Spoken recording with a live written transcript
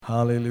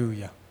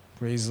Hallelujah.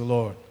 Praise the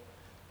Lord.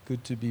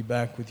 Good to be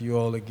back with you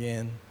all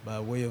again by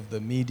way of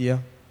the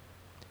media.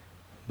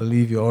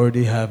 Believe you're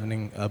already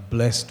having a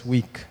blessed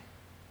week.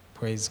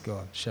 Praise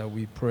God. Shall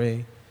we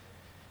pray?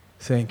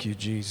 Thank you,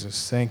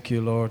 Jesus. Thank you,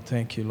 Lord.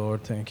 Thank you,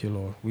 Lord. Thank you,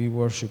 Lord. We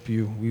worship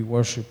you. We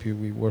worship you.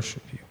 We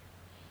worship you.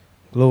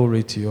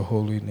 Glory to your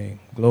holy name.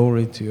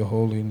 Glory to your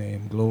holy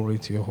name. Glory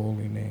to your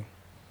holy name.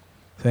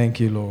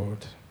 Thank you,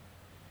 Lord.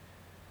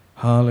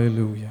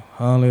 Hallelujah.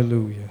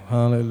 Hallelujah.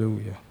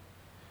 Hallelujah.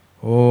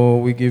 Oh,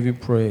 we give you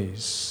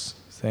praise.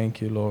 Thank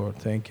you, Lord.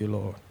 Thank you,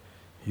 Lord.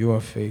 You are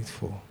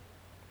faithful.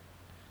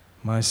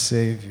 My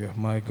Savior,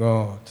 my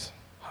God.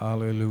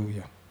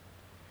 Hallelujah.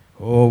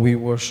 Oh, we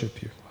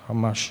worship you.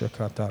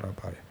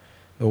 Hamashakatarabaya.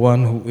 The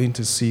one who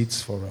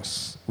intercedes for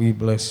us. We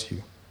bless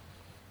you.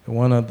 The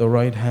one at the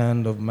right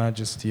hand of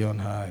majesty on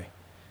high.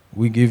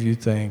 We give you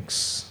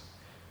thanks.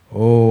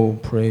 Oh,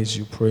 praise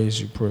you,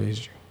 praise you,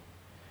 praise you.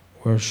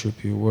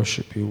 Worship you,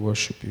 worship you,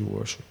 worship you,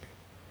 worship you.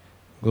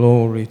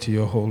 Glory to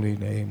your holy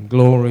name.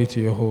 Glory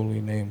to your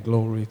holy name.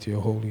 Glory to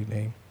your holy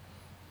name.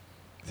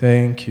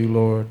 Thank you,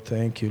 Lord.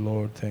 Thank you,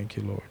 Lord. Thank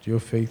you, Lord.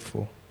 You're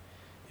faithful.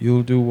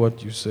 You'll do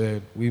what you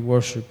said. We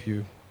worship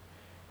you.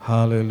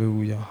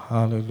 Hallelujah.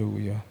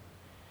 Hallelujah.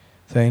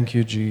 Thank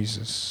you,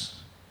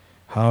 Jesus.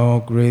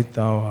 How great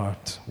thou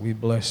art. We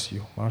bless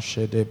you.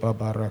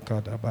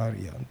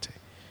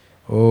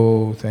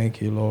 Oh,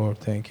 thank you, Lord.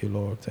 Thank you,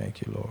 Lord. Thank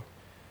you, Lord.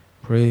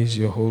 Praise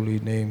your holy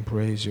name.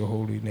 Praise your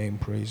holy name.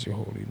 Praise your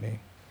holy name.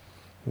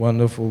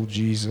 Wonderful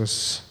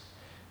Jesus.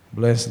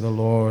 Bless the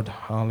Lord.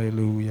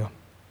 Hallelujah.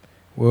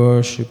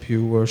 Worship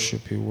you,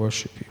 worship you,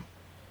 worship you.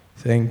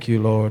 Thank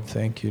you, Lord.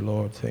 Thank you,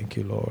 Lord. Thank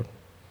you, Lord.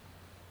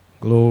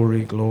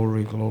 Glory,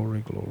 glory,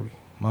 glory, glory.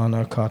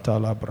 Manakata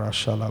la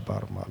brasha la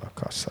barmala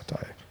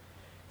kasatai.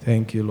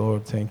 Thank you,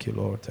 Lord. Thank you,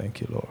 Lord.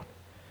 Thank you, Lord.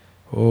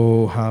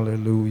 Oh,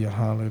 hallelujah,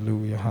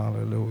 hallelujah,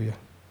 hallelujah.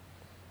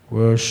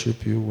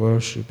 Worship you,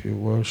 worship you,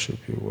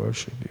 worship you,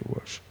 worship you,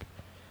 worship you.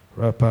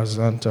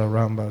 Rapazanta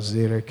ramba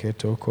zire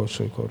ketoko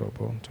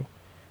sokorobonto.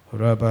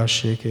 Rabba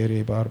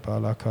shekeri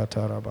barbala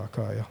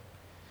katarabakaya.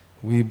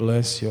 We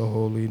bless your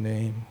holy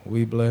name.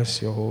 We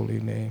bless your holy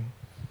name.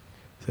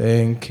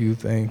 Thank you,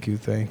 thank you,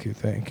 thank you,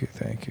 thank you,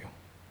 thank you.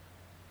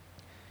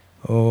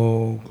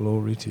 Oh,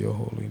 glory to your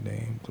holy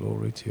name.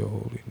 Glory to your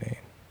holy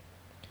name.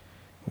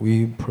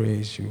 We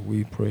praise you,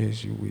 we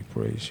praise you, we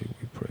praise you,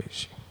 we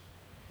praise you.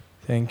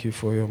 Thank you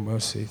for your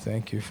mercy.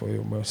 Thank you for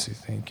your mercy.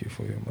 Thank you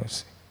for your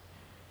mercy.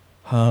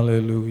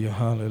 Hallelujah,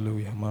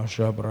 hallelujah.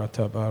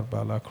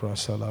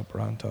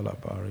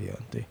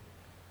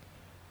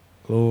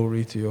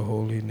 Glory to your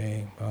holy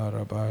name.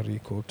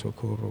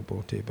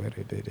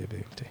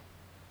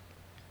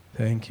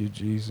 Thank you,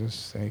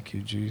 Jesus. Thank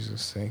you,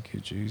 Jesus. Thank you,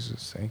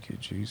 Jesus. Thank you,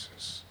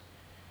 Jesus.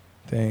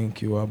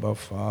 Thank you, Abba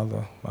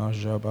Father.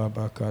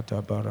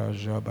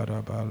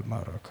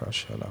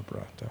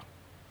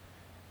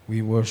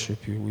 We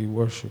worship you, we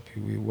worship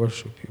you, we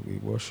worship you, we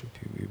worship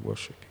you, we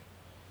worship you.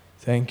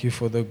 Thank you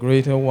for the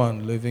greater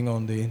one living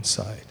on the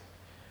inside.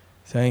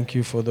 Thank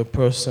you for the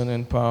person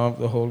and power of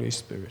the Holy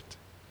Spirit.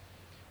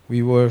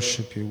 We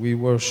worship you, we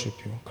worship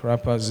you.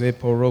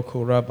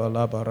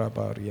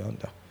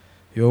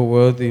 You're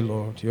worthy,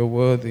 Lord. You're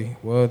worthy,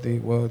 worthy,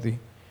 worthy.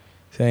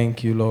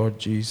 Thank you, Lord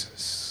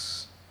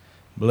Jesus.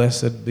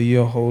 Blessed be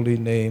your holy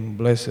name.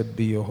 Blessed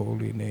be your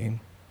holy name.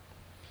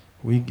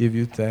 We give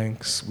you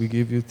thanks. We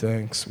give you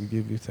thanks. We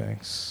give you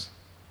thanks.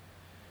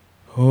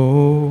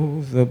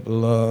 Oh, the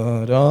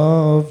blood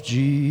of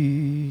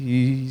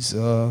Jesus.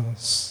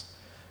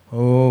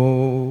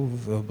 Oh,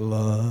 the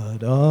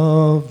blood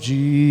of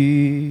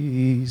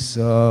Jesus.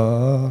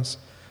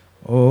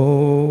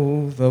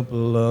 Oh, the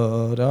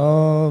blood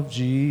of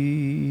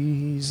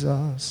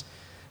Jesus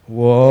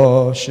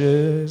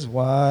washes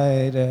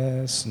white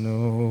as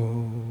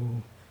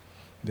snow.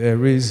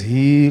 There is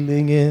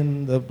healing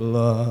in the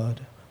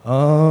blood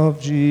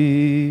of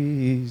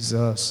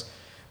Jesus.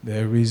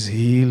 There is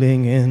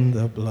healing in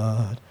the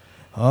blood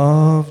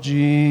of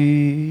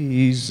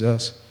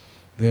Jesus.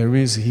 There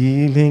is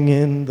healing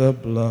in the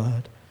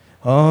blood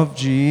of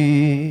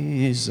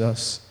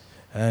Jesus.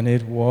 And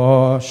it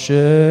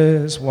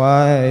washes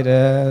white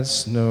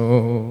as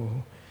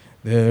snow.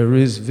 There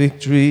is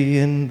victory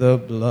in the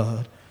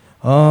blood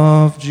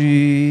of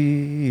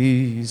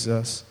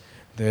Jesus.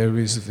 There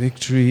is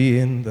victory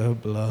in the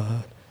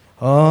blood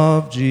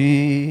of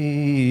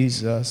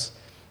Jesus.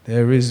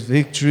 There is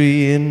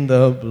victory in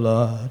the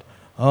blood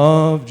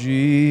of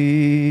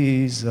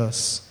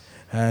Jesus.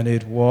 And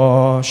it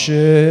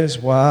washes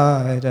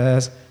white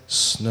as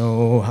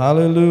snow.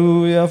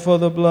 Hallelujah for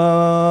the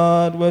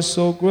blood. We're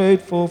so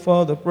grateful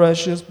for the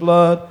precious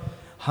blood.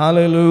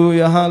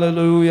 Hallelujah,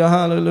 hallelujah,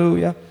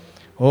 hallelujah.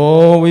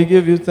 Oh, we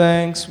give you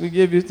thanks, we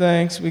give you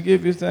thanks, we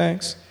give you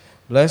thanks.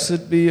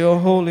 Blessed be your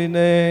holy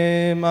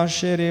name.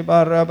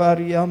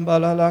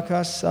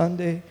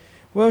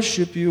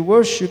 Worship you,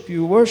 worship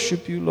you,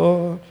 worship you,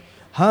 Lord.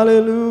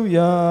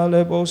 Hallelujah.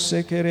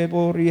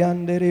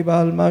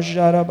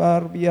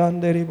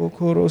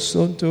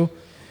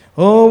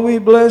 Oh, we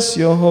bless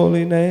your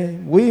holy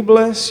name. We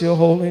bless your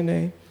holy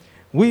name.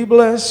 We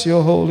bless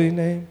your holy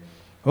name.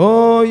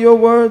 Oh, you're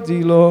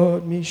worthy,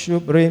 Lord. Misho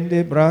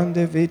brende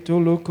brande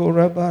vituluko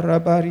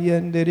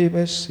rabarabariende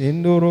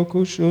ribesindo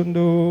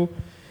rokushundo.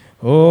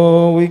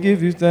 Oh, we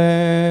give you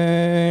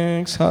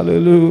thanks.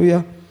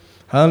 Hallelujah.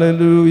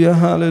 Hallelujah,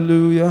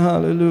 hallelujah,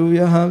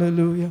 hallelujah,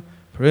 hallelujah.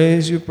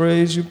 Praise you,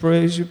 praise you,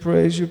 praise you,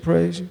 praise you,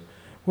 praise you.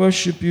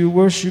 Worship you,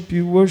 worship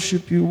you,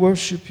 worship you,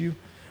 worship you.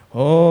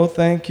 Oh,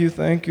 thank you,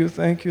 thank you,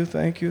 thank you,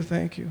 thank you,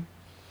 thank you.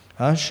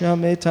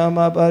 Ashameta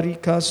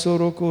mabarika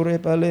soroko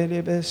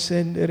rebalele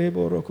besendere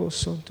boroko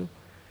sonto.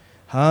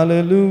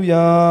 Hallelujah.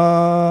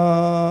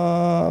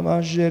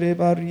 Majere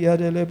baria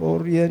dele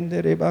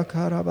boriendere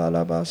bakara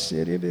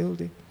balabasere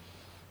building.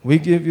 We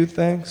give you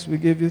thanks, we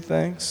give you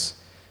thanks.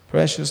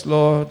 Precious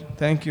Lord,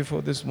 thank you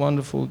for this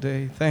wonderful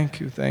day. Thank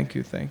you, thank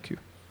you, thank you.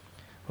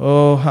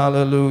 Oh,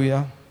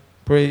 hallelujah.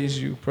 Praise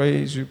you,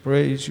 praise you,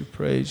 praise you,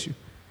 praise you.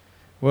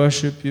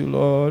 Worship you,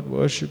 Lord,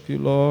 worship you,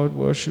 Lord,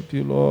 worship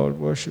you, Lord,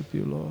 worship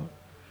you, Lord.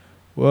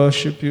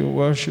 Worship you,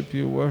 worship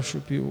you,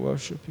 worship you,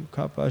 worship you.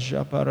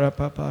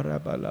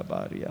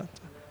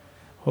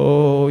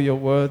 Oh, you're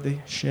worthy.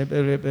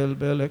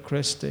 Sheberebelbele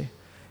Christe.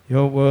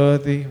 You're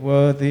worthy,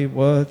 worthy,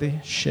 worthy.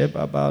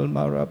 Shebabal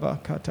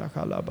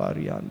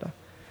marabakatakalabariyanda.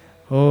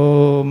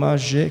 Oh,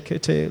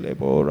 majeketele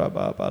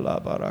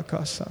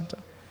borababalabarakasanta.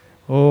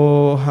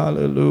 Oh,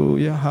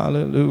 hallelujah,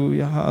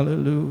 hallelujah,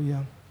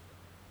 hallelujah.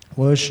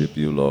 Worship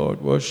you,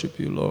 Lord, worship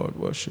you, Lord,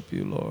 worship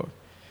you, Lord.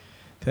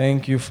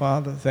 Thank you,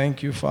 Father,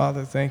 thank you,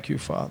 Father, thank you,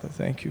 Father,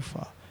 thank you,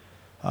 Father.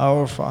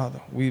 Our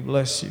Father, we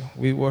bless you,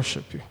 we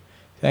worship you.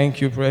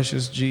 Thank you,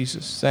 precious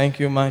Jesus. Thank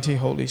you, mighty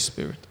Holy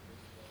Spirit.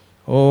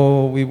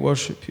 Oh, we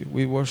worship you,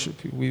 we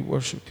worship you, we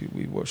worship you,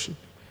 we worship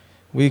you.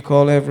 We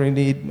call every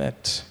need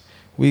met.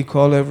 We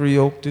call every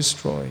yoke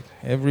destroyed,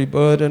 every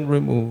burden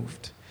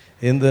removed.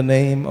 In the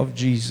name of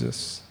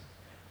Jesus.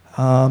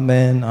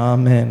 Amen,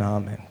 amen,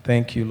 amen.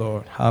 Thank you,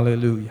 Lord.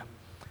 Hallelujah.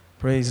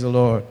 Praise the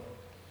Lord.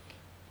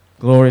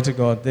 Glory to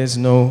God. There's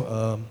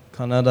no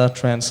Kannada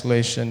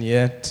translation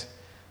yet,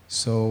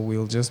 so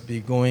we'll just be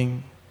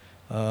going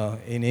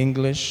in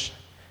English.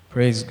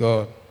 Praise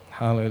God.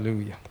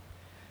 Hallelujah.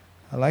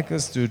 I'd like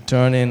us to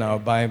turn in our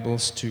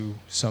Bibles to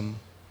some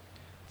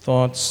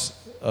thoughts,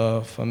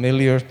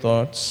 familiar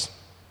thoughts.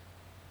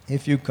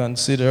 If you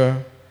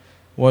consider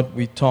what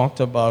we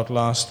talked about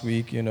last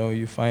week,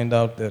 you find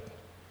out that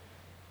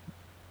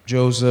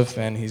Joseph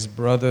and his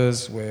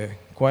brothers were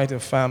quite a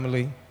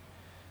family.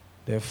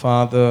 Their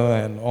father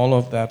and all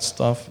of that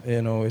stuff,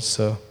 it's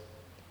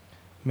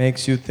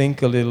makes you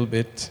think a little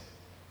bit.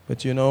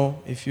 But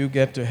if you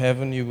get to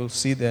heaven, you will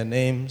see their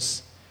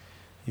names,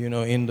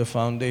 in the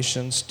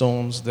foundation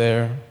stones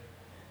there.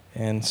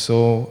 And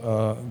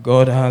so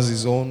God has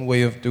his own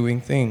way of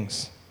doing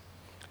things.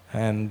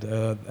 And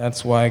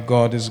that's why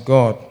God is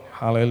God.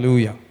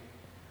 Hallelujah.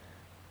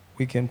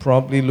 We can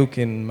probably look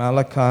in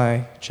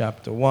Malachi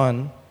chapter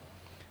 1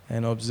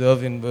 and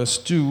observe in verse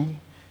 2.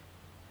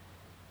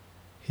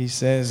 He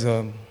says,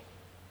 I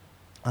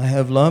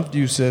have loved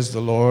you, says the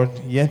Lord,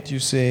 yet you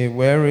say,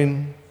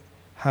 wherein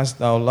hast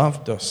thou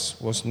loved us?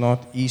 Was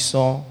not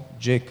Esau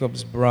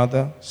Jacob's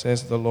brother,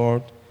 says the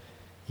Lord?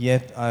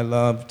 Yet I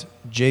loved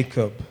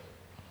Jacob,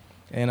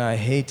 and I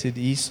hated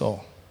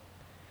Esau,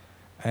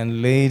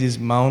 and laid his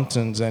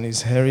mountains and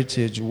his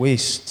heritage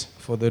waste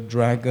for the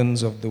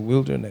dragons of the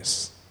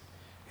wilderness.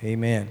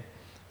 Amen.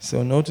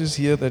 So notice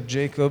here that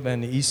Jacob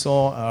and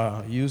Esau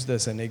are used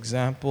as an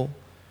example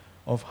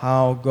of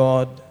how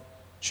God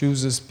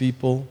chooses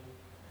people,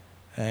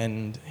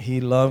 and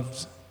he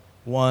loved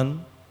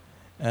one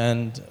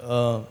and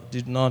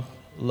did not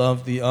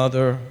love the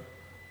other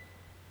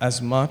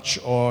as much,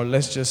 or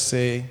let's just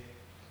say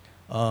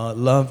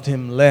loved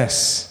him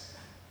less.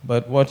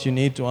 But what you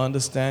need to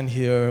understand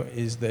here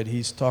is that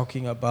he's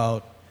talking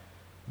about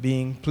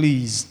being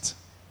pleased.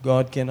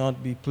 God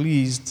cannot be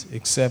pleased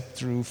except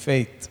through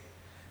faith.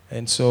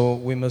 And so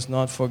we must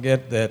not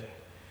forget that.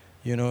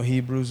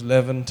 Hebrews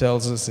 11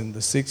 tells us in the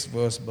 6th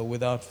verse, but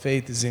without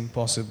faith it is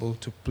impossible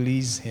to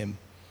please him.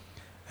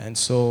 And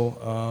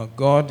so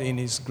God, in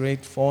his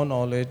great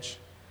foreknowledge,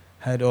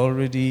 had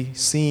already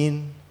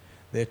seen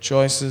their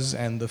choices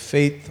and the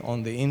faith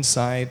on the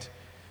inside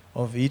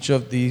of each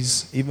of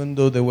these, even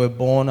though they were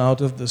born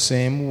out of the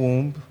same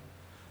womb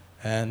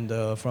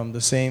and from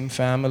the same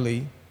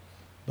family.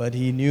 But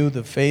he knew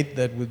the faith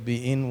that would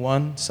be in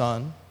one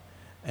son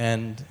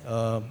and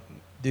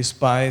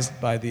despised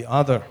by the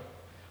other.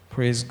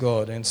 Praise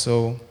God. And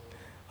so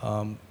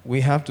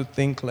we have to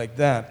think like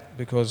that,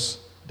 because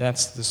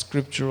that's the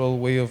scriptural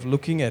way of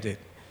looking at it.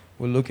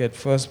 We'll look at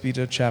 1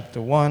 Peter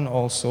chapter 1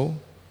 also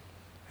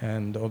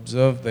and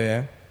observe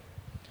there.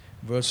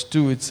 Verse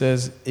 2, it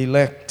says,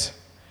 elect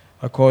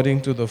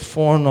according to the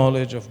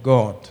foreknowledge of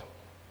God.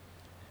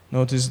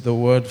 Notice the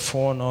word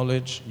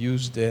foreknowledge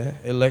used there.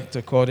 Elect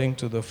according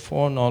to the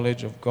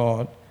foreknowledge of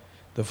God,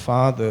 the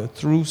Father,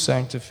 through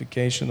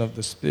sanctification of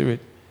the Spirit,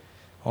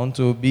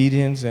 unto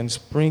obedience and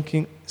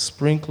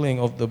sprinkling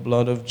of the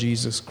blood of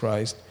Jesus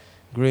Christ.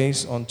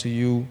 Grace unto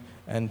you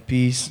and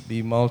peace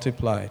be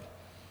multiplied.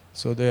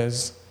 So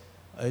there's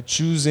a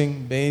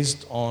choosing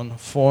based on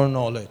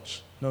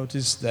foreknowledge.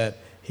 Notice that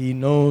he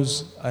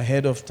knows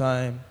ahead of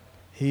time.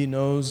 He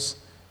knows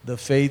the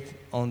faith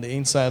on the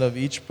inside of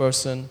each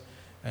person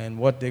and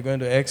what they're going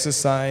to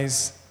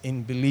exercise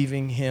in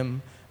believing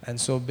him. And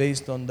so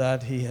based on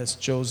that, he has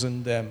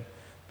chosen them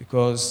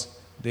because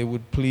they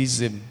would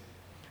please him.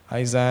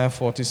 Isaiah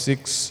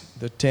 46,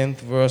 the 10th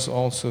verse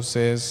also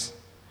says,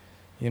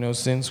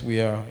 since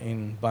we are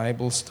in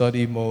Bible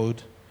study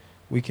mode,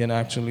 we can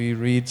actually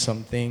read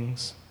some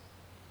things.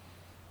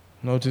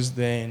 Notice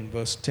there in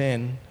verse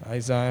 10,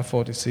 Isaiah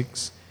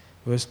 46,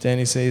 verse 10,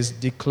 it says,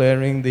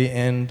 declaring the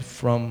end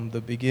from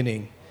the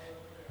beginning.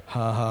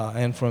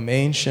 And from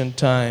ancient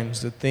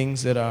times, the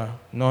things that are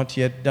not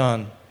yet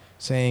done,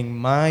 saying,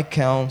 my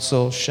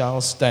counsel shall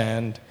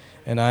stand,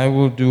 and I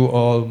will do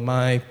all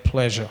my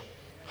pleasure.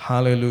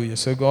 Hallelujah.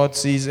 So God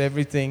sees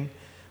everything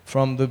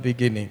from the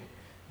beginning.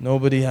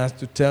 Nobody has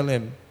to tell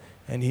him,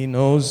 and he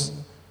knows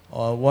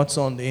what's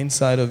on the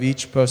inside of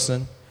each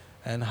person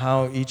and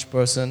how each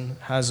person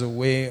has a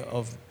way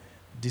of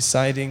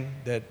deciding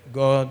that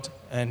God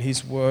and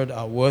his word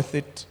are worth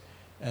it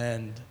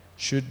and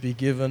should be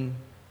given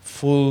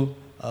full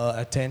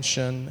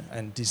attention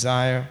and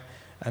desire.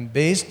 And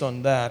based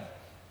on that,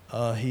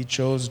 he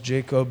chose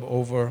Jacob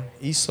over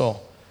Esau.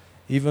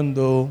 Even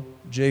though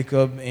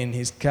Jacob in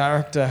his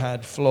character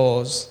had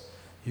flaws,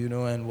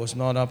 and was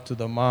not up to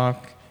the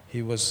mark.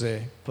 He was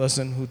a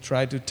person who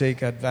tried to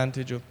take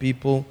advantage of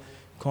people,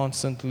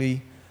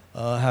 constantly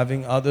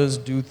having others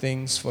do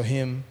things for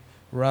him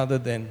rather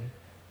than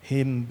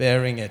him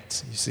bearing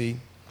it, you see.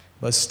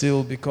 But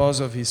still, because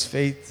of his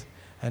faith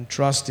and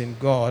trust in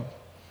God,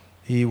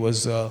 he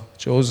was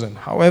chosen.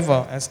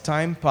 However, as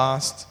time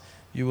passed,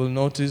 you will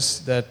notice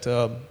that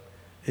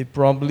it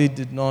probably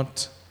did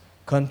not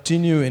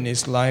continue in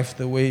his life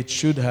the way it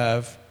should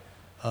have,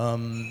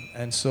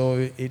 and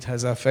so it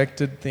has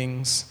affected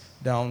things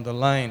down the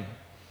line.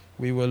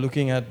 We were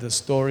looking at the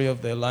story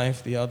of their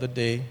life the other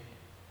day,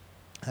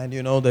 and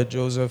you know that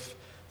Joseph,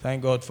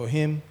 thank God for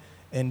him,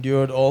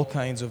 endured all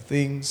kinds of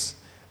things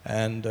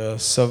and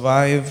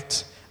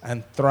survived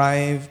and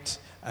thrived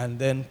and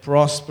then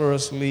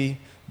prosperously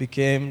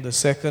became the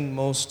second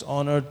most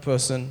honored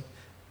person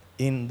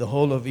in the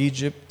whole of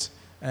Egypt,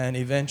 and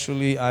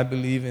eventually, I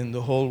believe, in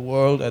the whole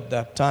world at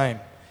that time,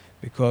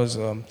 because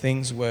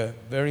things were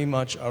very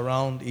much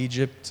around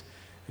Egypt.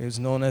 It was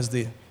known as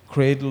the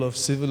cradle of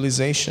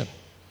civilization.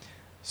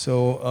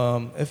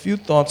 So a few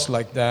thoughts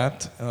like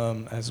that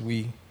as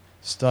we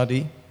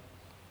study,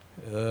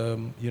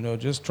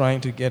 just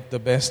trying to get the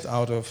best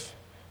out of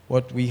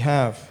what we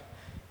have.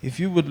 If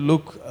you would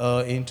look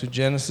into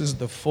Genesis,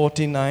 the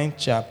 49th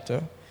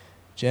chapter,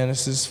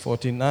 Genesis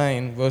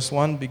 49, verse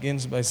 1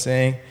 begins by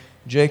saying,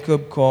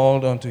 Jacob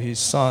called unto his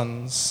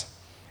sons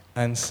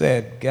and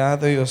said,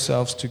 gather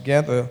yourselves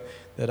together,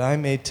 that I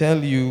may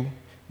tell you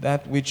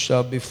that which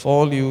shall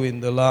befall you in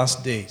the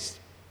last days.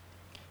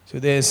 So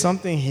there is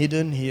something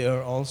hidden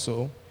here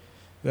also,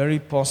 very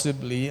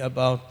possibly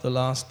about the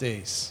last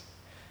days.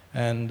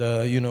 And,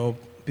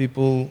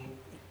 people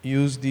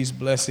use these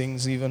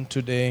blessings even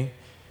today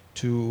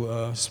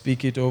to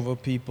speak it over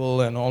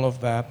people and all of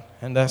that.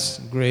 And that's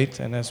great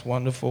and that's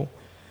wonderful.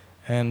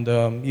 And,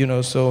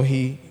 so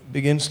he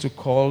begins to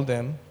call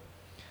them.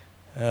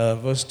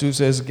 Verse 2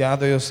 says,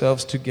 gather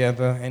yourselves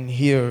together and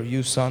hear,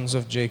 you sons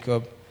of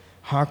Jacob,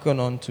 hearken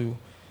unto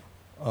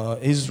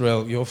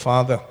Israel, your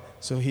father.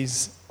 So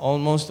he's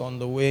almost on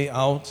the way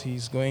out.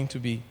 He's going to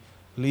be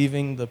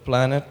leaving the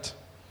planet.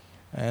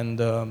 And,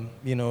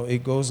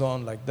 it goes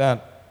on like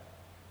that.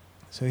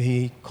 So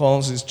he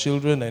calls his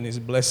children and is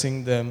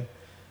blessing them.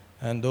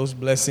 And those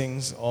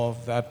blessings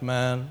of that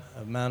man,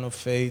 a man of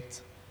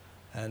faith,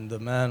 and the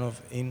man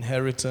of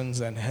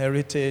inheritance and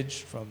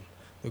heritage from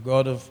the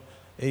God of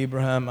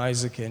Abraham,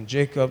 Isaac, and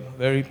Jacob,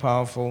 very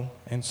powerful.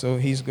 And so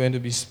he's going to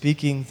be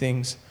speaking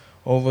things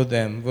over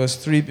them. Verse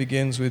 3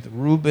 begins with,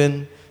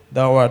 Reuben,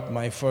 thou art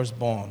my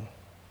firstborn,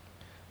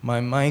 my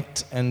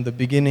might and the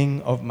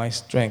beginning of my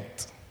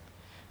strength,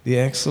 the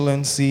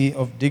excellency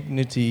of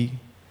dignity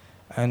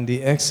and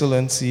the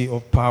excellency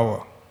of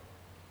power.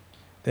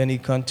 Then he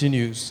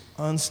continues,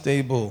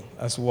 unstable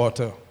as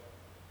water,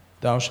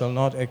 thou shalt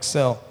not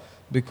excel,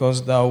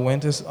 because thou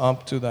wentest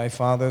up to thy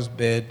father's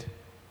bed,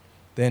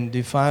 then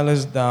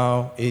defilest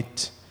thou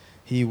it.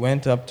 He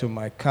went up to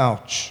my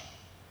couch.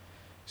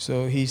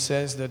 So he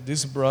says that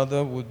this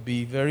brother would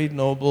be very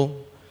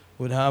noble,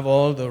 would have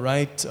all the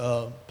right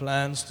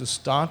plans to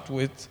start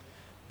with,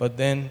 but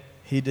then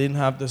he didn't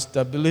have the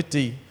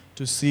stability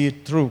to see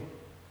it through.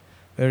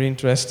 Very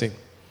interesting.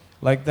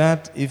 Like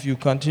that, if you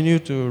continue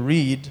to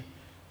read,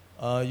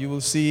 you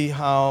will see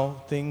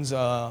how things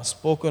are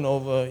spoken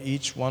over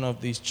each one of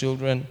these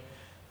children.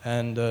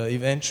 And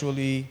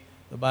eventually,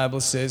 the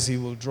Bible says he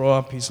will draw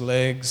up his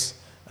legs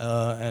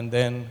and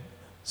then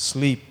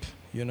sleep,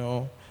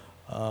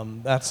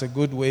 That's a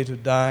good way to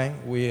die.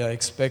 We are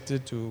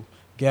expected to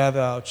gather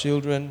our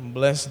children,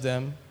 bless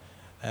them,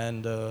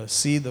 and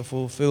see the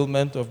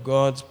fulfillment of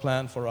God's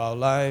plan for our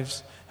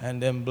lives,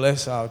 and then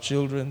bless our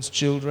children's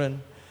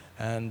children,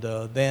 and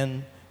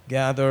then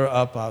gather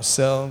up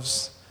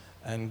ourselves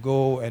and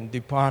go and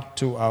depart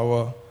to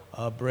our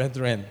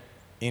brethren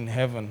in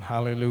heaven.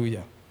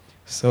 Hallelujah.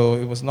 So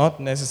it was not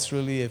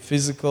necessarily a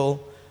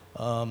physical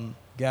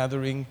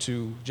gathering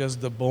to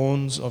just the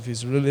bones of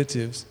his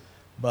relatives,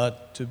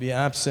 but to be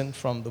absent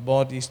from the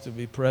bodies, to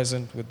be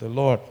present with the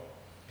Lord.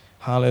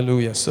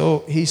 Hallelujah.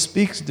 So he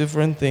speaks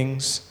different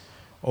things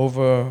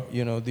over,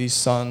 these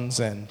sons.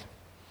 And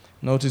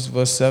notice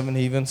verse 7,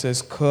 he even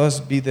says,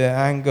 "Cursed be their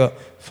anger,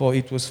 for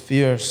it was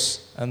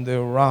fierce, and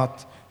their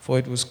wrath, for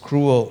it was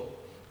cruel.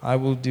 I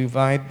will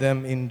divide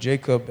them in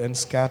Jacob and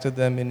scatter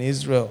them in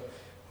Israel."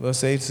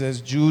 Verse 8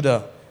 says,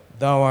 "Judah,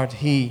 thou art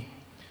he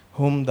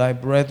whom thy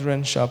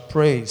brethren shall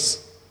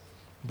praise.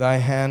 Thy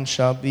hand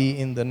shall be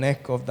in the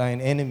neck of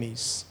thine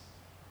enemies.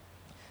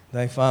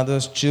 Thy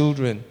father's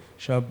children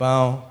shall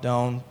bow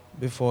down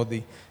before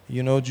thee."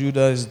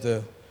 Judah is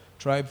the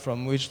tribe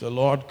from which the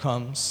Lord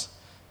comes.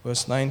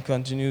 Verse 9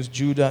 continues,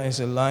 "Judah is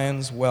a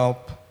lion's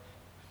whelp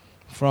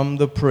from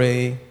the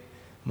prey.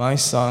 My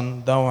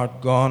son, thou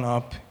art gone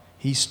up.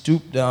 He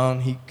stooped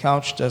down, he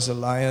couched as a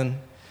lion,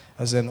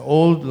 as an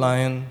old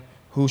lion,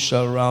 who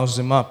shall rouse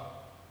him up?"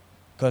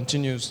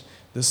 Continues,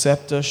 "The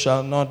scepter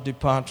shall not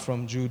depart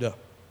from Judah,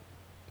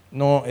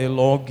 nor a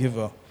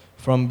lawgiver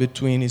from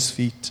between his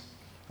feet,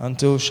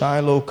 until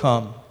Shiloh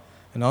come,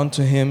 and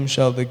unto him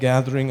shall the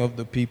gathering of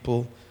the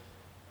people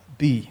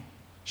be."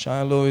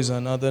 Shiloh is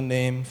another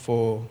name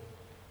for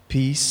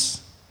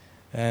peace,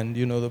 and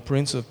the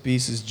Prince of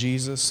Peace is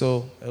Jesus,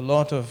 so a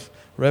lot of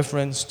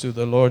reference to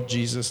the Lord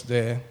Jesus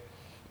there.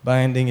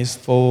 "Binding his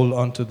foal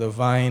unto the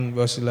vine,"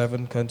 verse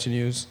 11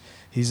 continues,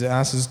 "his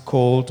ass's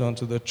colt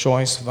unto the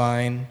choice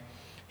vine.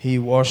 He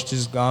washed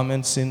his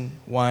garments in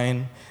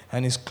wine,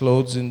 and his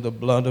clothes in the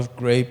blood of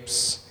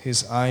grapes.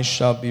 His eyes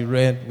shall be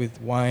red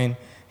with wine,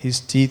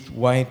 his teeth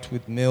white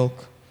with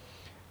milk."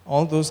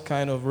 All those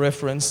kind of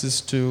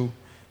references to,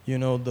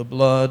 the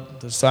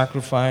blood, the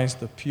sacrifice,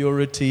 the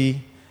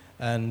purity,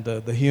 and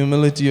the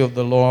humility of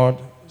the Lord.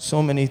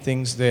 So many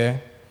things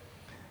there.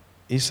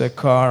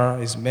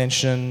 Issachar is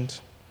mentioned.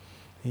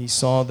 He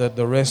saw that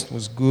the rest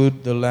was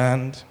good, the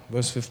land,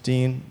 verse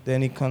 15.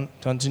 Then he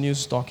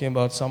continues talking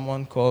about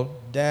someone called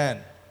Dan.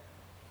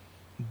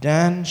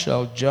 "Dan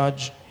shall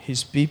judge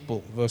his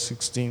people," verse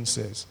 16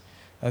 says,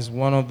 "as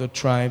one of the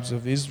tribes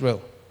of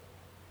Israel.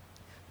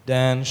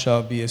 Dan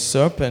shall be a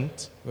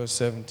serpent," verse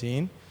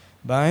 17,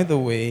 "by the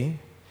way,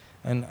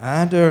 an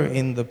adder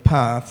in the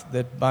path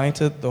that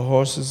biteth the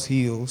horse's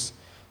heels,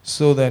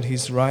 so that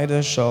his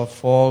rider shall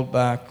fall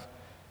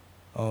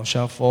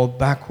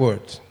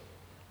backward."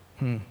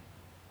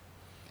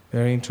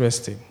 Very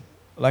interesting.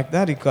 Like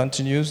that, he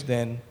continues.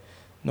 Then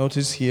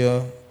notice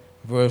here,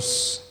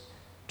 verse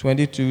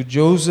 22,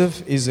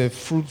 "Joseph is a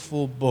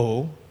fruitful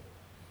bow,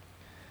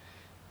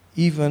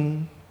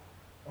 even,"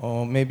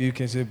 or maybe you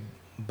can say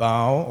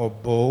bow or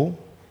bow,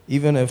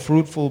 "even a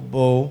fruitful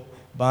bow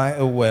by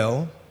a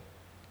well,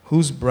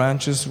 whose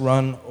branches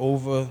run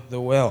over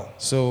the well."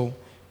 So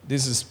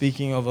this is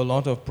speaking of a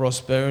lot of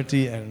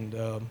prosperity and,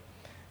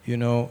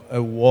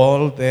 a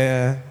wall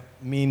there,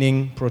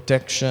 meaning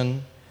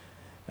protection,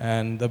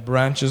 and the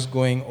branches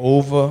going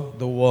over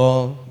the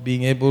wall,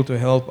 being able to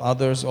help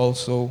others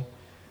also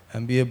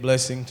and be a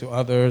blessing to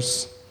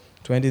others.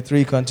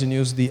 23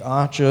 continues, "The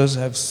archers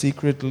have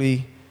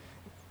secretly,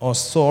 or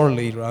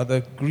sorely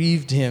rather,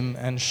 grieved him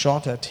and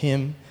shot at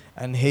him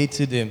and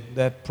hated him."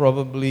 That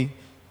probably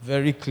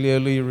very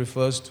clearly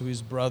refers to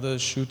his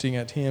brothers shooting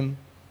at him.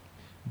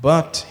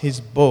 "But his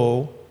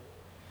bow,"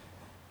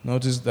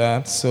 notice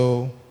that,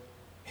 so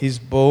his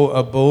bow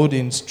abode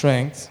in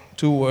strength.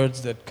 Two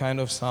words that kind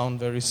of sound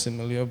very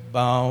similar,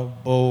 bow,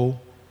 bow,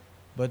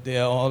 but they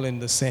are all in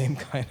the same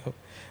kind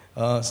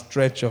of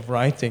stretch of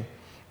writing.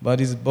 "But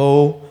his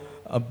bow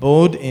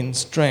abode in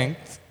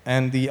strength,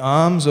 and the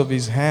arms of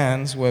his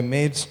hands were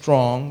made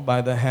strong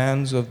by the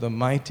hands of the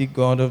mighty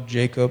God of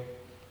Jacob.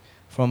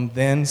 From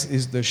thence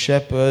is the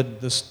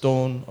shepherd, the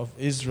stone of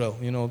Israel."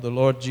 The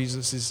Lord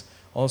Jesus is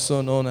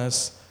also known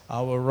as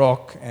our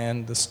rock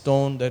and the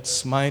stone that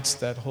smites,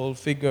 that whole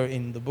figure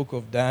in the book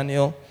of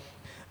Daniel.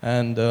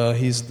 And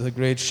he's the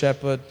great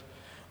shepherd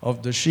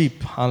of the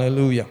sheep.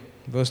 Hallelujah.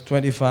 Verse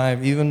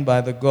 25, "Even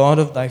by the God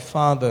of thy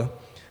father,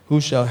 who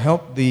shall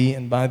help thee,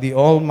 and by the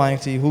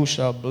Almighty, who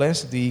shall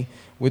bless thee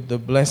with the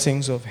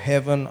blessings of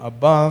heaven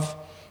above,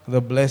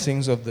 the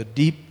blessings of the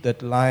deep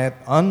that lieth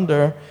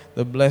under,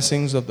 the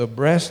blessings of the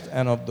breast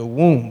and of the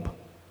womb.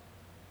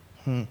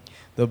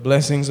 The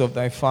blessings of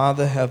thy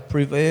father have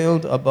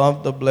prevailed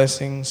above the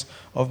blessings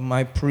of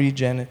my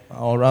progenitors,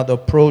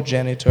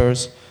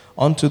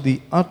 unto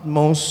the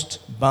utmost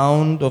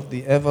bound of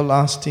the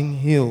everlasting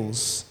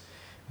hills.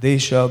 They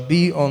shall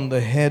be on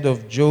the head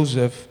of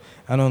Joseph,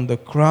 and on the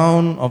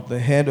crown of the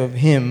head of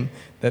him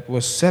that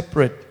was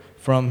separate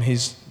from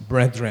his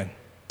brethren."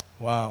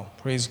 Wow,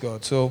 praise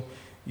God. So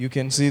you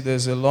can see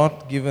there's a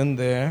lot given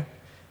there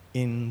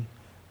in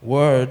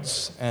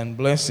words and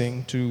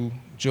blessing to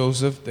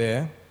Joseph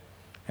there,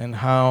 and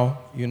how,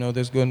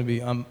 there's going to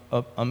be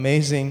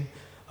amazing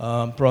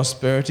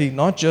prosperity,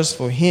 not just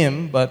for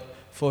him, but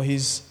for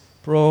his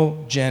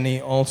progeny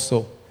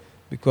also.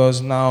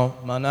 Because now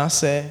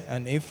Manasseh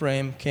and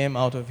Ephraim came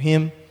out of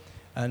him,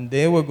 and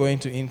they were going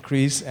to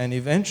increase, and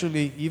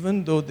eventually,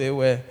 even though they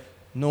were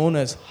known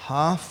as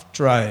half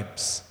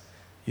tribes,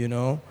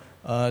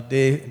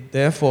 they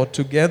therefore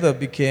together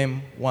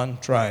became one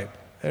tribe.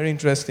 Very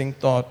interesting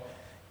thought.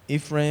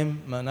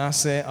 Ephraim,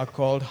 Manasseh are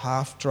called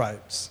half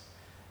tribes.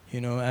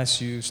 As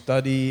you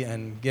study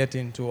and get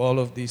into all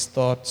of these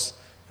thoughts,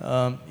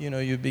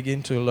 you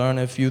begin to learn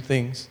a few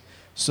things.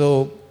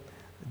 So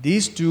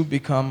these two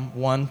become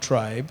one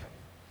tribe,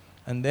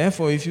 and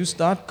therefore if you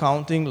start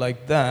counting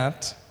like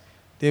that,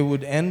 they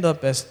would end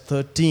up as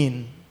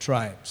 13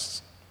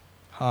 tribes.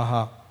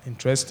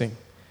 Interesting.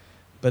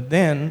 But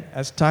then,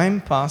 as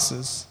time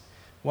passes,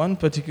 one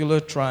particular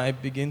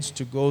tribe begins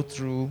to go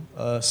through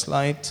a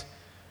slight,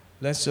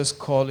 let's just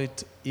call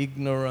it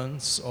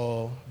ignorance,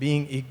 or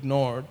being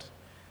ignored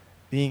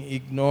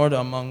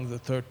among the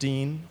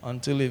 13,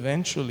 until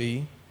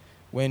eventually,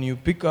 when you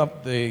pick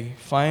up the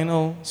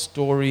final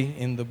story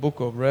in the book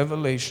of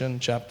Revelation,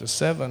 chapter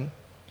 7,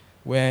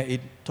 where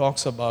it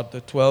talks about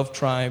the 12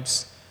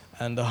 tribes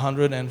and the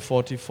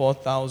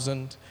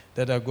 144,000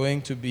 that are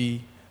going to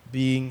be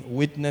being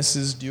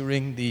witnesses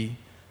during the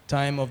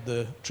time of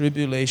the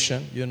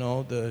tribulation,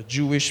 the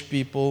Jewish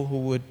people who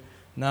would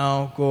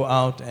now go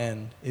out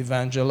and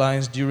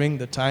evangelize during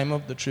the time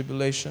of the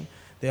tribulation.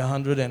 There are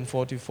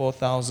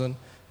 144,000,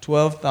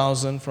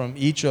 12,000 from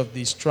each of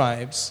these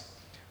tribes.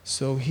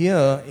 So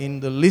here in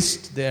the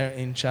list there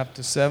in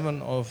chapter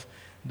 7 of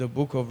the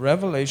book of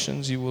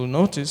Revelations, you will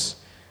notice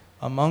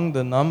among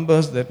the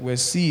numbers that were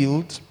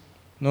sealed,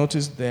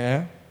 notice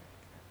there,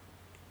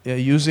 they're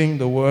using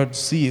the word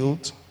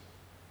sealed.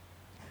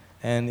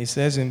 And it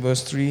says in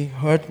verse 3,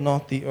 "Hurt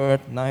not the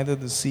earth, neither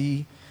the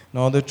sea,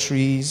 nor the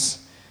trees,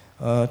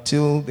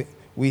 till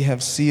we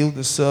have sealed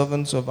the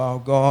servants of our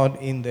God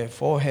in their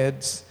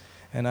foreheads.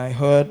 And I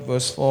heard,"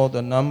 verse 4,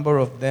 "the number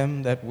of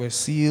them that were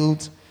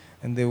sealed,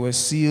 and they were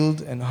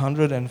sealed, and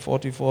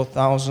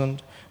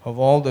 144,000 of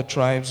all the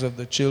tribes of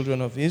the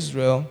children of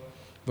Israel."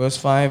 Verse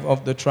 5,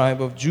 "Of the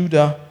tribe of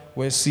Judah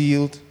were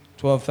sealed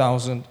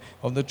 12,000.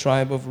 Of the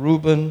tribe of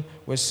Reuben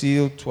were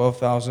sealed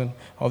 12,000.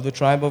 Of the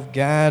tribe of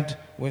Gad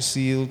were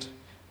sealed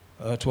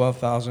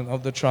 12,000.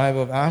 Of the tribe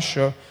of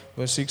Asher,"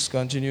 verse 6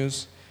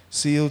 continues,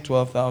 "sealed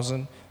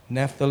 12,000.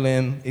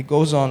 Nephthalim," it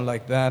goes on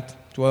like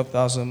that,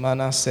 12,000.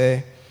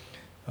 Manasseh,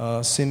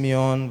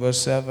 Simeon,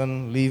 verse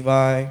 7,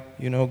 Levi,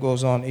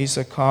 goes on,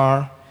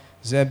 Issachar,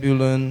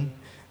 Zebulun,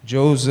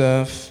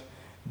 Joseph,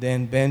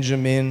 then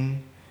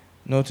Benjamin.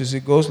 Notice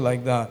it goes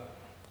like that.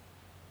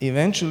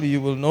 Eventually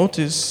you will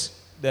notice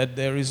that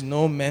there is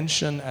no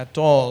mention at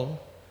all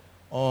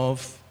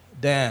of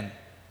Dan.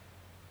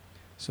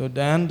 So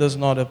Dan does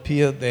not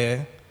appear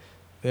there.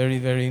 Very,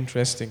 very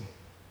interesting.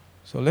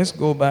 So let's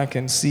go back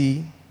and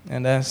see,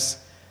 and as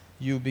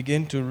you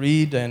begin to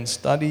read and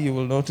study, you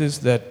will notice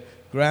that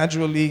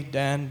gradually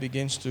Dan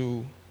begins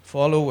to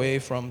fall away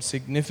from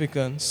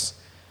significance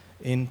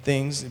in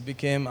things. It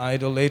became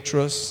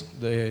idolatrous.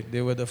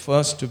 They were the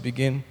first to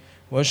begin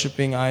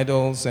worshiping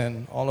idols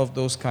and all of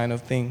those kind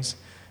of things.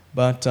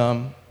 But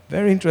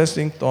very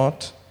interesting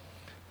thought.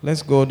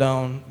 Let's go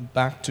down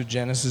back to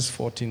Genesis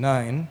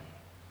 49.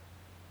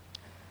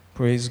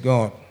 Praise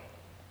God.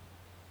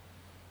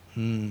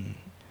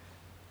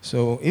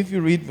 So if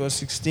you read verse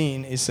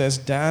 16, it says,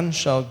 "Dan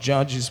shall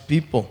judge his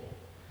people."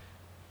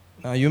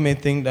 Now you may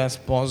think that's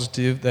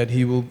positive, that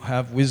he will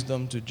have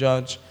wisdom to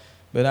judge.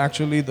 But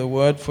actually the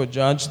word for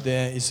judge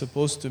there is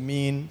supposed to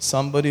mean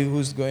somebody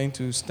who's going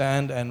to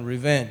stand and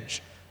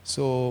revenge.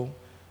 So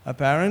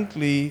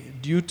apparently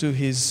due to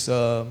his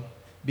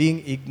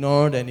being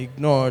ignored,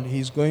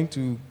 he's going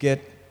to get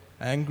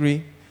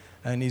angry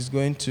and he's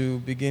going to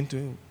begin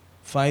to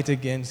fight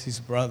against his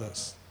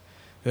brothers.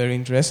 Very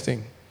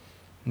interesting.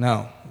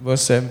 Now,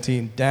 verse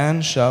 17,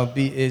 "Dan shall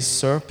be a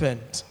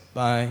serpent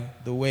by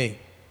the way,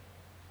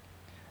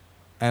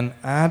 an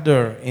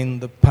adder in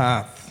the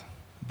path,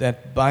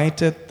 that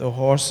biteth the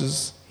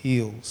horse's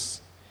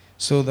heels,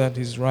 so that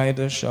his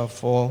rider shall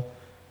fall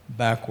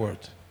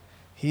backward."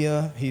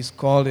 Here he's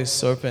called a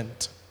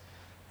serpent,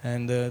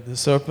 and the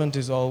serpent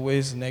is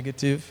always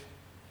negative.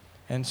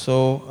 And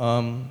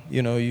so,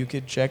 you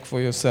could check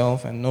for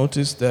yourself and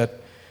notice that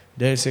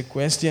there's a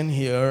question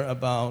here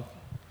about,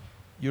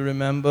 you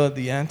remember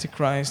the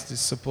Antichrist is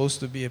supposed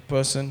to be a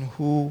person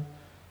who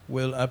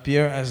will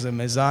appear as the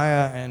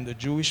Messiah, and the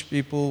Jewish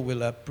people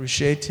will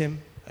appreciate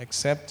him,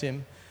 accept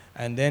him,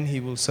 and then he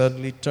will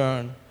suddenly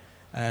turn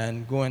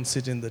and go and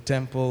sit in the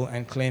temple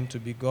and claim to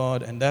be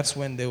God, and that's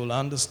when they will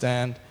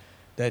understand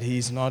that he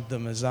is not the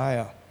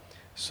Messiah.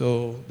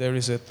 So there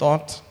is a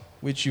thought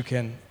which you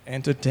can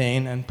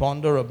entertain and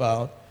ponder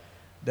about,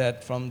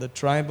 that from the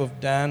tribe of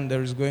Dan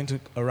there is going to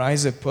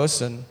arise a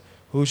person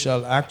who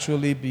shall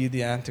actually be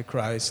the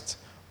Antichrist,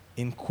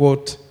 in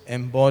quote,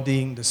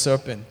 embodying the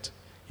serpent,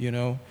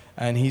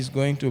 and he's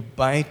going to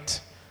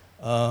bite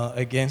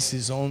against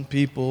his own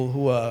people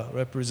who are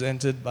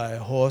represented by a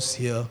horse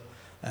here,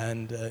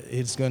 and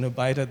it's going to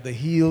bite at the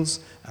heels,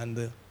 and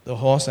the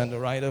horse and the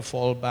rider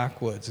fall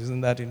backwards.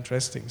 Isn't that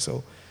interesting?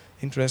 So,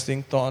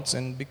 interesting thoughts.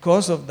 And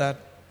because of that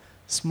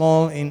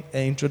small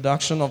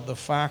introduction of the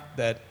fact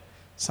that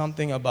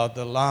something about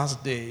the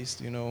last days,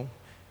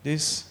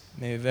 this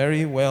may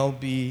very well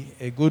be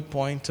a good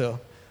pointer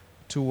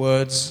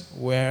towards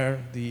where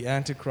the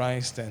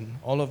Antichrist and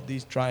all of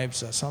these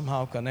tribes are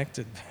somehow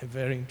connected. A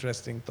very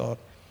interesting thought.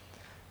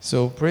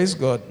 So praise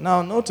God.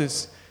 Now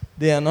notice,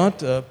 they are not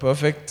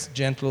perfect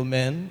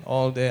gentlemen.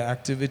 All their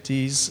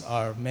activities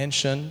are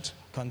mentioned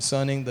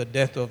concerning the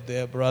death of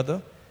their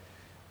brother,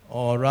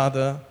 or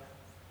rather,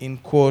 in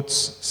quotes,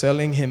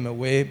 selling him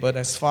away. But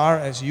as far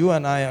as you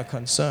and I are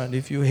concerned,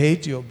 if you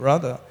hate your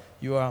brother,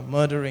 you are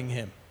murdering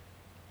him.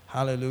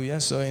 Hallelujah.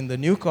 So in the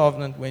New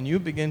Covenant, when you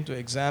begin to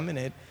examine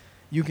it,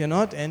 you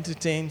cannot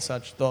entertain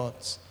such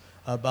thoughts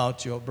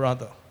about your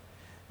brother.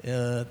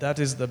 That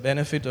is the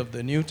benefit of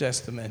the New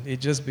Testament. It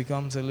just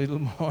becomes a little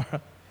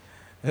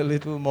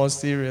more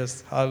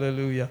serious.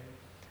 Hallelujah.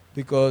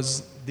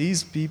 Because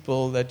these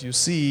people that you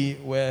see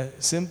were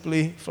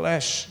simply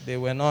flesh. They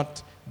were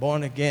not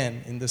born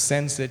again in the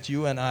sense that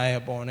you and I are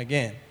born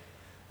again.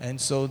 And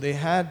so they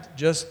had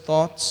just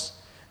thoughts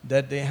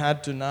that they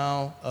had to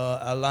now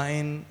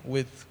align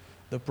with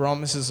the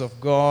promises of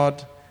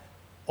God,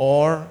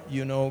 or,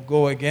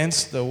 go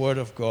against the Word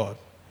of God.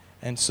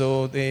 And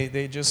so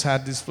they just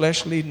had this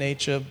fleshly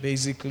nature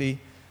basically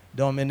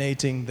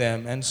dominating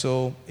them. And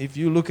so if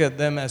you look at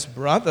them as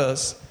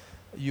brothers,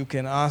 you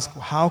can ask,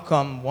 how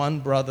come one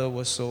brother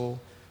was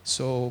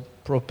so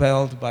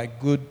propelled by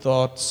good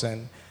thoughts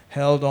and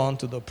held on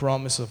to the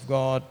promise of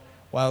God,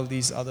 while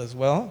these others?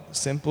 Well, the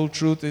simple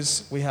truth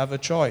is we have a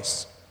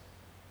choice.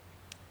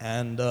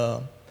 And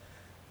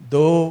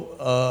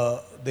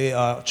though they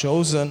are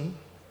chosen,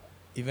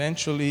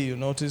 eventually you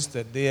notice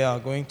that they are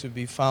going to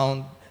be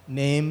found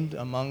named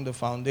among the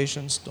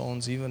foundation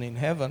stones even in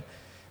heaven,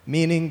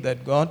 meaning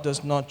that God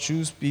does not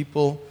choose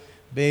people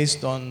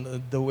based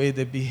on the way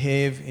they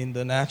behave in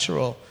the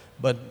natural,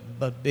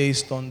 but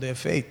based on their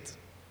faith.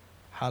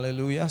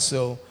 Hallelujah.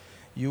 So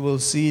you will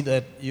see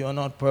that you are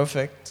not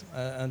perfect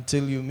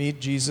until you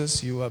meet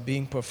Jesus. You are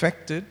being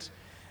perfected,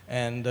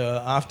 and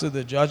after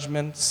the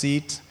judgment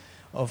seat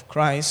of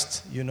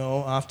Christ,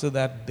 after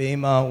that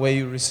bema where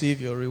you receive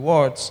your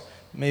rewards,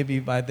 maybe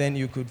by then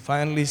you could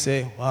finally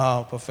say,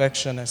 wow,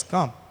 perfection has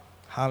come.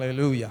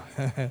 Hallelujah.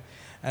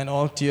 And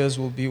all tears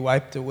will be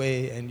wiped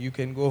away, and you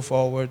can go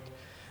forward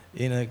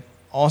in an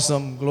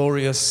awesome,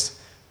 glorious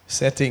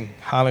setting.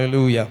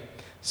 Hallelujah.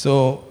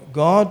 So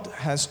God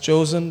has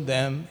chosen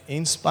them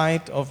in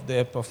spite of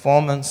their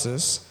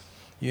performances,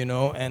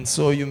 and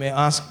so you may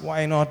ask,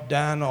 why not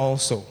Dan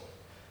also?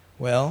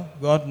 Well,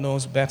 God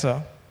knows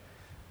better.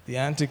 The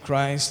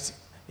Antichrist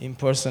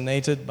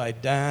impersonated by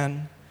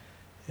Dan,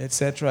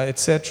 etc.,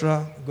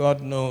 etc. God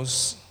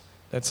knows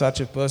that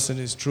such a person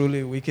is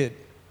truly wicked.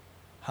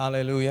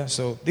 Hallelujah.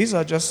 So these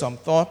are just some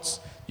thoughts.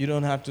 You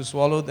don't have to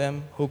swallow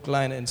them hook,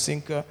 line, and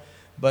sinker,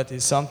 but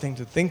it's something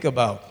to think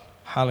about.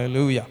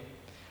 Hallelujah.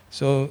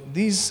 So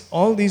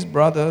all these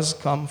brothers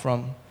come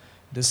from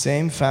the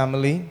same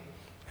family,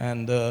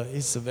 and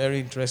it's a very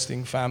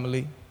interesting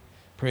family.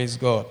 Praise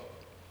God.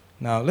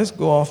 Now let's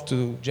go off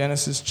to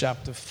Genesis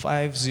chapter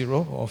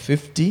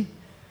 50.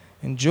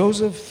 And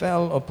Joseph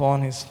fell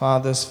upon his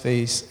father's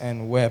face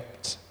and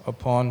wept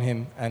upon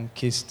him and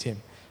kissed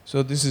him.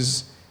 So this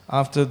is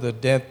after the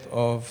death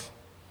of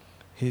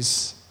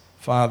his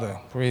father.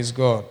 Praise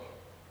God.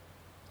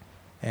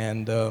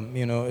 And,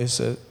 it's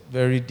a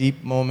very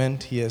deep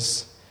moment. He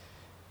has,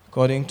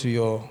 according to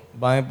your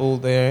Bible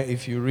there,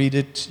 if you read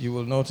it, you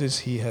will notice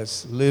he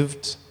has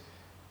lived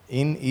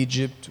in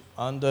Egypt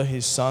under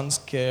his son's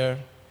care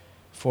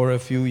for a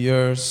few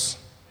years,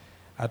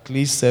 at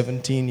least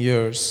 17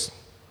 years.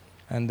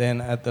 And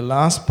then at the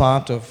last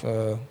part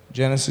of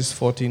Genesis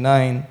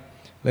 49,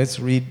 let's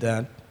read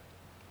that. It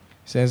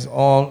says,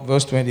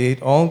 verse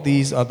 28, all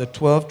these are the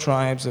 12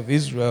 tribes of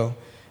Israel,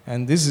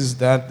 and this is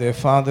that their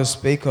father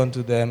spake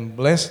unto them,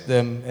 blessed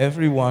them,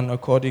 every one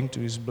according to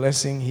his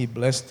blessing he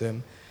blessed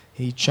them.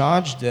 He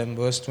charged them,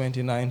 verse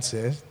 29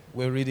 says,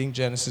 we're reading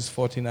Genesis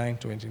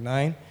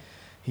 49:29.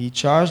 He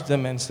charged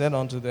them and said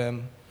unto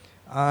them,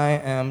 I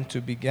am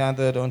to be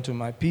gathered unto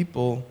my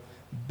people.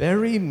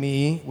 Bury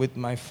me with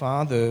my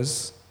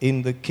fathers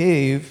in the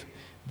cave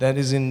that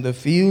is in the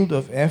field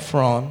of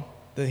Ephron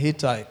the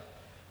Hittite,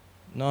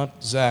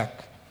 not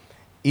Zach.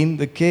 In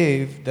the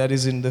cave that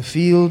is in the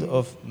field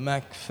of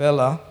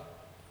Machpelah,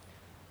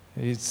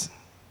 it's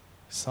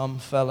some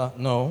fella,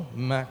 no,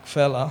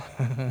 Machpelah,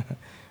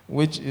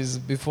 which is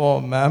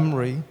before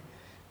Mamre,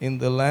 in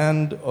the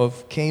land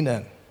of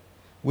Canaan,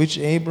 which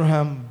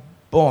Abraham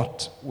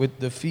bought with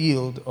the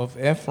field of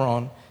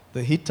Ephron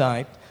the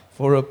Hittite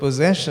for a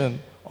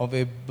possession of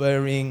a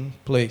burying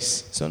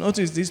place. So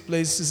notice these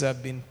places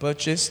have been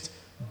purchased,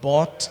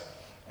 bought,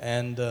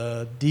 and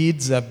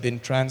deeds have been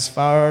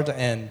transferred,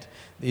 and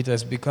It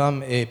has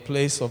become a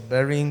place of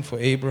burying for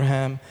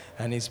Abraham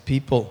and his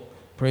people.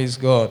 Praise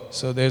God.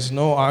 So there's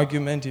no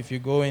argument if you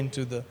go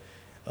into the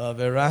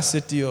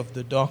veracity of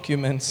the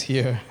documents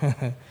here.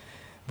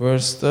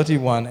 Verse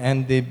 31,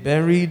 and they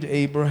buried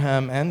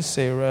Abraham and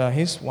Sarah,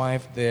 his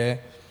wife, there.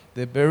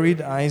 They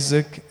buried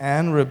Isaac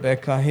and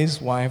Rebekah, his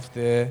wife,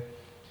 there.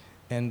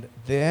 And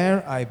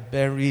there I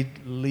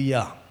buried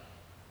Leah.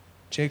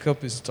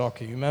 Jacob is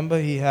talking. Remember,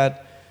 he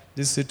had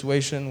this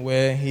situation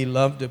where he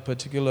loved a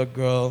particular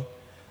girl,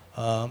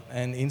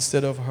 and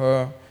instead of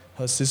her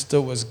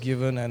sister was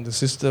given, and the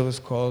sister was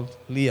called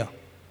Leah.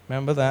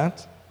 Remember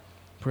that?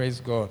 Praise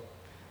God.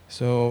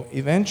 So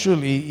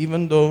eventually,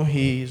 even though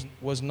he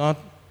was not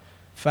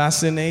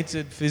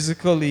fascinated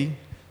physically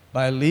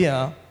by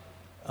Leah,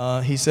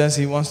 he says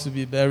he wants to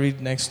be buried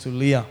next to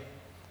Leah.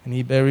 And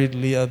he buried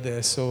Leah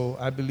there. So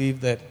I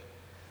believe that,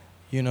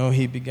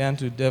 he began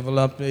to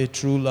develop a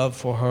true love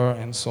for her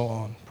and so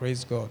on.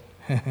 Praise God.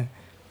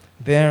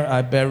 There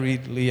I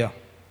buried Leah.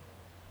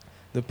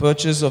 The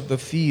purchase of the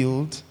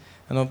field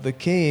and of the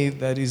cave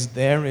that is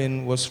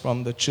therein was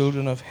from the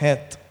children of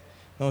Heth.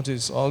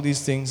 Notice all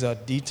these things are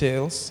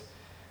details.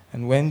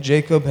 And when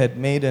Jacob had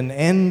made an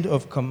end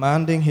of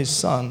commanding his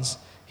sons,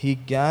 he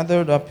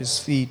gathered up his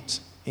feet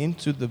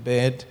into the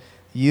bed,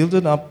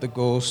 yielded up the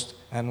ghost,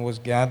 and was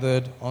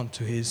gathered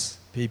unto his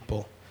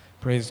people.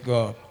 Praise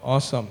God.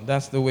 Awesome.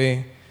 That's the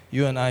way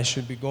you and I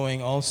should be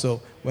going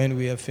also. When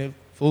we have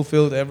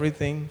fulfilled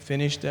everything,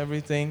 finished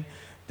everything,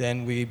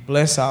 then we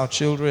bless our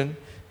children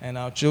and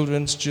our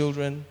children's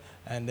children,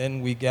 and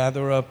then we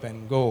gather up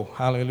and go.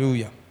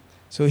 Hallelujah.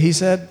 So he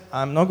said,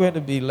 I'm not going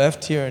to be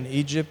left here in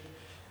Egypt.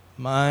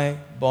 My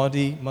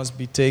body must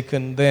be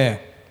taken there.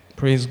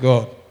 Praise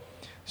God.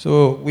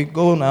 So we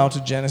go now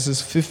to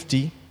Genesis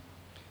 50,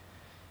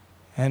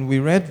 and we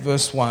read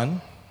verse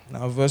 1.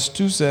 Now verse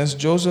 2 says,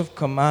 Joseph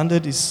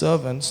commanded his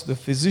servants, the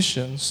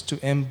physicians, to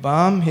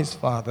embalm his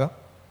father,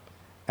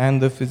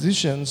 and the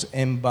physicians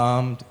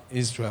embalmed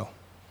Israel.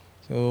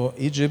 So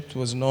Egypt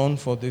was known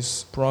for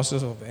this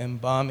process of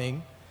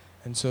embalming,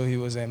 and so he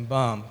was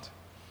embalmed.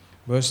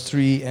 Verse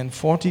 3, and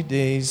 40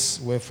 days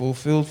were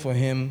fulfilled for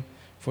him,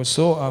 for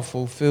so are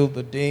fulfilled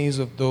the days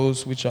of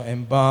those which are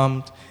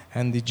embalmed,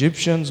 and the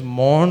Egyptians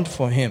mourned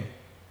for him.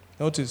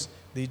 Notice,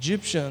 the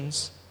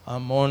Egyptians are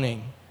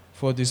mourning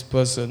for this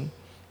person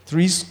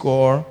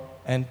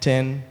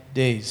 70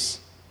 days.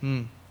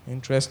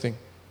 Interesting.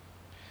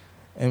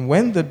 And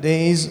when the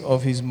days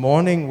of his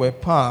mourning were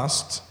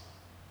past,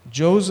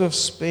 Joseph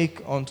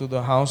spake unto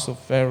the house of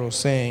Pharaoh,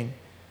 saying,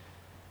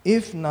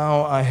 If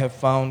now I have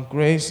found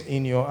grace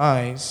in your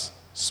eyes,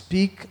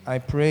 speak, I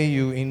pray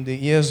you, in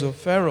the ears of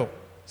Pharaoh,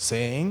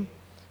 saying,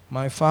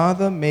 My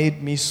father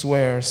made me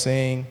swear,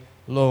 saying,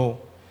 Lo,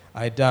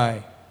 I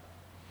die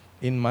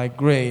in my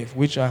grave,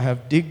 which I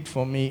have digged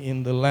for me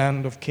in the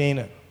land of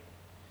Canaan.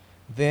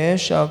 There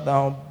shalt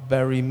thou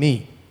bury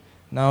me.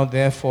 Now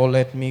therefore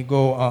let me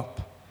go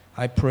up,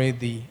 I pray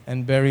thee,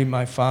 and bury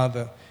my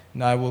father,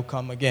 and I will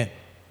come again.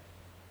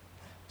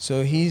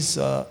 So he's,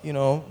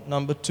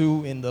 number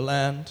 2 in the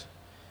land.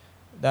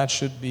 That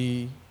should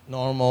be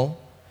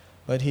normal.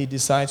 But he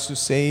decides to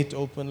say it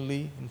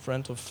openly in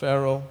front of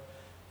Pharaoh.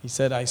 He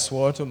said, I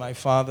swore to my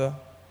father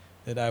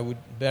that I would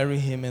bury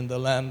him in the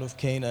land of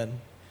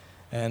Canaan.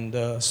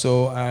 And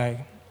so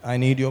I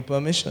need your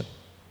permission.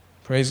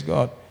 Praise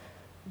God.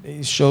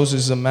 He shows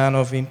he's a man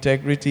of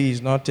integrity.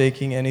 He's not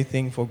taking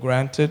anything for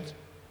granted.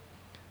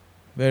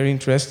 Very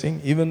interesting.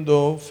 Even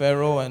though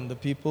Pharaoh and the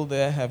people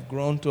there have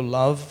grown to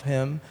love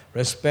him,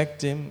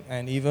 respect him,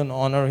 and even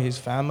honor his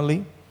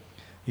family,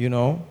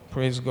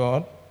 praise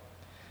God.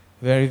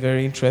 Very,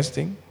 very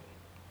interesting.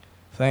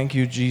 Thank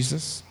you,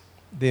 Jesus.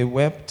 They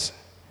wept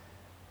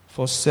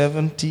for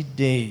 70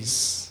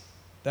 days.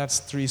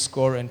 That's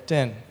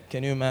 70.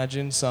 Can you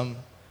imagine some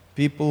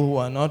people who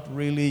are not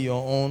really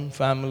your own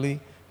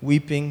family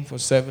weeping for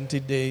 70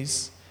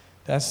 days?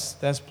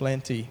 That's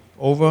plenty.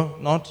 Over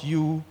not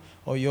you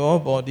or your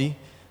body,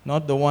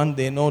 not the one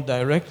they know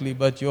directly,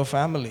 but your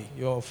family,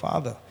 your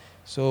father.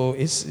 So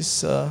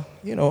it's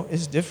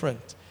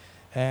different.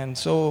 And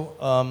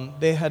so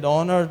they had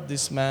honored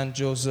this man,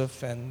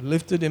 Joseph, and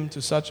lifted him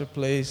to such a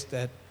place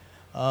that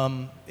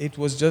it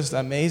was just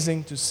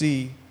amazing to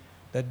see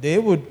that they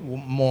would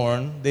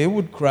mourn, they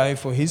would cry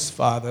for his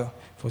father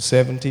for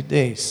 70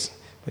 days.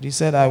 But he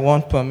said, I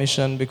want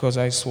permission because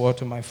I swore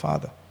to my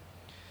father.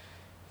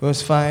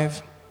 Verse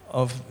 5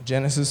 of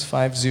Genesis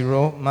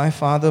 5:0, my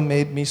father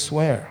made me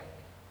swear.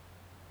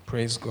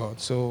 Praise God.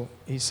 So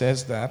he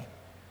says that.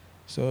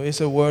 So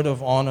it's a word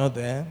of honor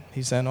there.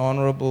 He's an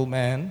honorable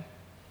man.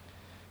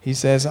 He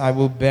says, I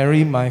will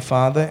bury my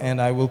father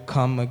and I will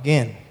come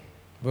again.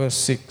 Verse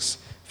 6,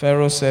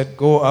 Pharaoh said,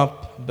 go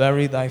up,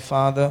 bury thy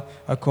father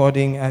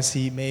according as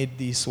he made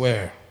thee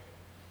swear.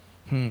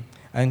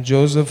 And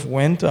Joseph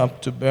went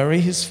up to bury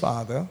his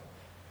father,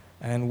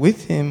 and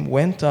with him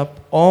went up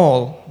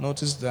all,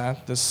 notice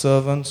that, the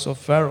servants of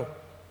Pharaoh,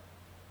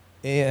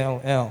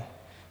 A-L-L,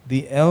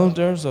 the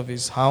elders of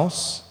his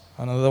house,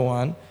 another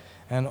one,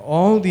 and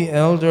all the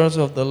elders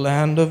of the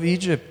land of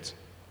Egypt.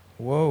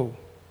 Whoa,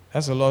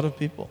 that's a lot of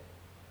people.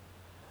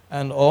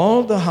 And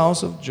all the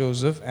house of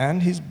Joseph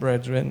and his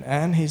brethren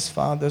and his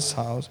father's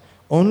house,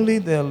 only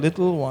their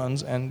little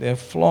ones and their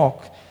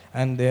flock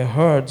and their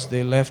herds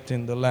they left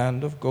in the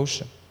land of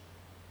Goshen.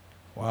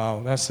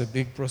 Wow, that's a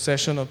big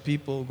procession of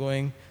people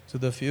going to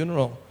the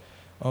funeral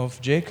of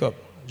Jacob,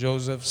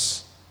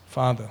 Joseph's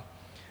father.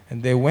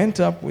 And they went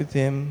up with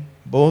him,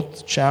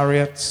 both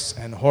chariots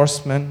and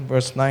horsemen.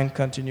 Verse 9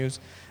 continues,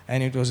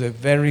 and it was a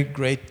very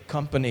great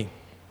company.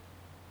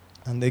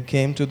 And they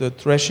came to the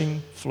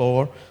threshing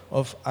floor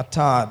of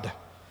Atad,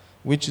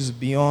 which is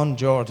beyond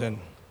Jordan.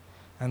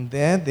 And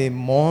there they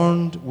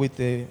mourned with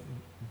a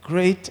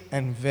great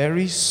and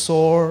very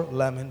sore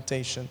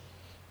lamentation.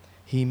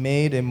 He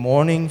made a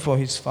mourning for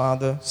his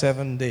father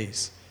 7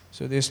 days.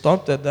 So they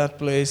stopped at that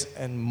place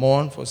and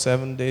mourned for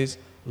 7 days,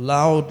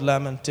 loud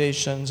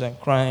lamentations and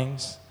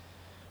cryings.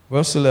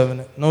 Verse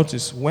 11,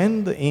 notice,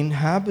 when the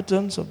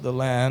inhabitants of the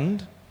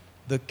land,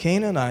 the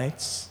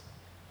Canaanites,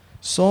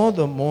 saw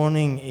the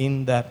mourning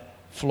in that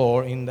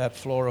floor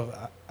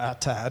of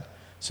Atad.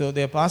 So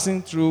they're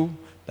passing through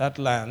that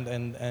land,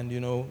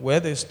 and where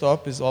they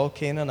stop is all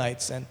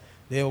Canaanites, and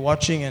they're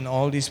watching, and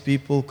all these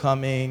people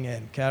coming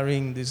and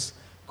carrying this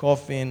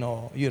coffin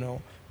or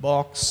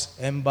box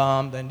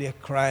embalmed, and they're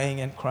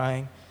crying and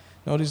crying.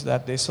 Notice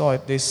that they saw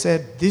it. They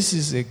said, "This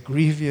is a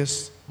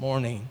grievous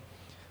mourning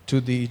to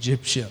the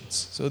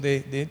Egyptians." So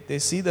they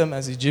see them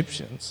as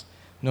Egyptians.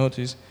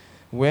 Notice,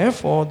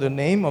 wherefore the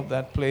name of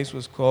that place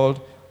was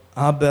called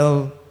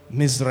Abel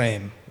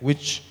Mizraim,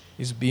 which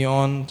is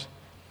beyond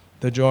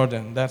the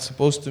Jordan. That's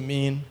supposed to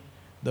mean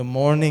the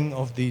mourning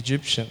of the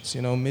Egyptians.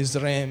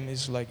 Mizraim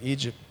is like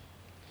Egypt.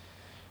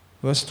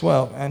 Verse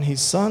 12, and his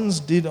sons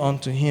did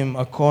unto him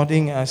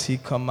according as he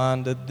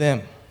commanded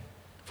them.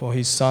 For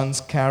his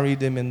sons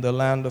carried him in the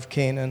land of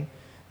Canaan,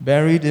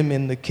 buried him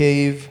in the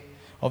cave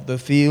of the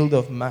field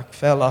of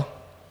Machpelah,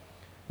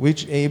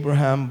 which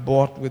Abraham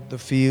bought with the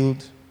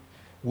field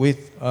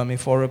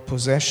for a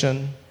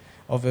possession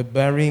of a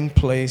burying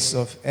place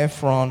of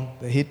Ephron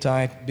the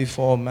Hittite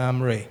before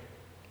Mamre.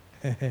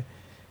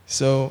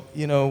 So,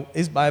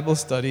 it's Bible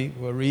study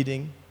we're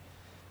reading.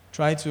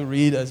 Try to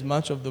read as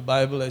much of the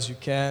Bible as you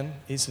can.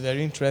 It's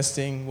very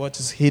interesting what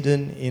is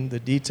hidden in the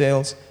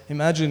details.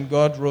 Imagine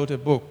God wrote a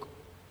book.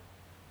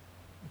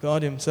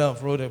 God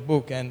himself wrote a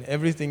book, and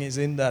everything is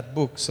in that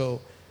book,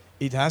 so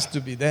it has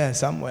to be there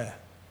somewhere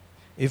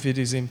if it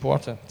is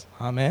important.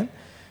 Amen?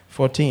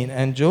 14,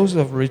 and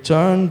Joseph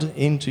returned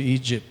into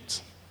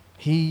Egypt,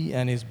 he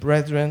and his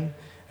brethren,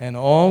 and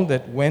all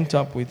that went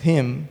up with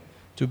him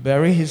to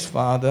bury his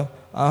father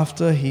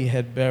after he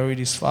had buried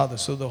his father.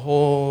 So the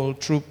whole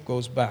troop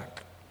goes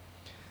back.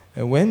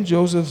 And when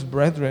Joseph's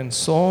brethren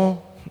saw,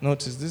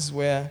 notice this is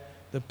where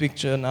the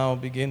picture now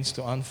begins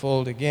to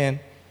unfold again.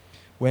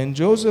 When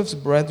Joseph's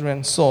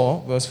brethren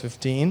saw, verse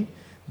 15,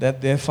 that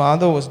their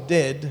father was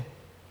dead,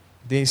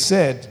 they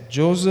said,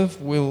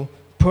 Joseph will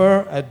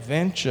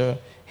peradventure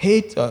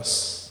hate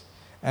us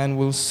and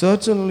will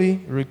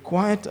certainly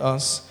requite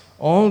us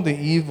all the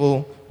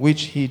evil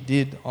which we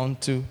did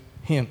unto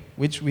him.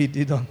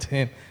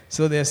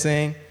 So they're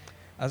saying,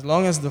 as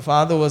long as the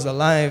father was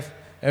alive,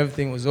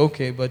 everything was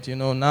okay. But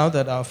now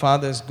that our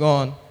father is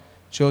gone,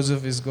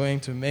 Joseph is going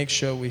to make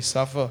sure we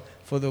suffer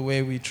for the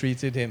way we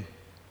treated him.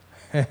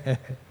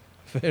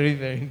 Very,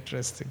 very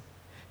interesting.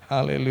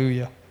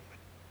 Hallelujah.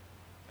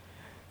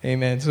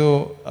 Amen.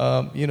 So,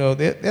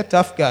 they're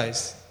tough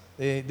guys.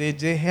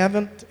 They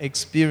haven't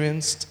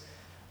experienced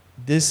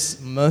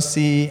this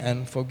mercy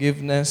and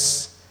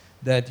forgiveness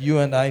that you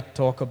and I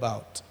talk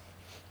about.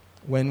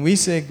 When we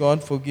say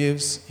God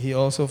forgives, he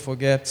also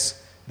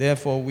forgets.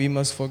 Therefore, we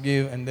must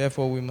forgive, and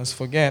therefore we must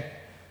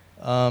forget.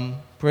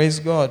 Praise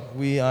God.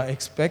 We are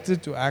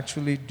expected to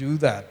actually do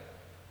that.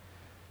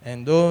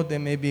 And though there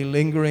may be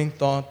lingering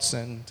thoughts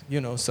and,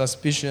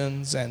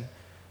 suspicions and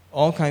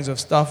all kinds of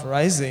stuff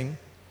rising,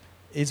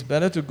 it's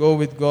better to go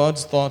with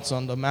God's thoughts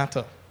on the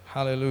matter.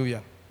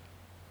 Hallelujah.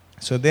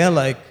 So they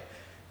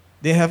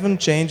haven't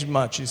changed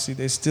much. You see,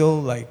 they're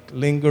still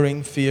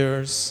lingering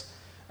fears.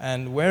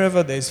 And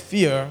wherever there's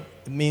fear,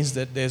 it means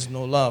that there's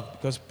no love.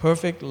 Because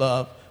perfect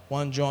love,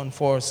 1 John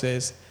 4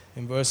 says,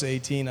 in verse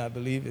 18, I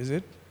believe, is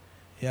it?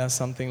 Yeah,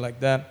 something like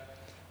that.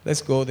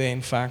 Let's go there,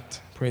 in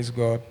fact. Praise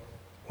God.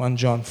 1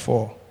 John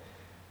 4.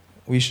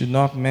 We should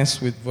not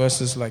mess with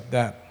verses like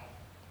that.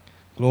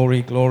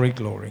 Glory, glory,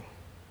 glory.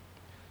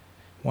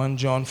 1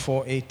 John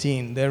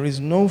 4:18. There is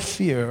no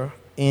fear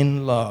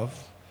in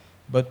love,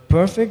 but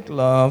perfect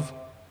love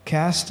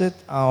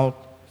casteth out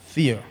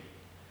fear,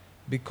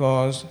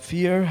 because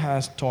fear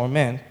has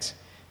torment.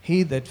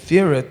 He that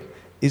feareth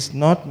is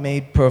not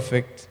made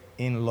perfect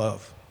in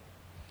love.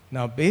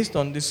 Now, based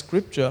on this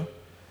scripture,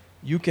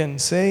 you can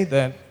say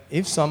that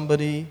if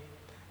somebody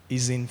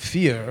is in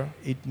fear,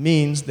 it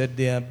means that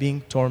they are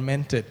being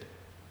tormented.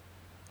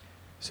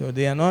 So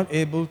they are not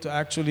able to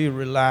actually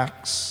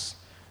relax.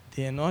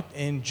 They are not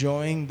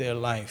enjoying their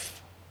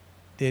life.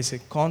 There's a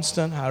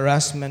constant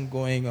harassment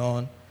going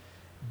on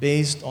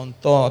based on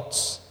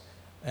thoughts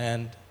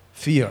and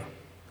fear.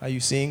 Are you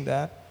seeing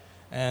that?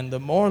 And the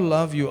more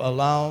love you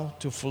allow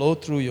to flow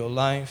through your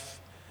life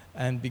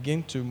and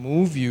begin to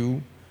move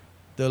you,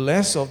 the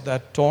less of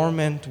that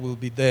torment will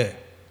be there.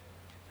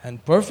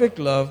 And perfect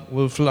love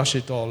will flush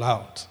it all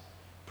out.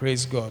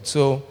 Praise God.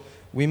 So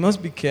we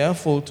must be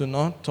careful to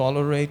not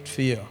tolerate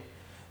fear.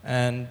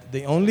 And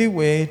the only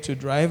way to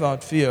drive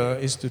out fear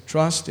is to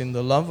trust in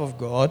the love of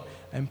God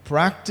and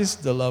practice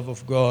the love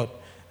of God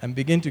and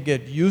begin to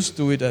get used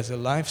to it as a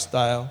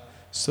lifestyle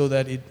so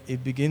that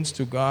it begins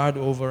to guard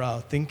over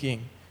our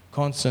thinking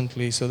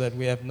constantly, so that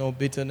we have no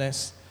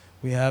bitterness,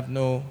 we have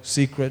no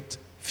secret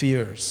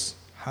fears.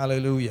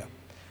 Hallelujah.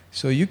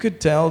 So you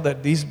could tell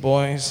that these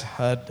boys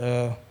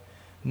had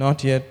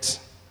not yet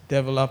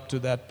developed to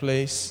that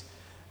place,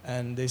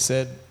 and they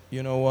said,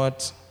 you know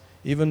what,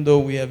 even though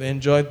we have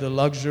enjoyed the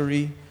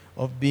luxury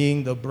of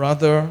being the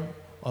brother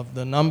of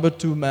the number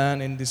 2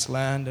 man in this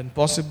land and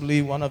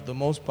possibly one of the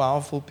most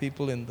powerful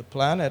people in the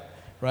planet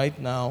right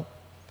now,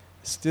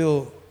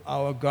 still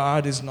our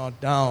guard is not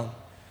down.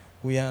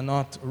 We are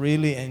not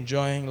really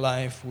enjoying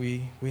life.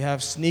 We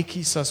have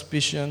sneaky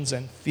suspicions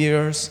and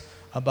fears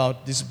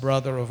about this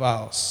brother of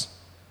ours.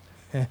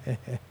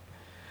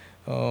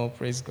 Oh,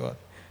 praise God.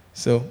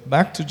 So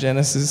back to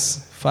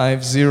Genesis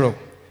 5:0.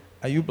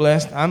 Are you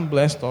blessed? I'm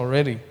blessed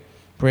already.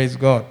 Praise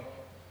God.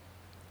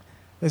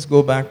 Let's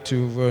go back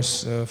to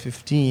verse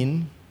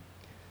 15.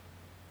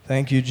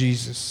 Thank you,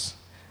 Jesus.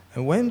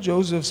 And when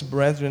Joseph's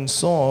brethren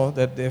saw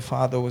that their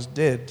father was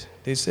dead,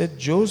 they said,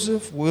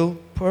 Joseph will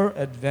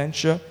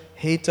peradventure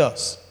hate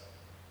us.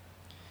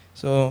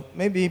 So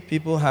maybe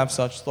people have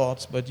such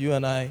thoughts, but you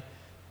and I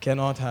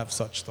cannot have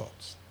such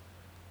thoughts.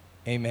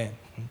 Amen.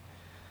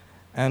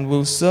 And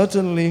will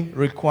certainly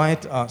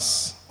requite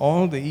us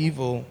all the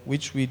evil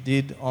which we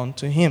did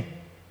unto him.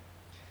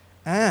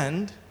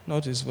 And,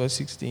 notice verse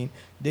 16,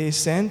 they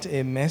sent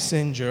a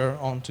messenger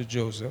unto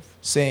Joseph,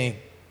 saying,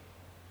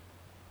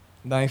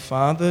 Thy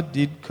father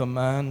did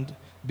command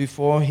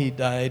before he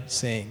died,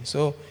 saying.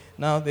 So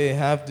now they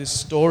have this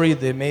story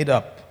they made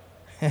up.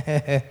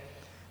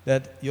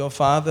 That your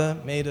father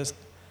made us,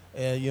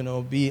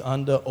 be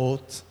under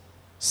oath,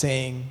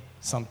 saying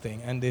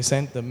something. And they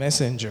sent the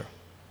messenger.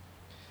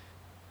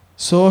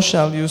 So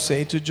shall you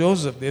say to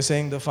Joseph. They're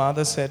saying the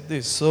father said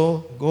this.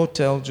 So go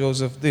tell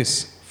Joseph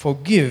this.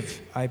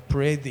 Forgive, I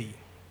pray thee,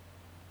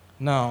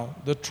 now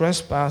the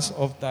trespass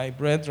of thy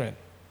brethren.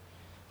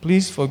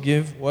 Please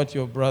forgive what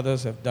your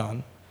brothers have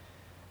done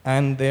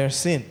and their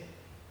sin.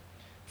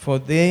 For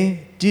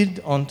they did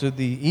unto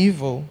thee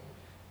evil,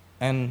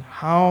 and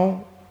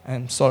now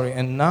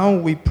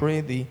we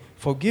pray thee,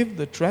 forgive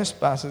the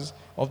trespasses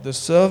of the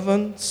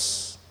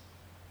servants,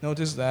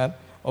 notice that,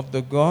 of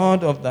the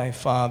God of thy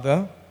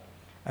father.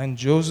 And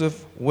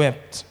Joseph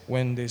wept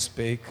when they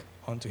spake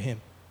unto him.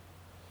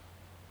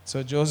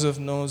 So Joseph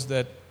knows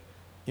that,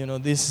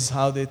 this is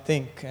how they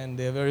think, and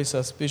they're very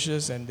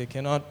suspicious, and they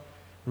cannot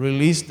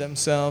release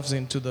themselves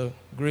into the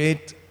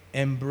great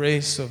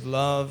embrace of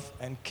love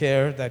and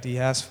care that he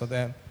has for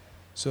them.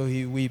 So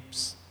he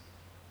weeps.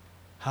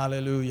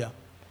 Hallelujah.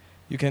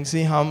 You can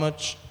see how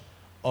much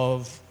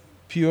of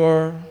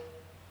pure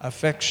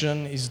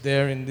affection is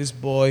there in this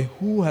boy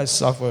who has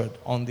suffered,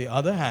 on the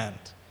other hand,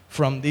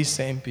 from these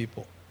same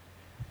people.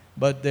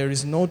 But there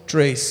is no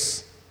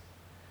trace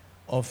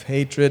of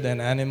hatred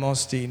and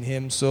animosity in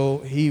him. So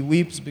he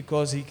weeps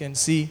because he can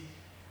see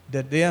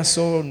that they are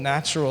so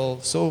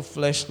natural, so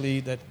fleshly,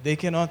 that they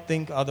cannot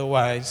think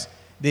otherwise.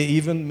 They're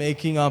even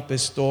making up a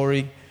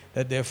story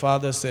that their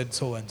father said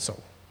so and so.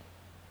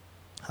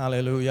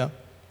 Hallelujah.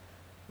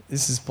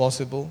 This is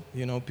possible.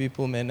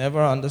 People may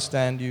never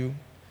understand you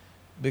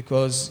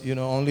because,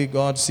 only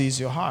God sees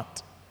your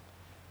heart.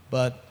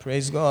 But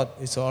praise God,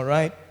 it's all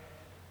right.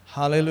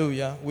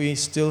 Hallelujah. We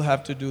still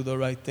have to do the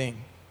right thing.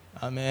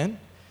 Amen.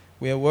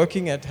 We are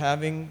working at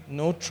having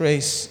no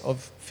trace of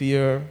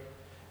fear,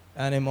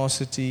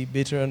 animosity,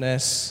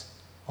 bitterness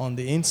on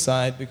the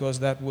inside, because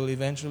that will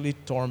eventually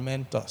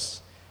torment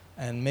us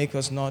and make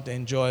us not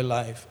enjoy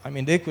life.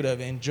 They could have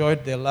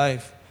enjoyed their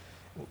life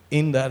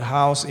in that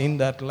house, in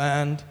that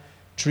land,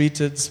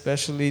 treated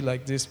specially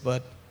like this,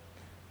 but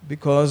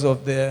because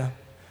of their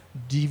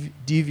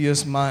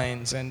devious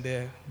minds and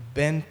their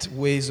bent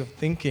ways of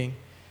thinking,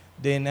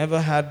 they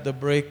never had the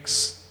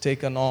brakes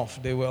taken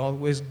off. They were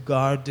always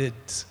guarded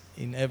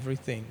in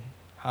everything.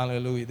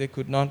 Hallelujah. They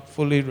could not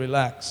fully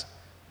relax.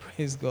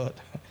 Praise God.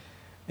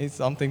 It's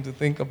something to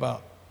think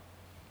about.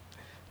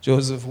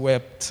 Joseph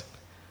wept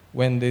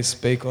when they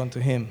spake unto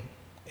him.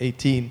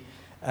 18.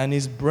 And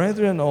his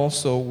brethren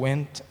also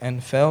went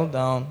and fell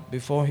down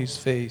before his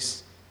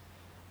face.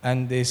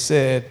 And they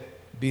said,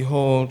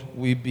 Behold,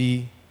 we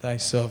be thy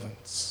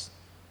servants.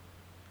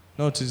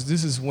 Notice,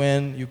 this is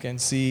when you can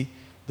see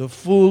the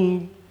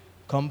full,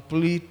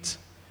 complete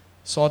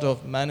sort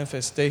of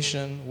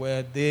manifestation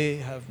where they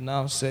have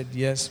now said,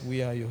 yes,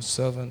 we are your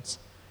servants.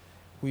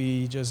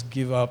 We just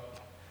give up,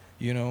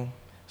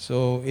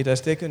 So it has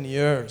taken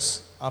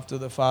years after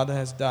the father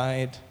has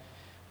died.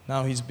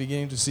 Now he's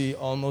beginning to see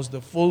almost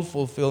the full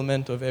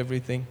fulfillment of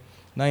everything.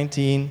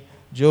 19,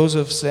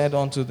 Joseph said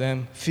unto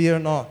them, Fear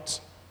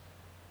not,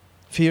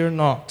 Fear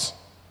not.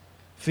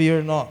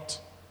 Fear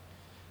not.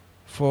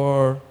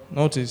 For,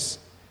 notice,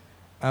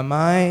 am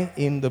I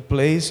in the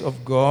place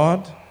of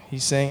God?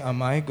 He's saying,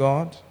 am I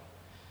God?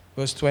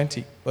 Verse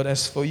 20, but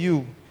as for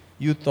you,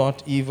 you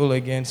thought evil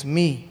against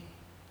me,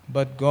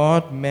 but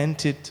God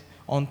meant it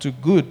unto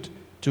good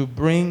to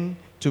bring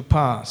to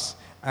pass,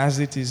 as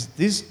it is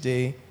this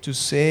day, to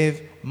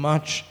save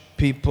much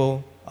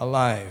people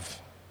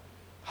alive.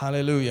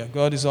 Hallelujah.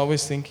 God is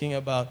always thinking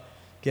about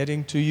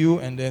getting to you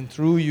and then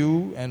through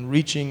you and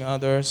reaching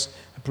others,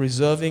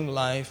 preserving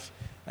life.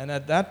 And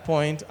at that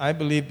point, I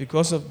believe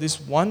because of this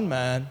one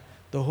man,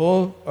 the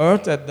whole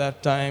earth at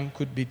that time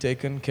could be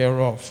taken care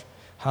of.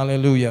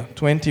 Hallelujah.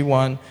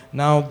 21,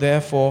 now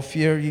therefore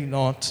fear ye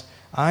not,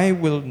 I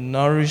will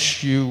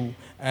nourish you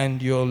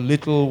and your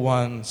little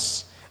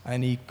ones.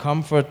 And he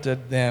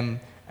comforted them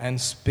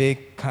and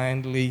spake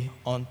kindly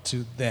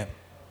unto them.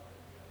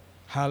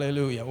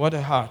 Hallelujah. What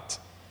a heart.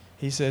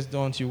 He says,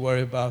 don't you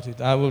worry about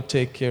it. I will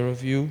take care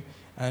of you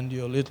and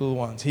your little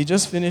ones. He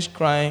just finished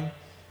crying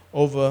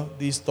over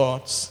these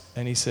thoughts,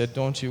 and he said,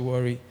 don't you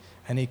worry.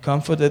 And he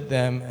comforted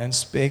them and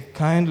spake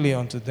kindly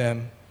unto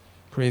them.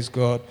 Praise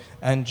God.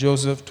 And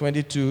Joseph,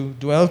 22,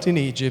 dwelt in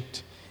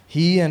Egypt,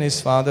 he and his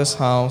father's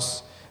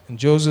house, and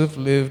Joseph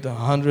lived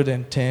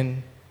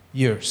 110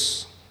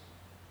 years.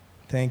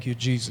 Thank you,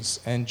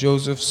 Jesus. And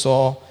Joseph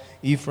saw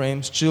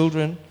Ephraim's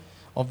children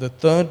of the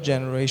third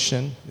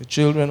generation, the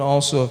children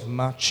also of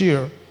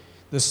Machir,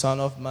 the son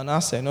of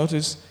Manasseh.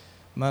 Notice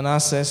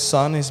Manasseh's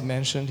son is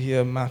mentioned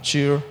here,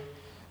 Machir.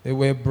 They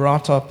were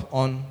brought up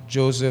on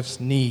Joseph's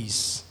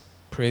knees.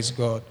 Praise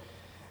God.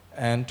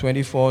 And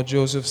 24,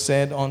 Joseph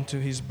said unto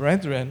his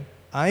brethren,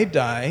 I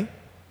die,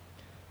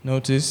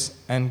 notice,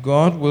 and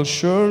God will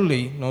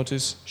surely,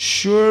 notice,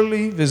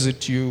 surely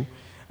visit you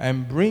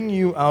and bring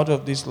you out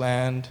of this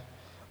land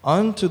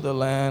unto the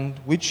land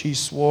which he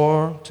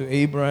swore to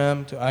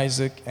Abraham, to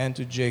Isaac, and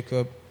to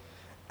Jacob.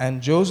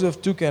 And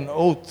Joseph took an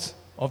oath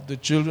of the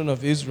children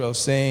of Israel,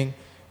 saying,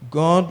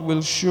 God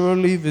will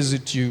surely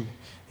visit you.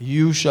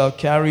 You shall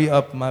carry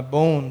up my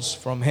bones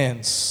from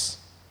hence.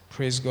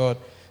 Praise God.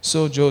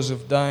 So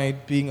Joseph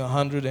died, being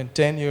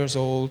 110 years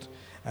old,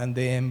 and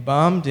they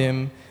embalmed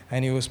him,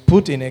 and he was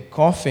put in a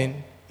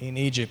coffin in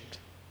Egypt.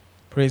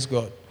 Praise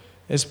God.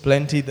 There's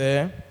plenty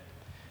there.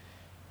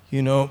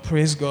 You know,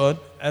 praise God.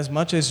 As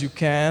much as you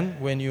can,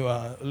 when you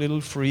are a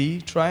little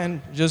free, try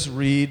and just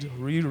read,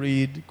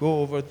 reread,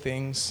 go over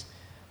things.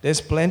 There's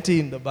plenty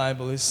in the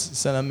Bible.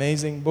 It's an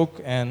amazing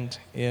book, and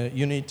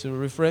you need to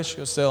refresh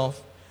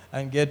yourself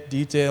and get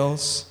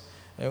details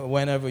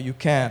whenever you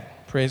can.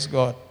 Praise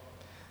God.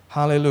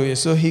 Hallelujah.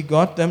 So he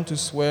got them to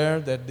swear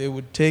that they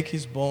would take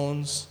his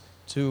bones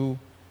to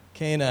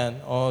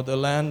Canaan, or the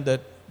land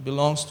that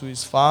belongs to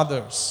his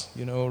fathers,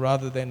 you know,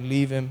 rather than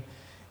leave him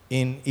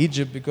in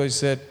Egypt, because he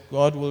said,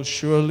 God will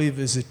surely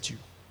visit you.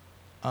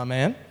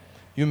 Amen.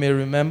 You may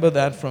remember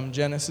that from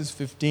Genesis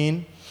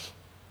 15,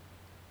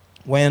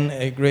 when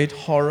a great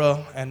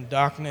horror and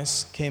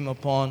darkness came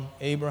upon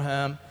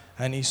Abraham,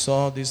 and he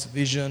saw this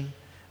vision,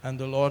 and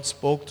the Lord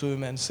spoke to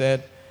him and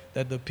said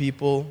that the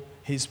people,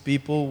 his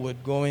people,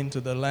 would go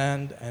into the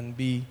land and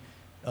be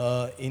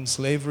in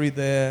slavery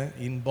there,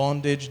 in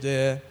bondage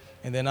there,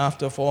 and then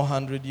after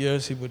 400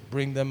 years he would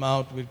bring them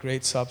out with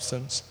great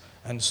substance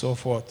and so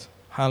forth.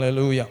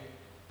 Hallelujah.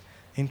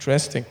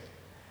 Interesting.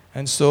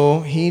 And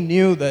so he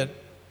knew that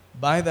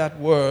by that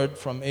word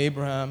from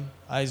Abraham,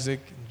 Isaac,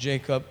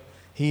 Jacob,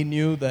 he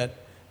knew that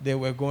they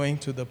were going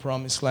to the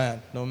promised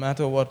land. No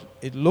matter what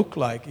it looked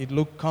like, it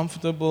looked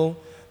comfortable,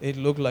 it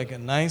looked like a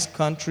nice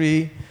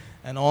country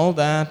and all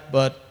that,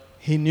 but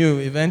he knew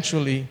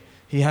eventually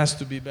he has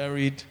to be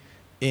buried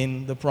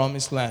in the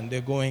promised land.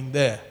 They're going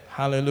there.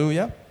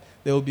 Hallelujah.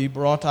 They'll be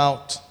brought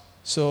out.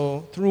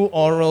 So through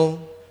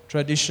oral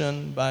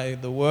tradition, by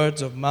the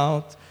words of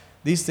mouth,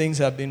 these things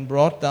have been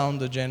brought down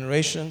the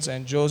generations,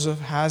 and Joseph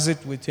has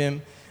it with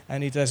him,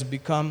 and it has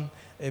become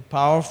a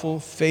powerful,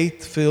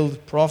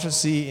 faith-filled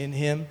prophecy in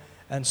him.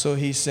 And so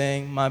he's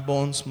saying, my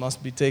bones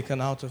must be taken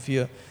out of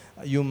here.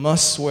 You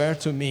must swear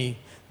to me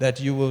that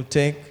you will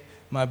take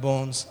my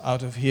bones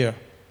out of here.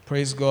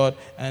 Praise God.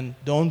 And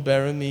don't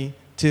bury me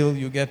till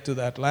you get to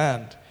that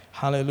land.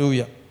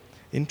 Hallelujah.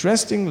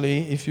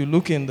 Interestingly, if you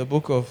look in the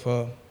book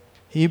of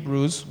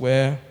Hebrews,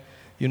 where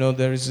you know,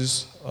 there is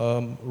this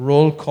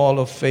roll call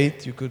of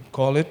faith, you could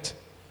call it,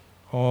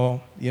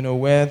 or, you know,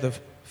 where the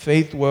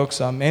faith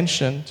works are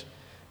mentioned,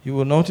 you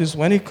will notice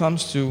when it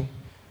comes to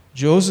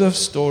Joseph's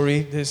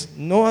story, there's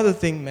no other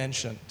thing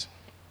mentioned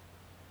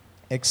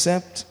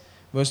except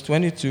verse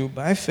 22,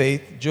 by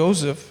faith,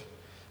 Joseph,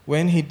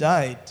 when he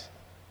died,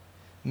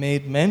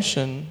 made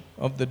mention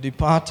of the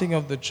departing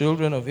of the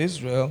children of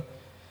Israel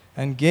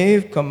and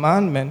gave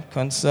commandment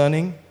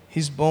concerning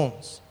his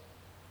bones.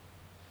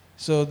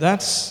 So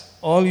that's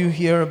all you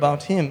hear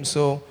about him.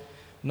 So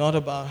not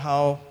about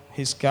how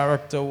his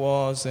character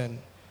was and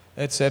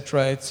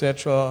etc.,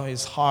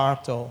 his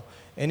heart or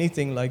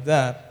anything like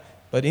that.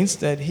 But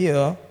instead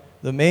here,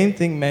 the main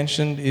thing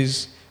mentioned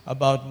is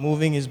about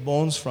moving his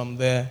bones from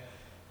there,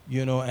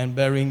 and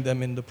burying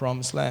them in the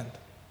promised land.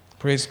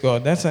 Praise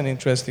God. That's an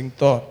interesting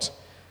thought,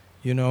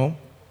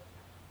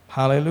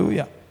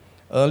 Hallelujah.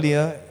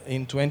 Earlier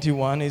in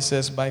 21, it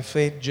says, by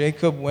faith,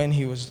 Jacob, when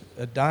he was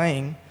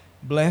dying,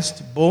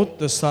 blessed both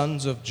the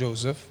sons of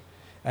Joseph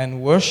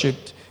and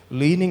worshipped,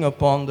 leaning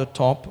upon the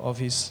top of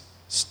his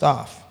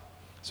staff.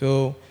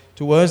 So,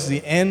 towards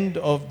the end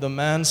of the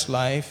man's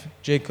life,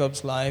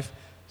 Jacob's life,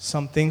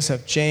 some things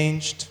have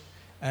changed,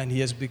 and he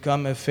has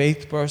become a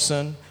faith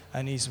person,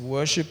 and he's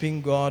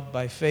worshiping God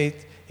by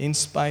faith in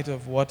spite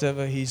of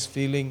whatever he's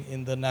feeling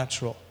in the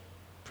natural.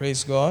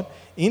 Praise God.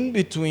 In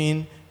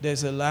between,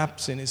 there's a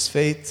lapse in his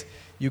faith.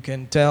 You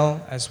can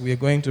tell as we are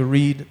going to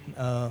read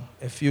a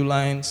few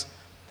lines,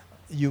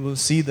 you will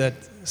see that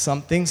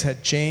some things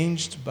had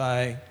changed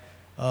by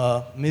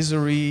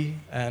misery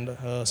and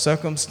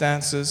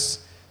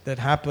circumstances that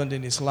happened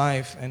in his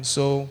life. And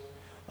so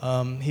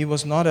he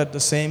was not at the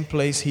same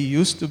place he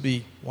used to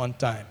be one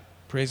time.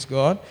 Praise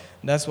God.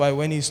 That's why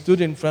when he stood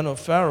in front of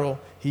Pharaoh,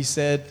 he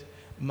said,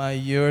 my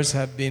years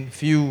have been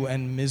few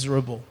and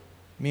miserable.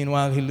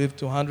 Meanwhile, he lived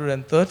to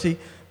 130,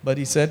 but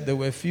he said they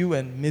were few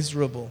and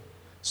miserable.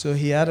 So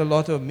he had a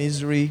lot of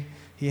misery.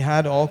 He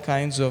had all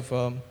kinds of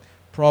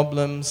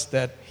problems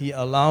that he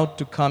allowed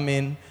to come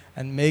in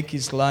and make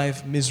his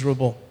life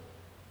miserable.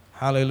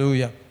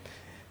 Hallelujah.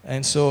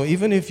 And so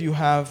even if you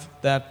have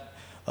that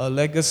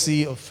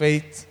legacy of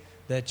faith,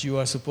 that you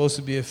are supposed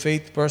to be a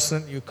faith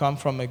person, you come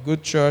from a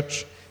good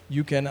church,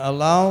 you can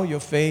allow your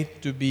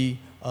faith to be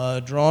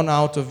drawn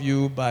out of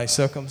you by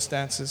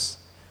circumstances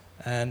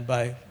and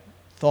by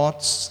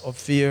thoughts of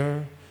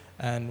fear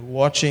and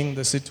watching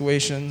the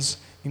situations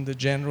in the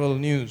general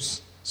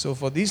news. So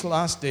for these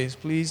last days,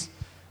 please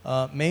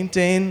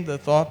maintain the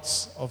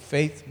thoughts of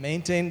faith,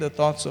 maintain the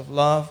thoughts of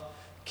love,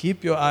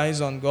 keep your eyes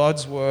on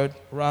God's word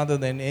rather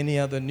than any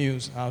other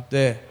news out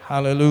there.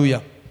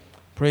 Hallelujah.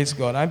 Praise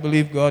God. I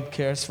believe God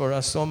cares for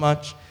us so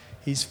much.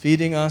 He's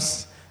feeding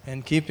us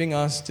and keeping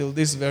us till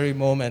this very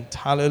moment.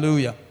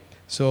 Hallelujah.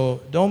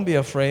 So don't be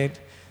afraid.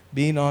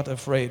 Be not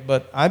afraid.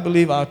 But I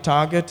believe our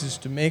target is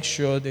to make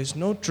sure there's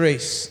no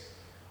trace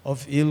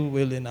of ill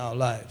will in our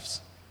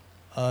lives.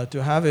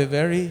 To have a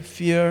very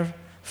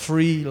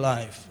fear-free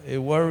life, a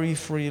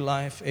worry-free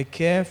life, a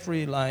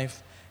carefree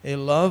life, a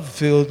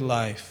love-filled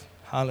life.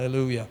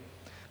 Hallelujah.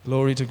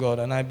 Glory to God.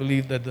 And I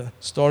believe that the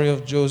story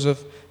of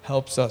Joseph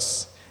helps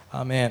us.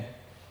 Amen.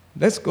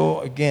 Let's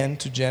go again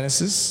to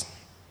Genesis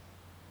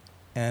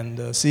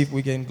and see if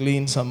we can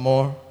glean some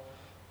more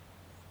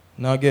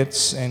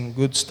nuggets and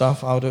good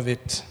stuff out of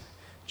it.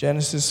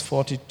 Genesis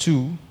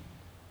 42,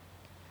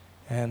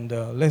 and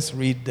let's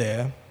read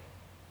there.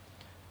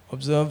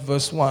 Observe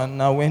verse 1.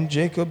 Now when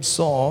Jacob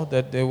saw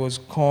that there was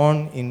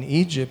corn in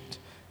Egypt,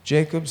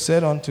 Jacob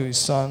said unto his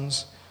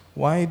sons,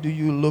 why do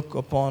you look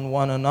upon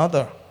one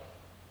another?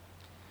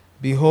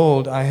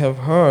 Behold, I have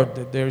heard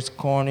that there is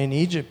corn in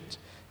Egypt.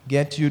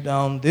 Get you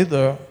down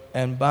thither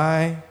and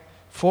buy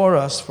for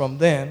us from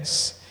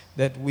thence,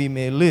 that we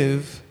may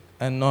live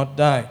and not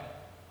die.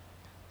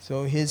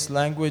 So his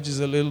language is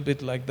a little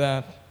bit like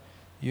that,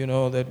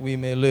 that we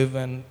may live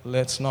and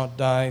let's not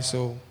die.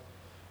 So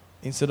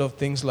instead of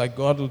things like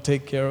God will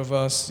take care of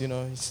us,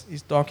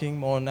 he's talking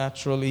more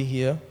naturally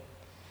here.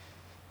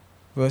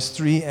 Verse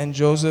 3, and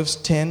Joseph's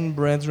 10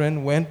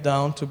 brethren went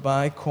down to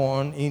buy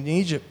corn in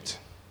Egypt.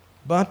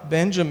 But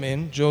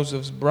Benjamin,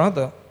 Joseph's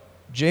brother,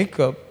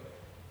 Jacob,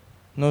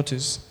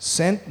 notice,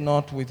 sent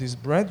not with his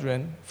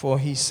brethren, for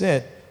he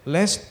said,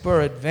 lest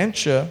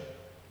peradventure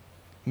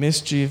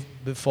mischief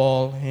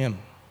befall him.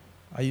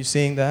 Are you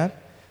seeing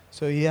that?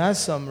 So he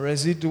has some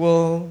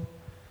residual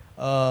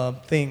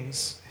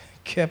things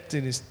kept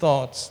in his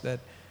thoughts that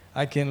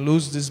I can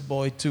lose this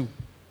boy too.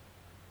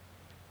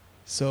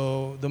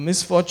 So the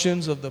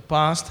misfortunes of the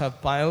past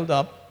have piled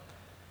up,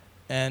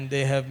 and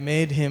they have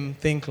made him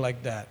think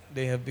like that.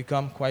 They have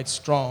become quite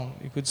strong.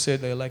 You could say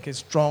they're like a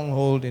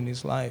stronghold in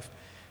his life,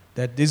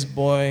 that this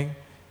boy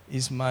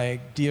is my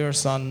dear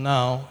son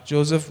now.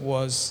 Joseph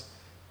was,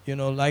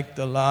 like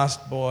the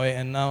last boy,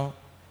 and now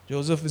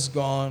Joseph is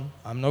gone.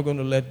 I'm not going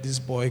to let this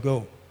boy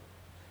go,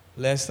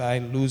 lest I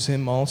lose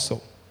him also.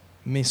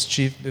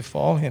 Mischief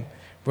befall him.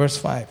 Verse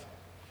 5.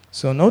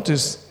 So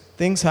notice,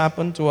 things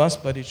happen to us,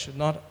 but it should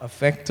not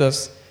affect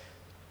us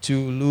to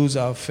lose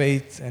our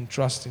faith and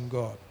trust in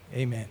God.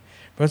 Amen.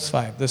 Verse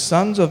 5. The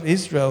sons of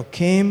Israel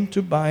came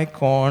to buy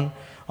corn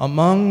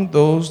among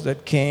those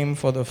that came,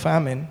 for the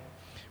famine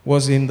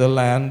was in the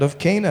land of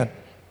Canaan.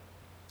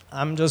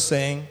 I'm just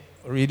saying,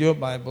 read your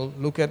Bible,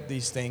 look at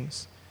these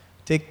things,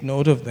 take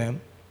note of them.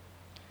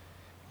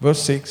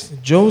 Verse 6,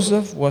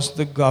 Joseph was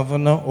the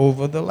governor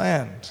over the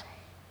land,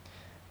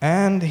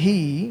 and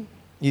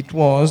it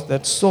was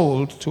that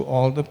sold to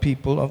all the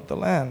people of the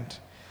land.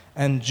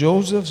 And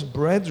Joseph's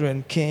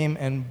brethren came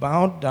and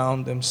bowed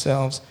down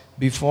themselves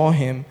before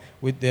him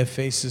with their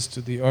faces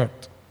to the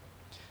earth.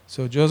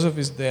 So Joseph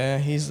is there,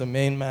 he's the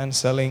main man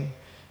selling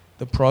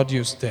the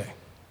produce there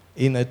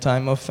in a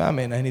time of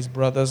famine, and his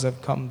brothers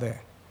have come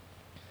there.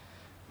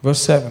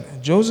 Verse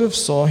 7, Joseph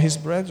saw his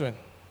brethren,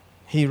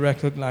 he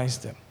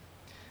recognized them,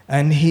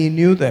 And he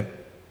knew them,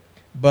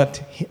 but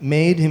he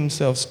made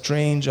himself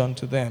strange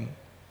unto them,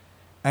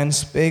 and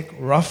spake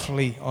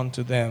roughly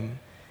unto them.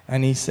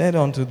 And he said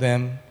unto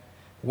them,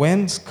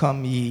 Whence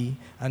come ye?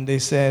 And they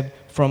said,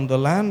 From the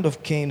land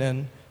of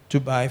Canaan, to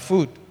buy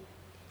food.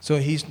 So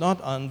he's not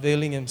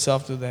unveiling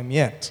himself to them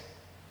yet.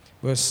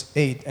 Verse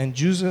 8, and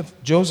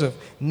Joseph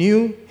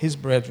knew his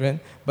brethren,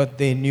 but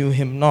they knew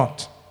him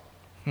not.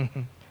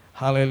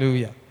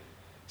 Hallelujah.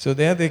 So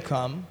there they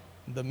come,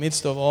 in the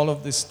midst of all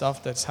of this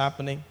stuff that's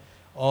happening,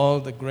 all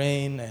the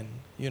grain, and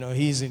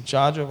he's in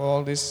charge of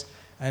all this,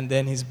 and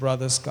then his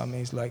brothers come.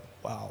 He's like,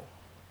 wow,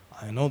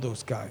 I know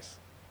those guys.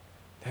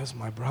 There's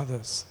my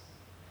brothers.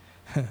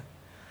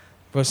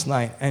 Verse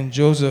 9, and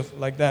Joseph,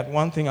 like that,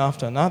 one thing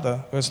after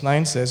another, verse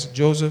 9 says,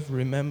 Joseph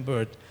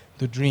remembered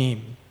the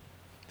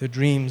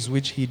dreams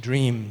which he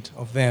dreamed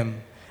of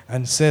them,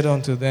 and said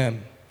unto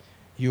them,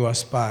 You are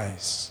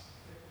spies.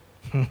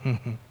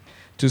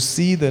 To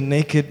see the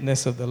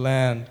nakedness of the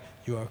land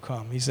you are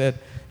come. He said,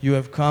 you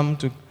have come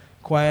to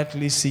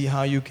quietly see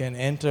how you can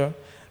enter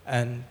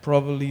and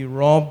probably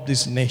rob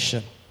this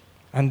nation.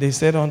 And they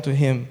said unto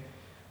him,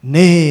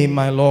 Nay,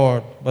 my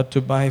Lord, but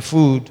to buy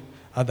food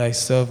are thy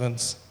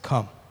servants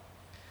come.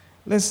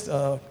 Let's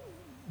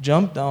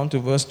jump down to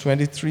verse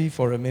 23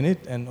 for a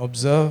minute and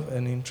observe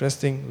an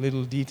interesting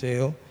little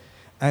detail.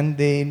 And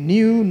they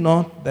knew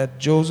not that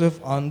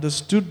Joseph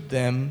understood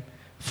them,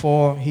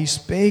 for he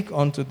spake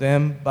unto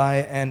them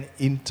by an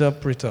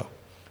interpreter.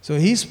 So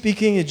he's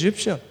speaking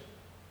Egyptian.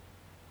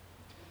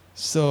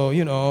 So,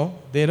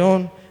 they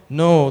don't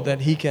know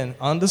that he can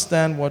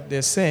understand what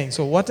they're saying.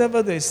 So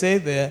whatever they say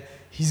there,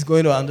 he's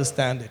going to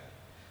understand it.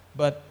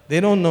 But they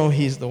don't know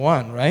he's the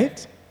one,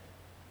 right?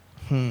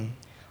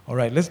 All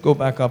right, let's go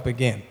back up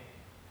again.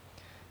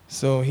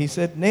 So he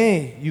said,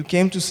 Nay, you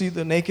came to see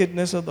the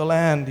nakedness of the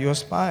land, your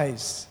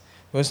spies.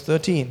 Verse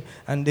 13,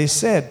 and they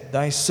said,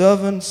 Thy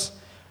servants,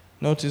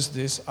 notice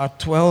this, are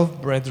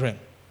 12 brethren.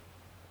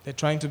 They're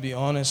trying to be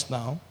honest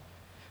now.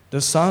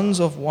 The sons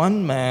of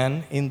one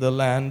man in the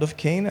land of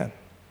Canaan.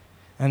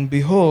 And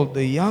behold,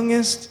 the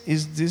youngest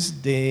is this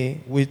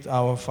day with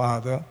our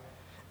father,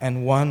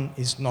 and one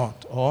is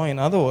not. Or in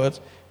other words,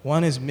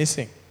 one is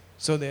missing.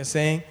 So they're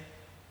saying,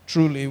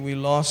 truly, we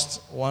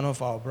lost one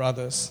of our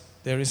brothers.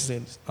 There is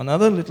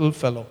another little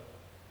fellow.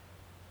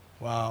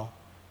 Wow.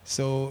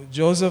 So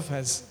Joseph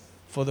has,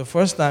 for the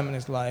first time in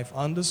his life,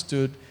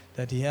 understood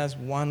that he has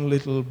one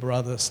little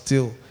brother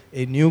still,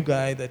 a new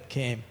guy that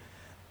came,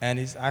 and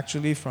is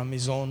actually from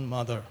his own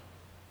mother.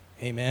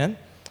 Amen?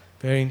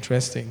 Very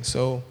interesting.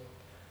 So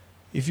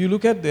if you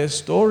look at their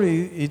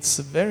story, it's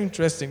very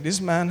interesting.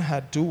 This man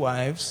had 2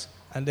 wives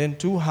and then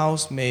 2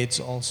 housemaids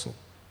also,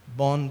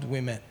 bond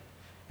women.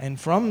 And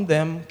from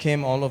them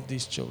came all of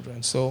these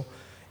children. So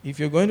if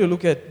you're going to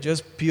look at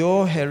just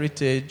pure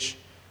heritage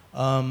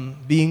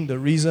being the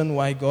reason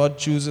why God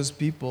chooses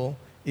people,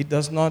 it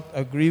does not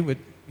agree with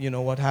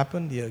what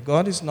happened here.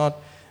 God is not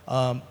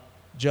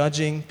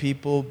judging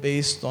people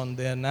based on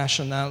their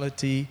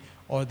nationality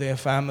or their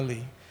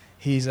family.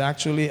 He's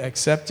actually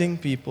accepting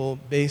people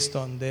based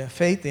on their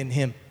faith in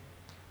Him,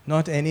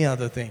 not any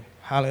other thing.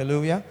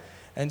 Hallelujah.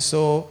 And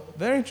so,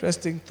 very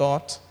interesting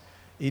thought.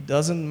 It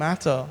doesn't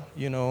matter,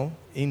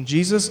 in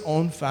Jesus'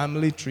 own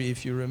family tree,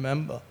 if you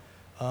remember.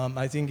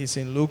 I think it's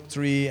in Luke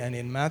 3 and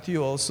in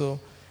Matthew also.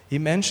 He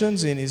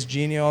mentions in his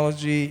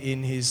genealogy,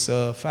 in his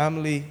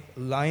family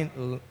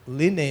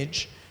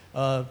lineage,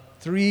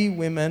 3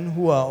 women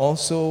who are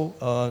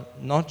also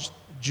not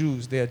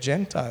Jews. They are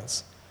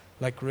Gentiles,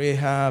 like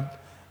Rahab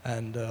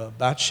and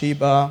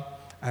Bathsheba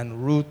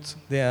and Ruth.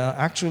 They are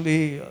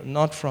actually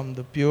not from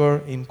the pure,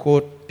 in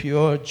quote,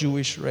 pure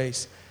Jewish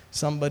race.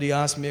 Somebody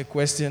asked me a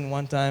question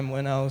one time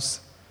when I was,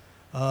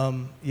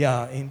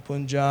 in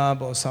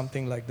Punjab or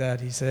something like that.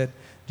 He said,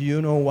 do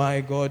you know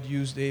why God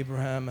used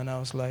Abraham? And I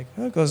was like,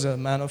 because he's a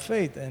man of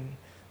faith. And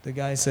the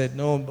guy said,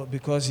 no, but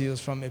because he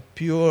was from a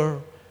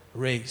pure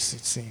race,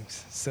 it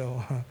seems.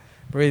 So,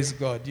 praise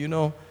God.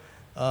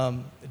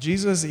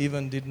 Jesus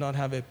even did not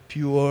have a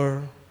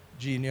pure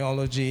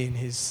genealogy in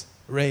his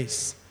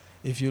race,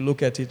 if you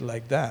look at it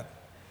like that.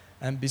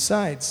 And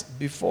besides,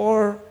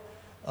 before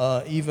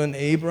even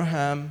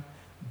Abraham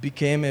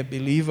became a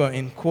believer,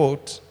 in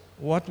quote,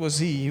 what was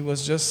he? He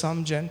was just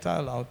some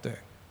Gentile out there.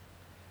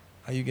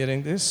 Are you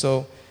getting this?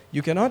 So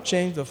you cannot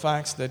change the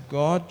facts that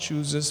God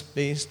chooses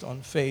based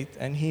on faith,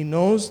 and He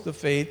knows the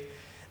faith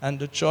and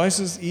the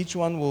choices each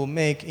one will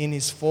make in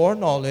His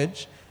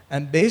foreknowledge,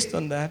 and based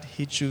on that,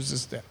 He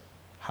chooses them.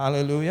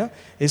 Hallelujah.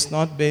 It's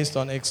not based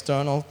on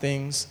external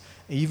things,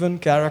 even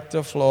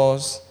character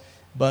flaws,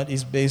 but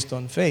it's based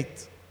on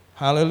faith.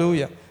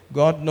 Hallelujah.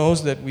 God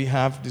knows that we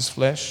have this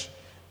flesh,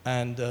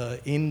 and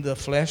in the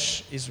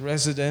flesh is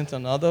resident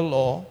another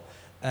law,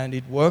 and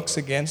it works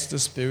against the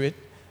spirit,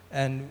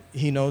 and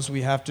He knows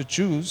we have to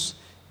choose,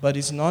 but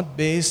it's not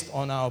based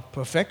on our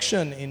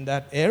perfection in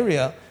that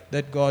area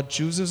that God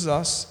chooses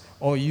us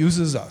or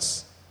uses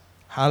us.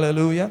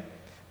 Hallelujah.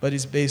 But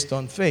it's based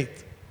on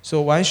faith. So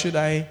why should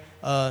I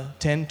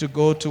tend to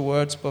go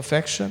towards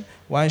perfection?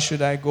 Why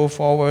should I go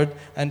forward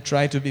and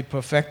try to be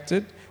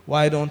perfected?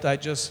 Why don't I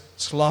just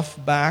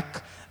slough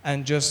back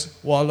and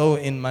just wallow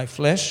in my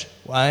flesh?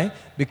 Why?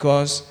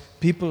 Because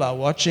people are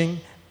watching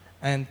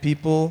and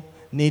people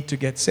need to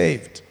get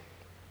saved.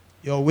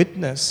 Your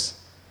witness,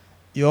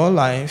 your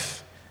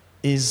life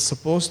is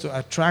supposed to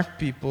attract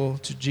people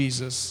to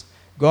Jesus.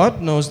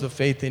 God knows the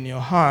faith in your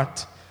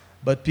heart,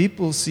 but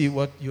people see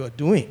what you are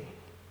doing.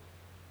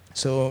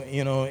 So,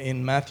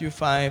 in Matthew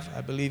 5,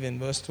 I believe in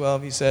verse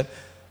 12, he said,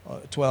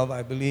 12,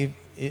 I believe,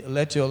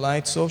 let your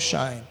light so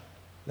shine.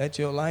 Let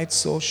your light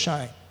so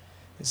shine.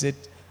 Is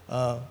it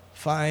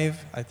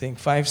 5, I think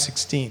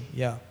 5:16,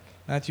 yeah.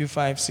 Matthew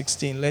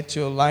 5:16, let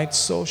your light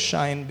so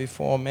shine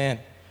before men.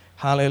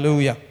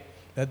 Hallelujah.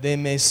 That they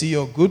may see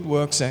your good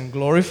works and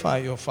glorify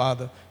your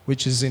Father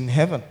which is in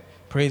heaven.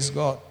 Praise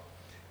God.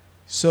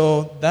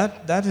 So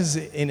that is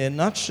in a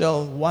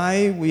nutshell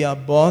why we are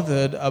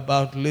bothered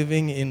about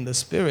living in the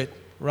Spirit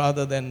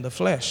rather than the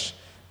flesh.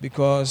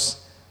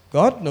 Because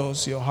God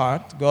knows your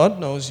heart, God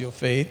knows your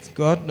faith,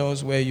 God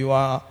knows where you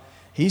are.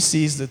 He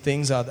sees the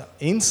things on the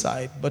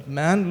inside, but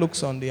man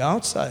looks on the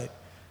outside.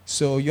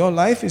 So your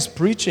life is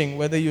preaching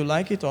whether you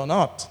like it or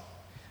not.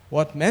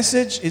 What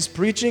message is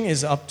preaching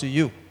is up to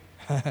you.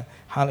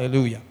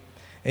 Hallelujah.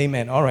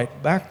 Amen. All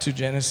right, back to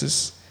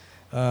Genesis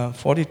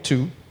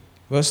 42,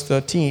 verse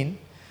 13.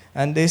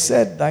 And they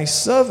said, thy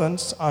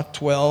servants are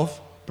 12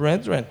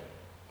 brethren,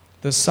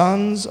 the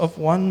sons of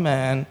one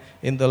man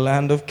in the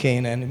land of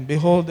Canaan. And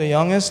behold, the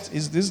youngest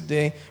is this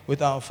day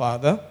with our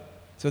father.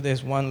 So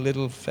there's one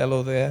little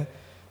fellow there.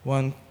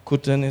 One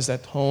Kutan is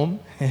at home.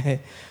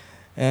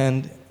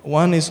 And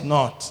one is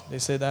not. They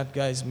say that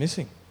guy is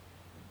missing,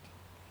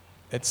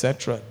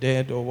 etc.,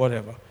 dead or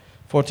whatever.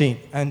 14.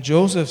 And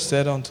Joseph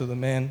said unto the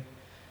men,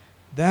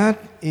 that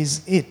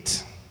is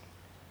it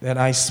that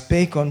I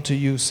spake unto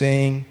you,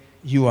 saying,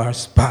 you are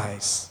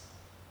spies.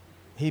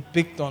 He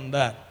picked on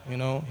that,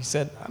 He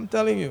said, I'm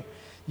telling you,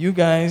 you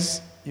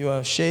guys, you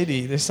are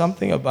shady. There's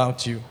something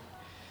about you.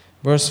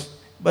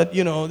 But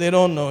they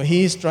don't know.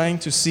 He's trying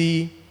to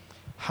see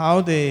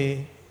how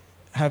they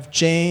have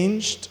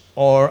changed,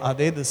 or are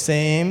they the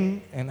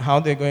same, and how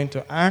they're going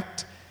to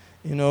act.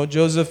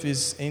 Joseph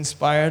is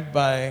inspired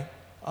by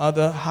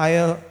other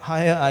higher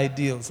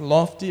ideals,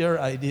 loftier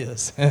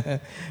ideas.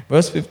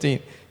 Verse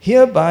 15,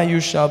 hereby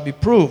you shall be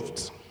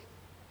proved.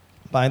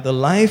 By the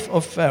life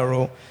of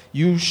Pharaoh,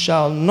 you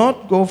shall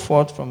not go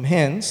forth from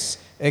hence,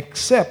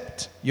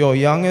 except your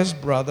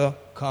youngest brother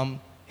come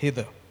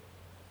hither.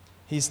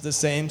 He's the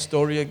same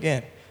story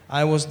again.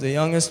 I was the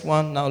youngest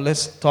one, now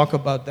let's talk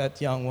about that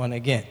young one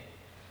again.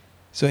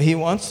 So he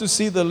wants to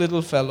see the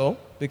little fellow,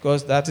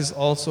 because that is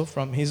also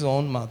from his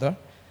own mother.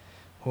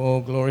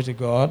 Oh, glory to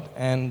God.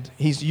 And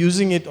he's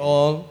using it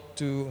all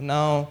to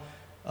now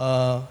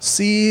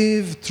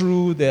sieve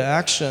through their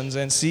actions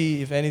and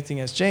see if anything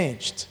has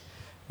changed.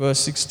 Verse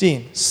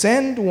 16,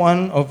 send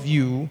one of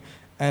you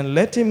and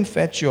let him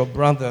fetch your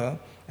brother,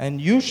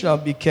 and you shall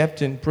be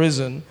kept in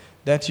prison,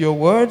 that your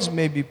words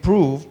may be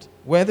proved,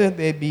 whether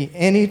there be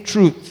any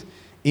truth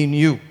in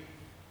you.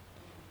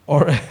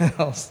 Or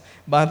else,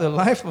 by the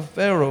life of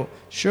Pharaoh,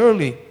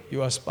 surely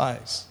you are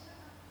spies.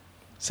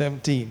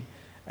 17,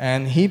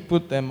 and he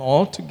put them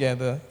all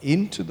together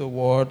into the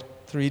ward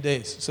 3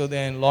 days. So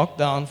they're in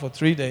lockdown for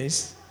 3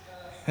 days.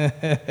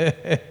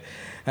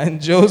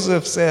 And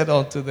Joseph said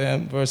unto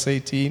them, verse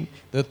 18,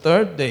 the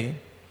third day,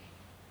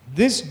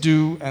 this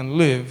do and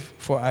live,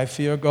 for I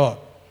fear God.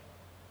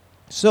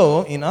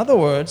 So, in other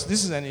words,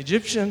 this is an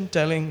Egyptian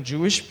telling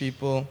Jewish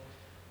people,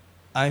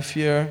 I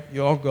fear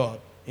your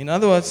God. In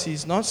other words,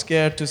 he's not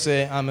scared to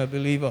say, I'm a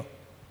believer.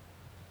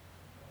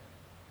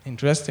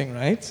 Interesting,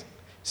 right?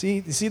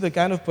 You see the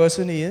kind of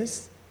person he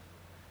is?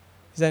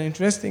 He's an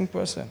interesting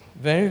person.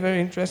 Very, very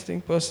interesting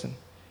person.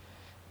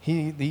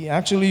 He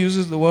actually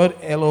uses the word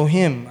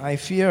Elohim. I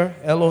fear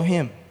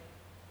Elohim.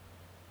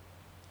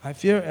 I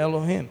fear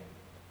Elohim.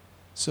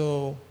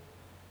 So,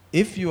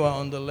 if you are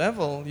on the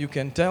level, you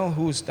can tell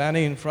who's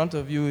standing in front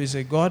of you is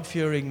a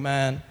God-fearing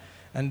man,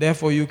 and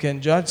therefore you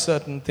can judge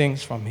certain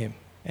things from him.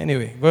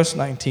 Anyway, verse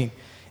 19.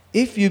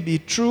 If you be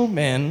true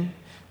men,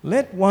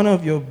 let one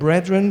of your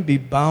brethren be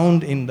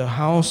bound in the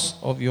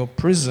house of your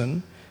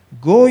prison.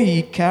 Go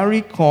ye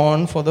carry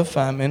corn for the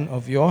famine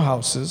of your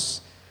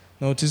houses.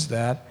 Notice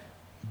that.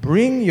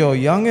 Bring your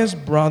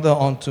youngest brother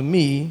unto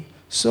me,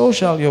 so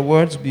shall your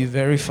words be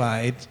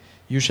verified.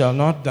 You shall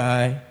not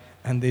die.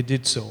 And they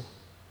did so.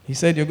 He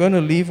said, you're going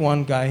to leave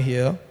one guy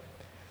here,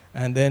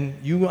 and then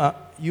you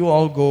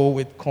all go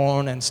with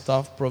corn and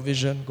stuff,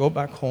 provision, go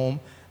back home,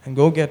 and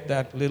go get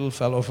that little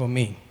fellow for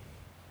me.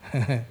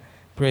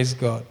 Praise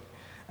God.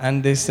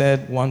 And they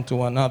said one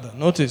to another.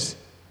 Notice,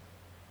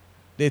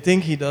 they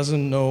think he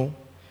doesn't know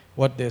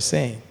what they're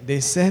saying.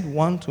 They said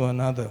one to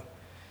another,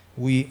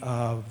 we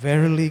are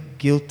verily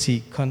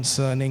guilty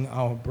concerning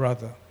our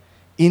brother,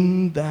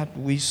 in that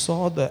we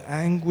saw the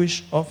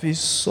anguish of his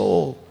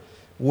soul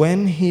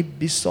when he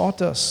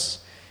besought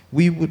us.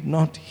 We would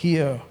not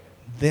hear.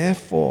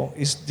 Therefore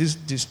is this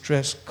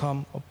distress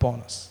come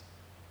upon us.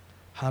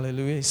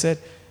 Hallelujah. He said,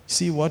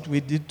 see what we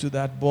did to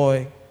that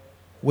boy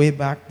way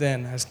back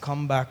then has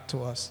come back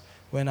to us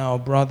when our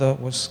brother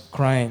was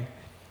crying.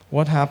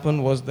 What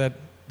happened was that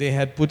they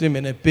had put him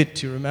in a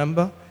pit, you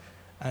remember?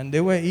 And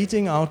they were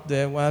eating out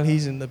there while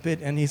he's in the pit,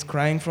 and he's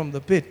crying from the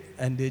pit,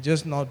 and they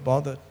just not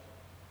bothered.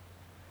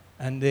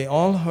 And they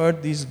all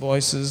heard these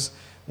voices.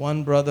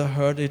 One brother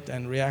heard it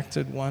and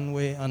reacted one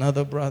way,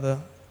 another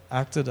brother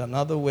acted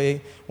another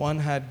way. One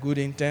had good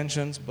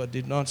intentions but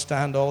did not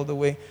stand all the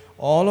way.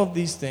 All of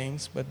these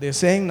things, but they're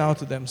saying now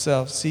to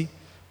themselves, see,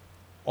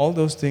 all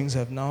those things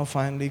have now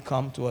finally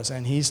come to us,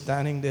 and he's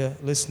standing there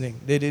listening.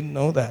 They didn't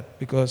know that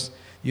because,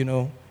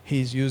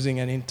 he's using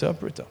an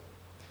interpreter.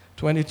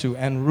 22,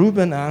 and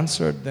Reuben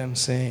answered them,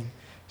 saying,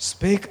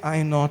 spake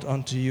I not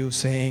unto you,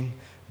 saying,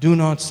 do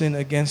not sin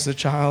against the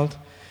child?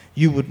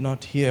 You would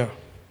not hear.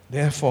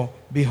 Therefore,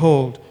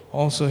 behold,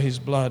 also his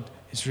blood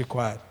is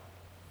required.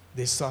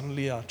 They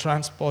suddenly are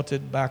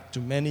transported back to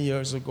many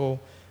years ago,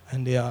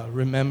 and they are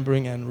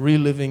remembering and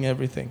reliving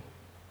everything.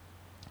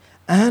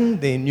 And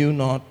they knew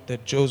not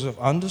that Joseph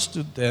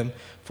understood them,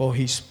 for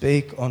he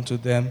spake unto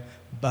them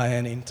by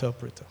an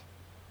interpreter.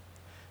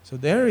 So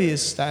there he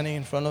is standing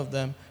in front of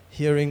them,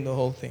 hearing the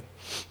whole thing.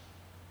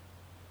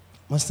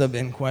 Must have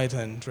been quite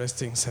an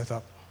interesting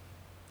setup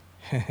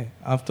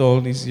after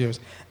all these years.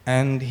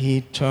 And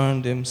he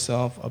turned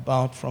himself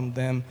about from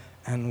them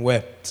and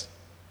wept.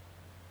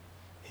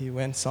 He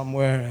went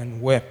somewhere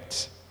and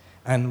wept,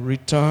 and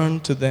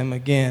returned to them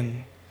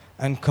again,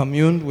 and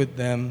communed with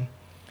them,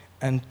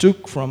 and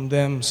took from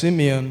them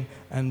Simeon,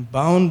 and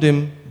bound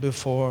him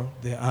before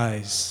their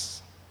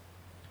eyes.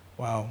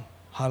 Wow,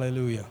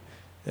 hallelujah.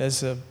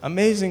 There's an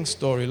amazing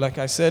story. Like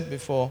I said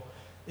before,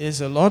 there's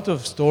a lot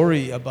of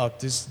story about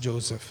this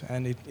Joseph,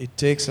 and it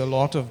takes a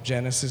lot of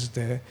Genesis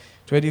there.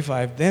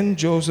 25, then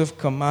Joseph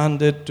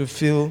commanded to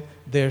fill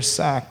their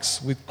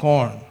sacks with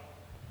corn,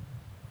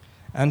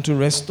 and to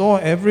restore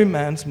every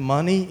man's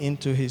money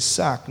into his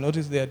sack.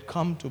 Notice they had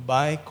come to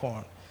buy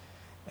corn.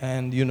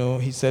 And,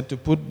 he said to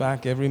put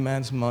back every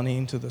man's money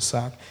into the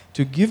sack,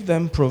 to give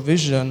them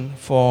provision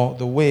for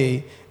the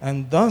way,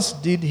 and thus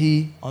did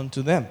he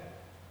unto them.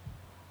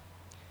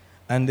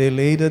 And they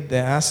laded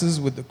their asses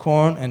with the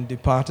corn and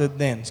departed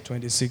thence.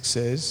 26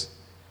 says,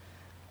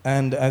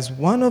 and as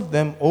one of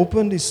them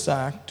opened his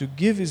sack to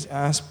give his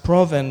ass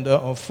provender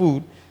of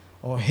food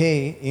or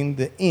hay in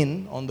the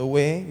inn on the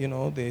way,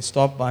 they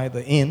stopped by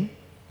the inn,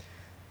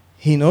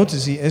 he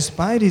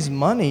espied his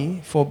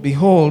money, for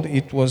behold,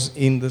 it was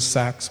in the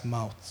sack's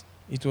mouth.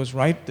 It was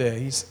right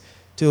there.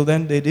 Till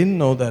then, they didn't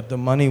know that the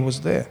money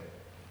was there.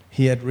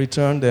 He had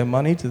returned their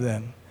money to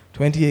them.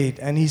 28,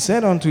 and he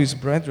said unto his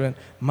brethren,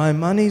 my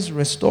money is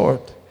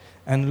restored,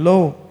 and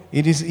lo,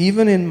 it is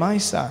even in my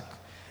sack.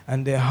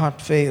 And their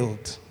heart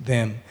failed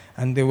them,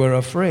 and they were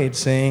afraid,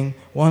 saying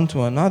one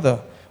to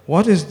another,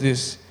 what is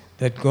this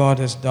that God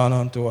has done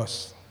unto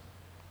us?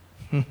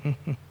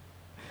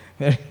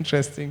 Very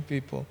interesting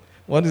people.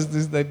 What is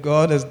this that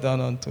God has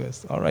done unto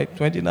us? All right,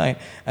 29.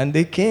 And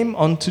they came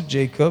unto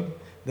Jacob,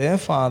 their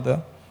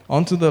father,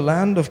 unto the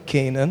land of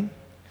Canaan.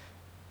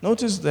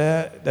 Notice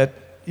there that,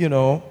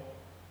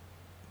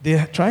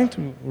 they're trying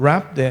to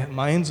wrap their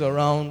minds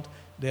around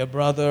their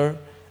brother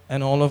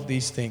and all of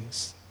these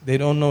things. They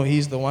don't know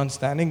he's the one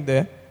standing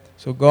there.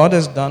 So God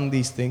has done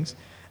these things.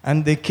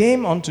 And they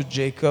came unto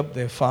Jacob,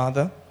 their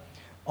father,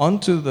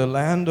 unto the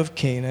land of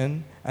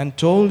Canaan, and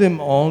told him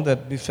all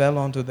that befell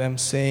unto them,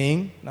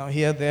 saying, now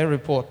hear their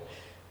report,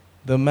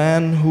 the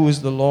man who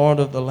is the Lord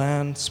of the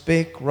land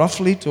spake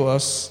roughly to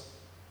us.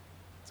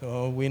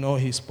 So we know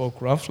he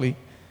spoke roughly.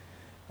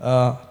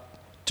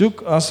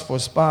 Took us for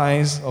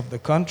spies of the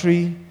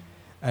country,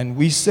 and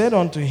we said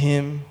unto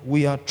him,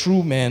 we are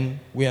true men,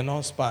 we are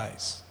not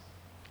spies.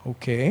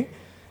 Okay,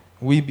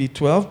 we be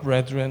 12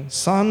 brethren,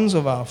 sons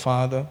of our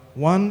father,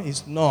 one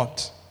is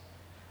not,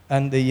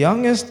 and the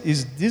youngest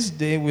is this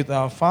day with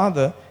our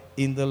father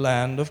in the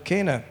land of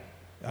Canaan.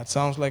 That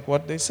sounds like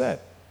what they said.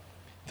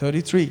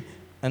 33,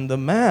 and the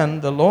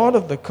man, the Lord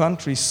of the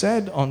country,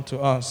 said unto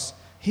us,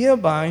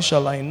 hereby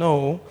shall I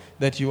know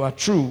that you are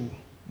true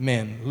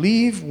men.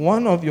 Leave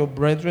one of your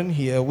brethren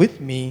here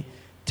with me,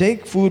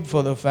 take food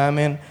for the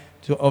famine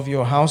of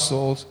your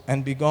households,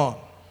 and be gone.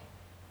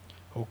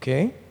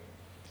 Okay.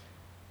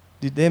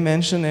 Did they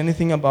mention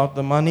anything about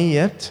the money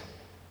yet?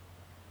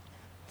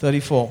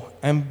 34.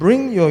 And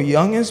bring your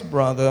youngest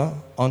brother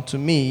unto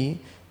me,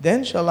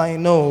 then shall I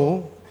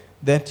know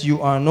that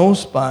you are no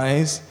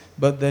spies,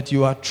 but that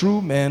you are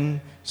true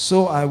men.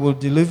 So I will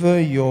deliver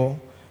you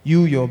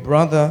your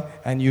brother,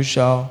 and you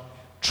shall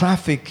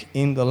traffic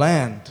in the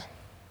land.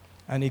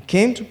 And it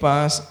came to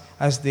pass,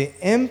 as they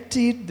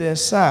emptied their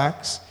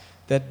sacks,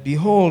 that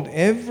behold,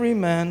 every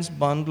man's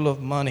bundle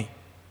of money.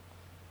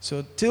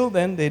 So till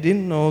then, they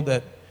didn't know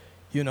that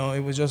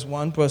it was just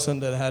one person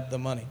that had the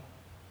money.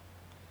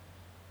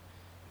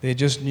 They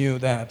just knew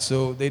that.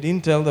 So they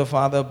didn't tell the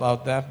father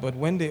about that. But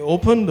when they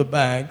opened the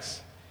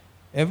bags,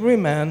 every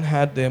man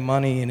had their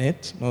money in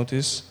it.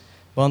 Notice,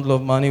 bundle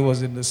of money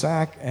was in the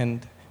sack.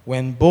 And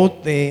when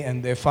both they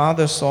and their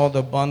father saw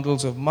the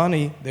bundles of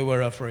money, they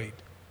were afraid.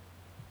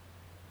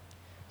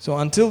 So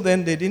until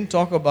then, they didn't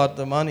talk about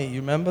the money.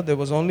 You remember, there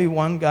was only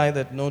one guy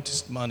that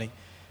noticed money.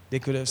 They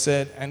could have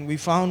said, and we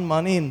found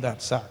money in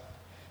that sack.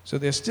 So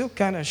they're still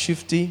kind of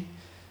shifty.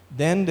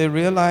 Then they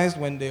realized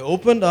when they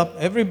opened up,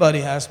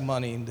 everybody has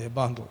money in their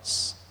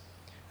bundles.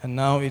 And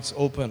now it's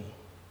open.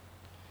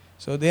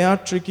 So they are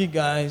tricky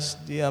guys.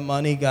 They are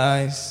money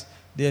guys.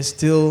 They're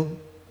still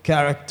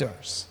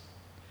characters.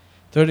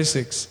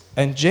 36.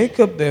 And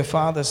Jacob their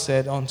father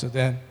said unto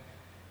them,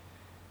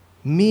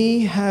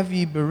 Me have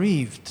ye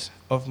bereaved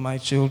of my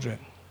children.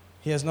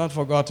 He has not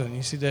forgotten.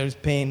 You see, there is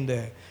pain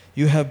there.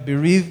 You have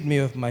bereaved me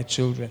of my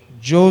children.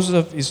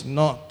 Joseph is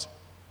not.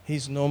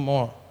 He's no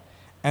more.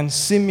 And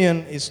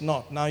Simeon is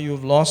not. Now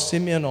you've lost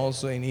Simeon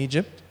also in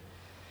Egypt.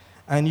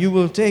 And you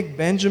will take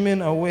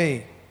Benjamin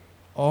away.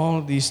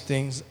 All these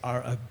things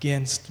are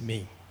against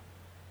me.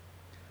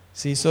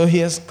 See, so he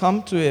has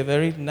come to a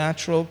very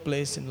natural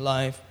place in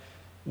life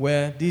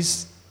where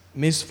these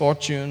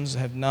misfortunes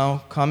have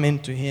now come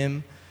into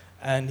him,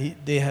 and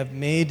they have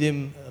made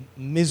him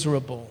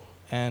miserable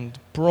and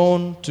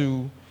prone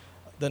to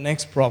the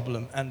next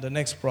problem and the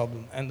next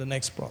problem and the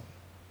next problem.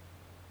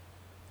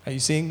 Are you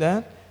seeing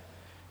that?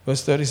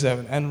 Verse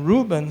 37. And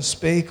Reuben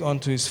spake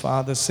unto his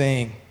father,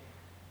 saying,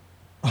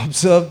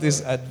 observe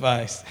this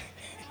advice.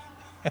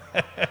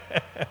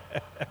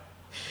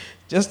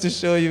 Just to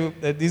show you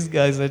that these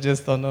guys are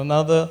just on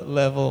another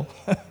level.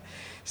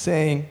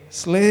 Saying,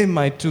 slay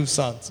my 2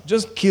 sons.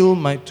 Just kill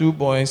my 2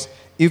 boys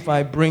if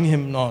I bring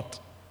him not.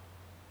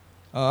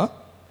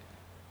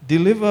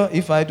 Deliver,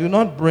 if I do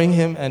not bring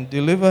him and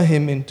deliver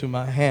him into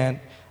my hand,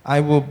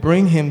 I will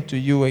bring him to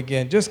you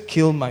again. Just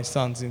kill my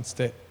sons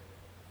instead.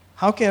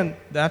 How can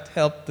that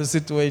help the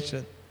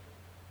situation?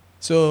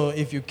 So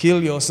if you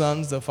kill your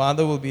sons, the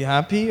father will be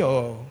happy?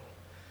 Or,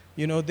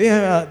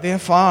 they're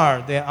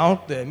far, they're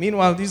out there.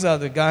 Meanwhile, these are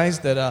the guys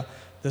that are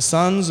the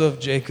sons of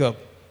Jacob.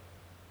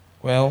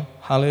 Well,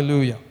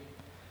 hallelujah.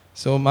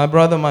 So my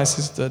brother, my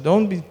sister,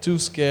 don't be too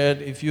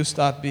scared if you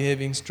start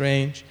behaving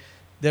strange.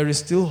 There is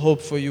still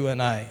hope for you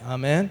and I.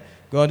 Amen.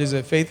 God is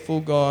a faithful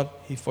God.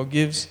 He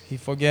forgives, He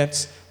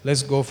forgets.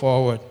 Let's go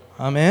forward.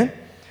 Amen.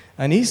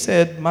 And he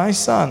said, my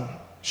son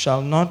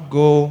shall not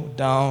go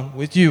down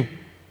with you,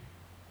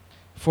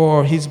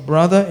 for his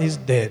brother is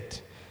dead,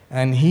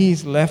 and he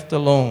is left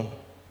alone.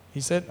 He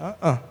said,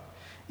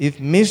 if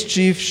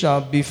mischief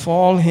shall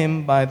befall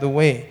him by the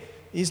way.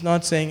 He's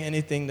not saying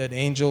anything that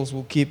angels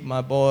will keep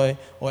my boy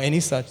or any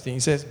such thing. He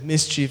says,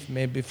 mischief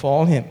may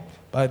befall him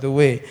by the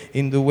way,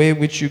 in the way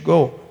which you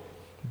go.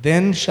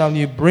 Then shall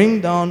you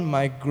bring down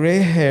my gray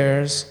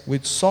hairs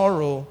with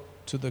sorrow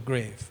to the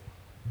grave.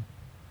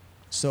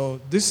 So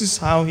this is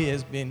how he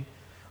has been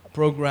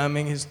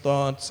programming his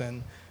thoughts,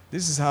 and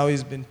this is how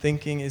he's been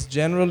thinking. It's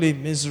generally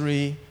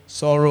misery,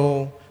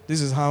 sorrow, this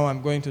is how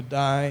I'm going to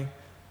die,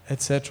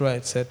 etc.,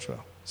 etc.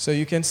 So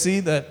you can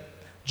see that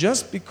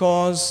just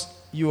because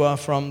you are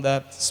from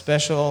that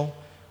special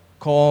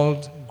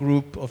called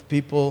group of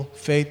people,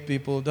 faith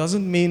people,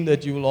 doesn't mean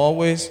that you will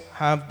always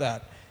have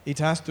that. It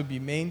has to be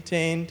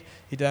maintained.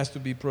 It has to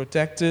be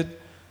protected.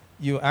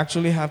 You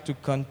actually have to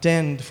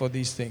contend for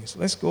these things.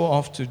 Let's go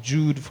off to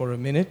Jude for a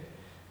minute.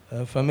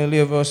 A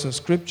familiar verse of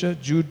Scripture,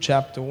 Jude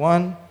chapter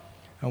 1.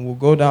 And we'll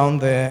go down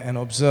there and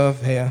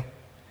observe here.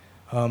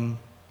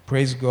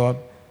 Praise God.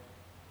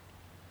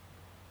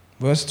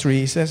 Verse 3,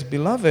 he says,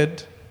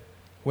 Beloved,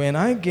 when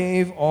I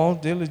gave all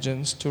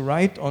diligence to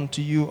write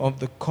unto you of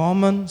the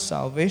common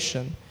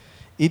salvation,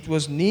 it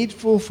was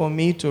needful for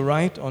me to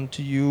write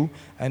unto you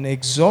and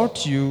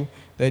exhort you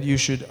that you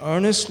should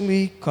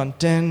earnestly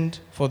contend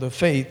for the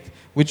faith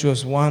which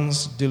was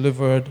once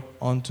delivered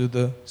unto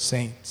the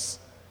saints.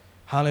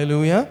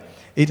 Hallelujah.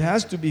 It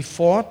has to be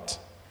fought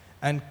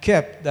and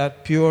kept,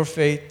 that pure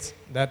faith,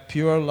 that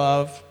pure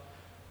love,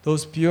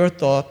 those pure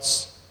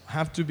thoughts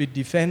have to be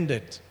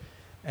defended.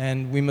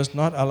 And we must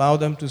not allow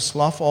them to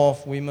slough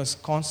off. We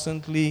must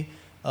constantly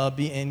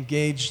be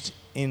engaged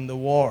in the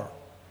war.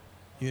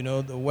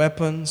 The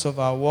weapons of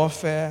our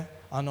warfare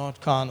are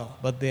not carnal,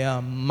 but they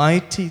are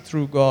mighty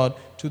through God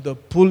to the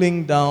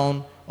pulling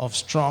down of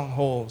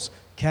strongholds,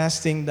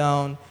 casting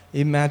down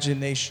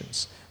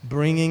imaginations,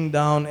 bringing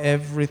down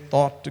every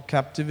thought to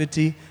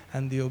captivity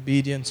and the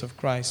obedience of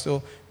Christ.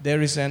 So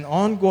there is an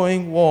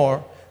ongoing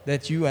war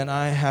that you and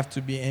I have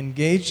to be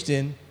engaged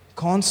in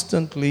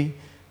constantly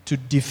to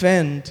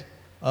defend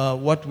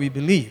what we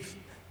believe.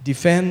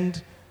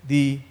 Defend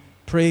the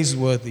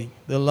praiseworthy,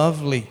 the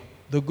lovely,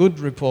 the good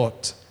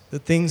report, the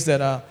things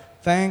that are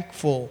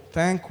thankful,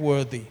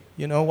 thankworthy.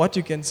 What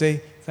you can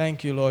say,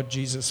 thank you, Lord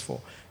Jesus, for.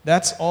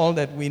 That's all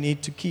that we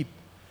need to keep.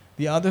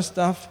 The other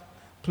stuff,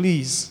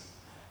 please,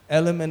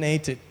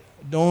 eliminate it.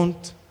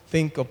 Don't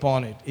think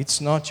upon it. It's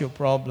not your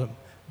problem.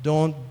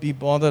 Don't be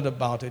bothered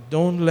about it.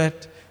 Don't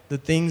let the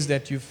things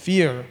that you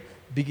fear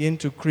begin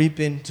to creep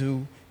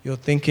into your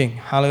thinking.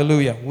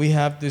 Hallelujah. We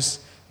have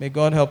this, may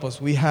God help us,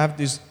 we have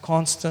this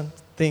constant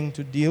thing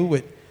to deal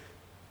with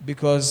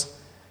because,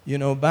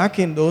 back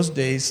in those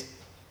days,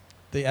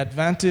 the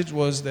advantage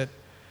was that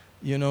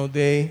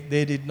they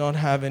did not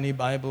have any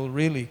Bible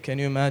really. Can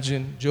you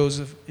imagine?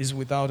 Joseph is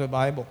without a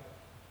Bible.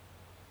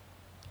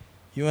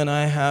 You and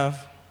I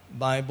have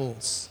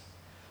Bibles.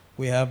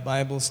 We have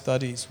Bible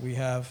studies. We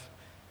have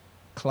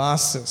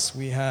classes.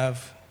 We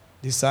have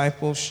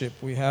discipleship.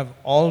 We have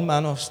all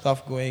manner of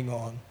stuff going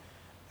on.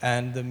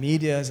 And the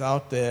media is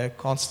out there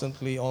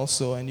constantly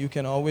also, and you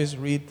can always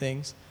read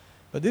things.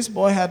 But this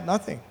boy had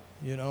nothing,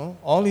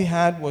 All he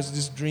had was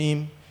this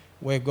dream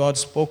where God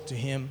spoke to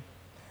him,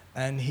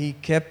 and he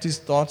kept his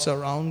thoughts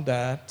around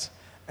that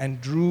and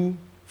drew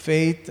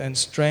faith and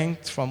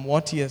strength from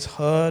what he has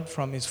heard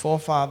from his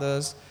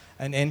forefathers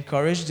and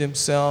encouraged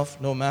himself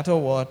no matter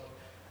what,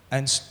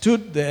 and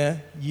stood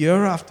there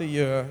year after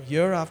year,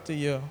 year after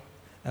year.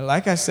 And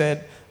like I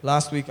said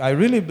last week, I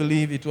really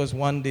believe it was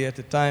one day at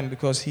a time,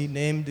 because he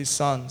named his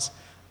sons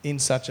in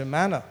such a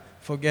manner,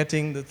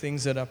 forgetting the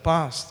things that are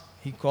past.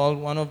 He called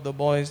one of the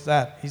boys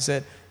that. He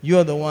said, "You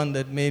are the one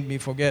that made me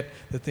forget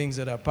the things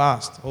that are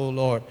past, oh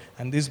Lord.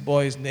 And this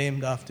boy is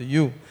named after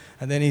you."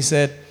 And then he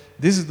said,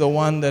 "This is the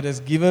one that has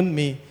given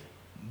me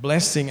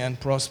blessing and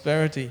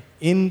prosperity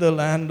in the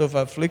land of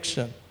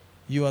affliction.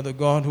 You are the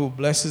God who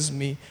blesses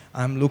me.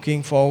 I'm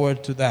looking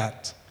forward to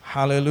that."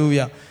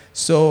 Hallelujah.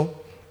 So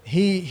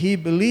he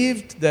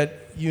believed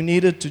that you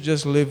needed to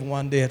just live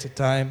one day at a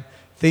time,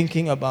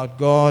 thinking about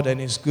God and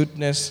His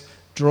goodness,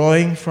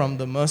 drawing from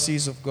the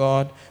mercies of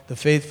God, the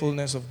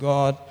faithfulness of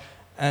God.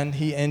 And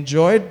he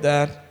enjoyed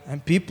that,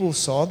 and people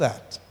saw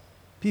that.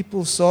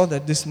 People saw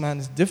that this man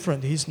is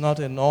different. He's not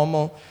a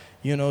normal,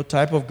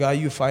 type of guy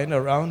you find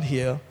around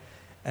here.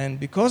 And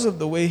because of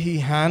the way he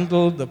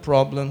handled the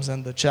problems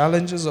and the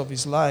challenges of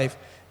his life,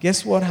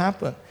 guess what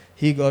happened?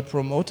 He got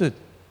promoted.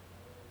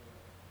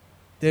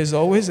 There's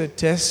always a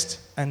test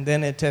and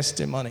then a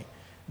testimony.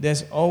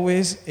 There's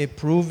always a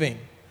proving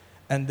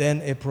and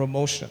then a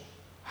promotion.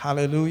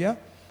 Hallelujah.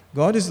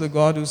 God is the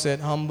God who said,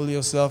 "Humble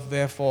yourself,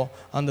 therefore,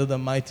 under the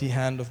mighty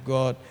hand of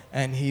God,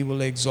 and He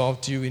will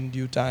exalt you in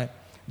due time."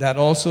 That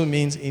also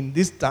means in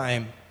this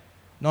time,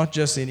 not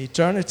just in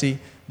eternity,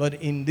 but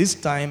in this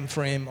time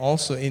frame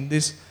also, in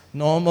this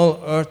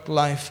normal earth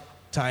life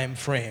time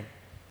frame.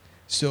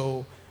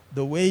 So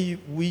the way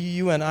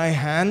you and I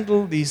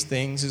handle these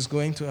things is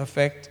going to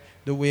affect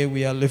the way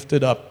we are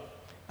lifted up.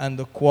 And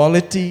the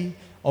quality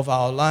of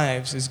our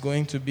lives is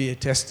going to be a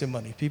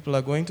testimony. People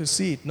are going to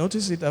see it.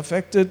 Notice it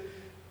affected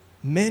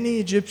many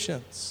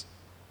Egyptians.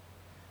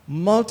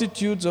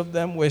 Multitudes of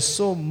them were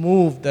so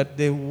moved that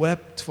they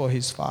wept for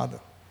his father.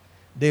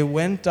 They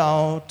went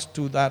out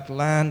to that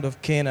land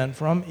of Canaan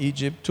from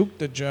Egypt, took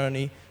the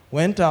journey,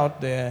 went out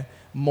there,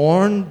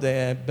 mourned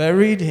there,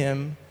 buried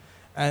him,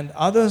 and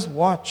others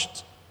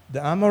watched.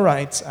 The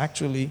Amorites,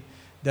 actually,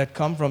 that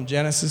come from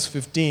Genesis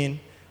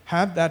 15,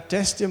 have that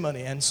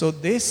testimony. And so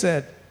they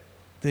said,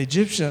 the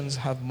Egyptians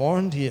have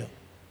mourned here.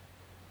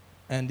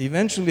 And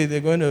eventually they're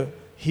going to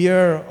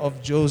hear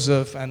of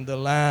Joseph and the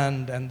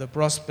land and the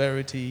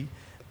prosperity,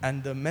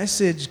 and the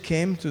message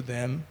came to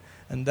them.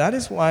 And that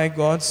is why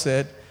God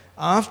said,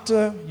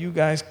 after you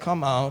guys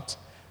come out,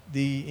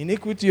 the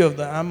iniquity of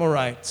the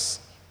Amorites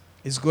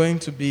is going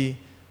to be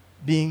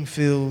being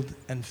filled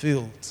and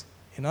filled.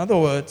 In other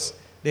words,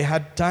 they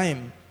had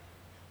time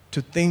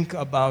to think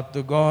about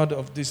the God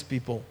of these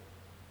people.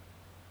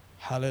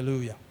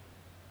 Hallelujah.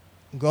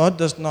 God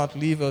does not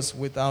leave us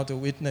without a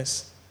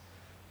witness.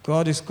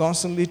 God is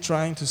constantly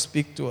trying to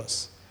speak to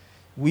us.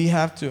 We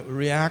have to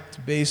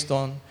react based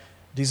on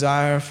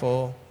desire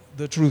for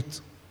the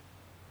truth.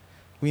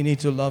 We need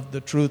to love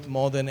the truth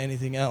more than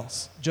anything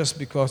else, just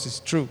because it's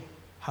true.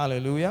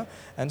 Hallelujah.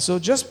 And so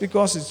just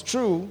because it's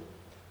true,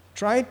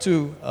 try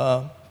to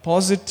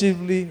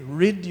positively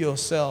rid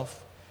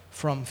yourself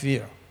from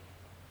fear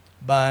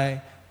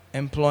by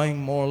employing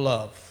more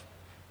love,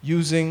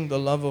 using the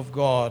love of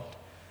God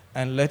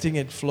and letting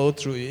it flow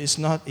through you. It's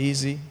not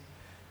easy.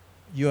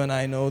 You and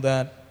I know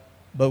that,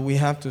 but we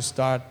have to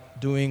start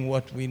doing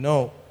what we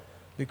know,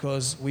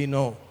 because we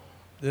know.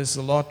 There's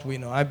a lot we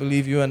know. I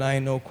believe you and I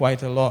know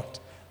quite a lot,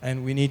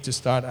 and we need to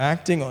start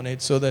acting on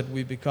it so that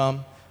we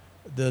become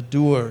the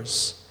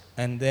doers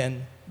and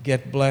then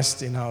get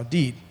blessed in our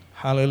deed.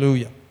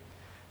 Hallelujah.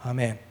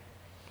 Amen.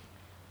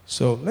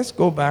 So let's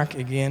go back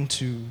again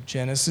to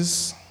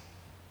Genesis.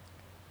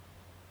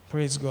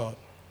 Praise God.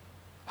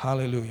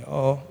 Hallelujah.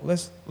 Oh,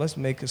 let's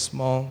make a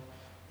small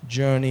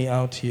journey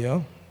out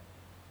here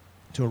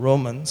to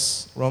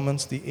Romans,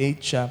 the 8th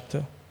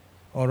chapter,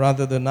 or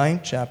rather the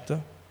 9th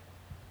chapter,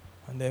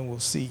 and then we'll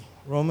see.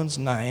 Romans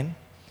 9.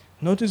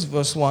 Notice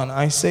verse 1.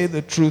 I say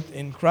the truth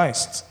in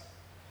Christ.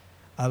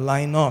 I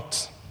lie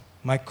not.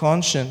 My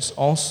conscience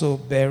also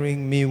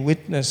bearing me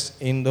witness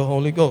in the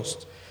Holy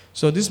Ghost.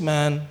 So this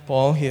man,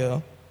 Paul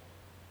here,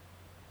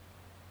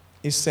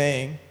 is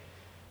saying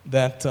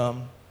that,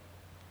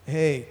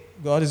 hey,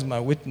 God is my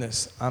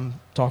witness. I'm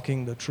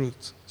talking the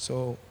truth.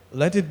 So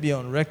let it be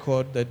on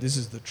record that this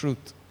is the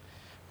truth.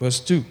 Verse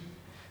 2.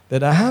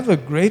 That I have a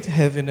great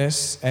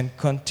heaviness and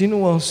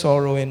continual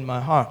sorrow in my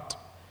heart.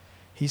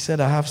 He said,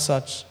 I have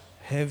such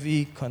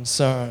heavy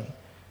concern.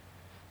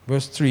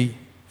 Verse 3.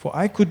 For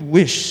I could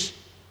wish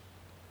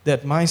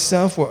that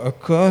myself were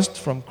accursed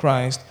from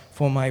Christ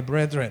for my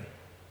brethren,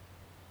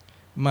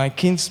 my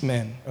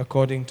kinsmen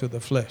according to the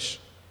flesh.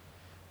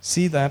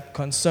 See that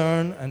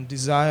concern and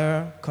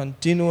desire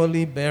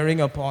continually bearing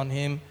upon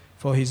him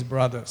for his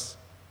brothers.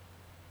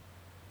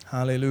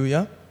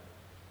 Hallelujah.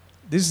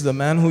 This is the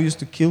man who used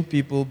to kill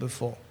people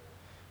before.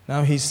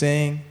 Now he's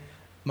saying,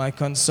 my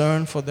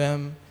concern for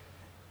them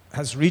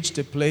has reached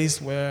a place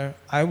where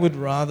I would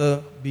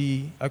rather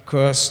be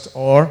accursed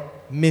or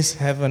miss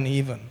heaven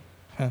even.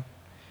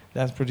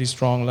 That's pretty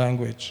strong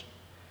language.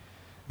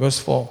 Verse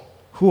 4,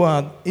 who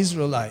are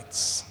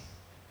Israelites,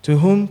 to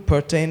whom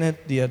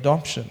pertaineth the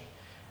adoption,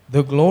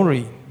 the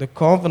glory, the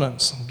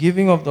covenants,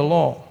 giving of the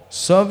law,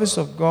 service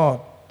of God,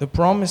 the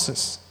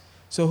promises.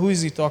 So who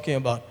is he talking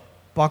about?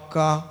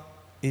 Paka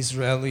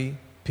Israeli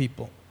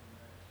people.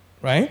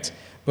 Right?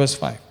 Verse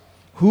 5.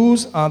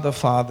 Whose are the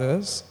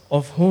fathers,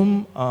 of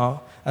whom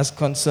are, as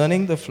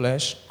concerning the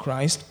flesh,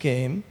 Christ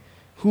came,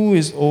 who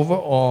is over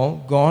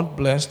all, God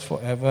blessed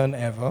forever and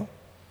ever.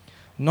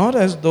 Not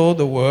as though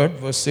the word,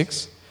 verse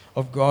 6,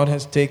 of God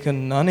has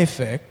taken none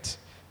effect,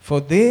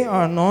 for they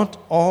are not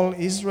all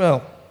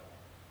Israel,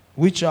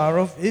 which are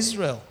of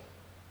Israel.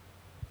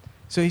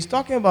 So he's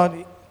talking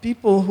about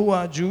people who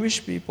are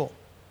Jewish people.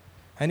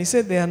 And he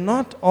said they are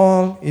not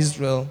all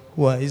Israel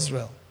who are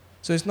Israel.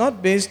 So it's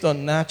not based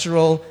on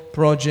natural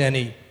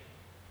progeny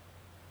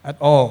at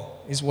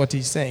all, is what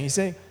he's saying. He's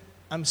saying,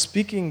 I'm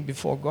speaking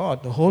before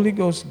God, the Holy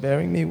Ghost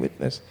bearing me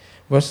witness.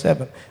 Verse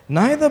 7,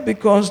 neither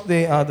because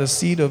they are the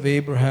seed of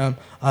Abraham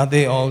are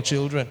they all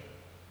children.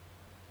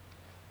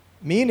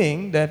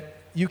 Meaning that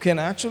you can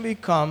actually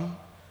come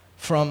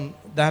from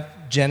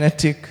that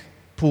genetic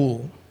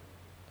pool.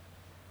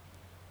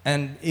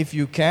 And if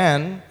you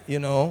can,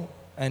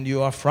 and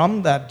you are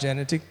from that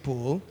genetic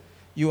pool,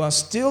 you are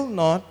still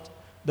not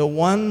the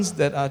ones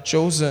that are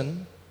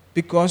chosen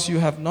because you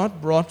have not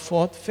brought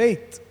forth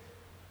faith.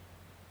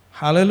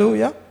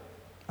 Hallelujah.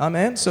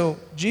 Amen. So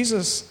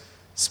Jesus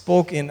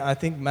spoke in, I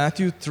think,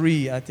 Matthew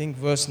 3,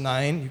 verse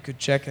 9. You could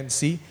check and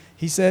see.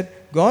 He said,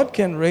 God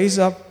can raise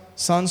up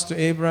sons to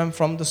Abraham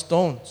from the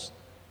stones.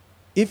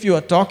 If you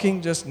are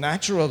talking just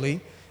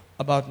naturally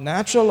about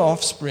natural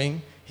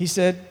offspring, he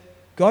said,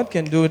 God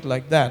can do it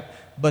like that.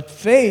 But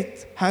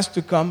faith has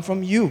to come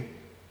from you.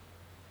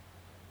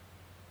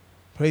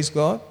 Praise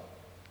God.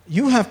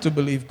 You have to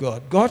believe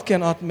God. God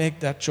cannot make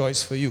that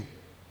choice for you.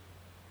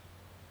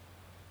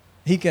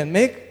 He can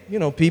make,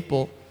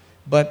 people,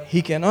 but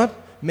he cannot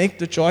make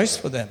the choice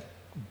for them.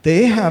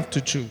 They have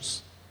to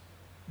choose.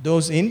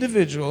 Those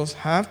individuals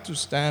have to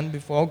stand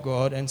before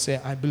God and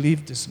say, I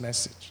believe this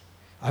message.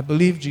 I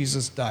believe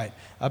Jesus died.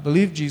 I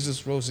believe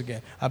Jesus rose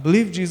again. I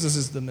believe Jesus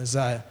is the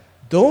Messiah.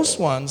 Those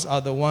ones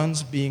are the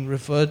ones being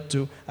referred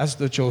to as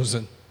the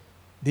chosen,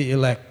 the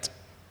elect.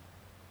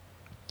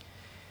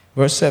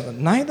 Verse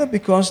 7, neither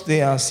because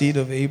they are seed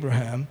of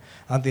Abraham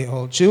are they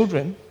all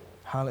children.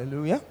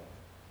 Hallelujah.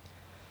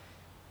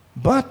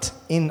 But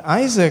in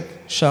Isaac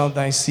shall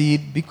thy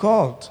seed be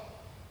called.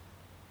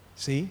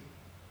 See?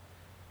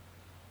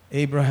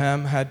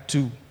 Abraham had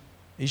two,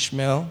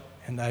 Ishmael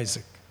and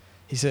Isaac.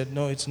 He said,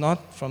 no, it's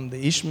not from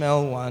the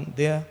Ishmael one.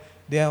 They're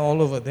all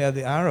over. They're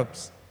the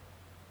Arabs.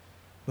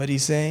 But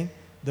he's saying,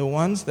 the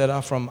ones that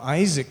are from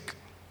Isaac.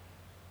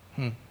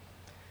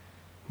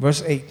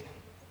 Verse 8.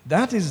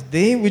 That is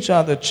they which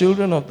are the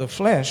children of the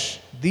flesh.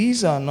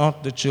 These are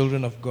not the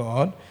children of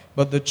God,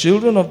 but the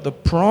children of the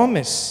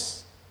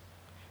promise.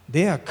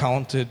 They are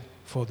counted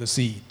for the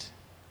seed.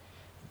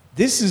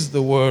 This is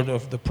the word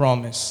of the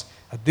promise.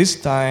 At this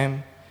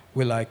time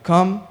will I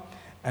come,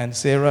 and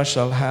Sarah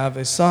shall have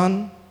a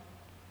son.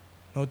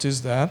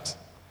 Notice that.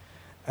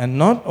 And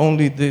not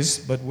only this,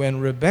 but when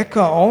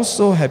Rebekah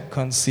also had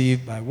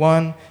conceived by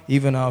one,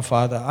 even our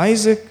father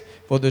Isaac,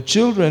 for the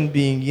children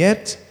being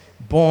yet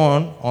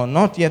born, or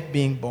not yet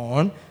being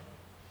born,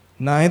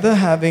 neither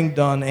having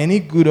done any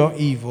good or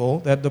evil,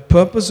 that the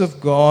purpose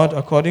of God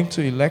according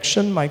to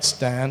election might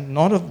stand,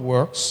 not of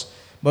works,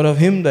 but of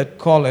him that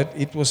calleth,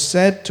 it was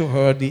said to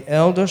her, the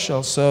elder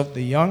shall serve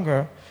the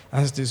younger,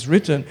 as it is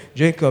written,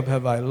 Jacob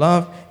have I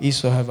loved,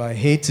 Esau have I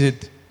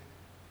hated.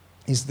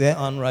 Is there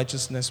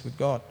unrighteousness with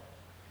God?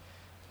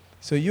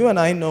 So you and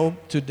I know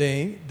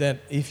today that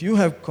if you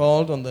have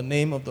called on the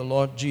name of the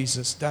Lord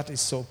Jesus, that is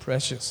so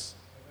precious.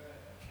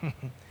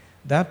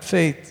 That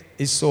faith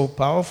is so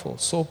powerful,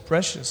 so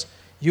precious.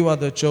 You are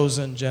the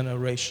chosen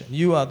generation.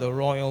 You are the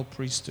royal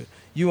priesthood.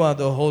 You are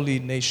the holy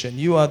nation.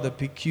 You are the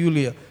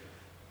peculiar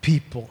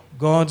people,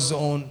 God's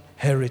own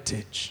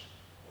heritage.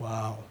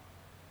 Wow.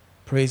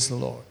 Praise the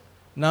Lord.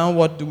 Now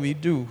what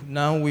do?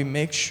 Now we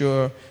make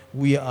sure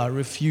we are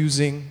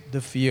refusing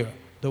the fear,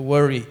 the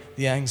worry,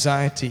 the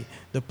anxiety,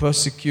 the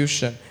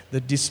persecution,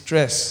 the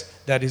distress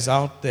that is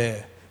out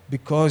there,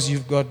 because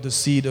you've got the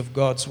seed of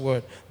God's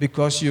word,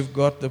 because you've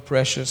got the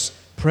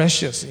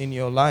precious in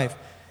your life.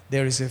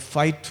 There is a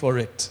fight for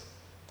it.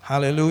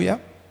 Hallelujah.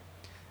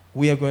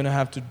 We are going to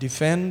have to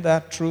defend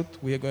that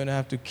truth. We are going to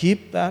have to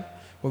keep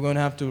that. We're going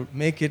to have to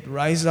make it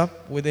rise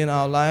up within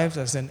our lives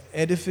as an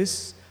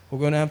edifice. We're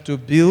going to have to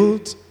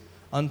build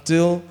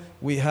until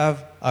We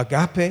have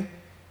agape,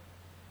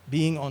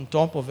 being on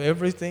top of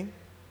everything.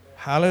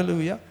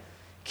 Hallelujah.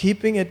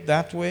 Keeping it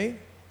that way,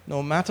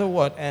 no matter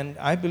what. And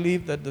I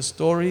believe that the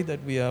story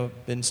that we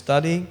have been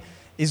studying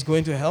is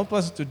going to help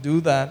us to do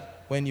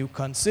that when you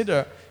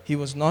consider he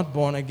was not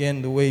born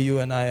again the way you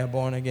and I are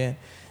born again.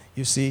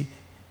 You see,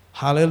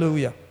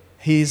 hallelujah.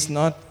 He is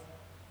not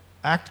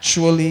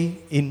actually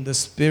in the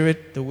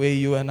Spirit the way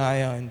you and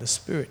I are in the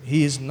Spirit.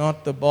 He is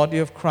not the body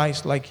of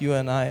Christ like you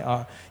and I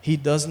are. He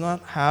does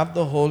not have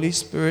the Holy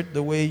Spirit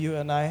the way you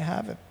and I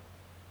have it.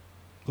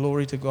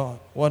 Glory to God.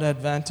 What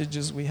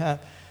advantages we have.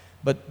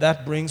 But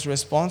that brings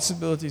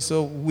responsibility,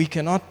 so we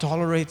cannot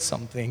tolerate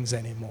some things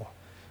anymore.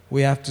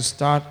 We have to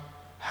start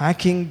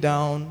hacking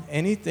down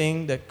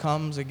anything that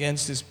comes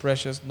against this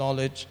precious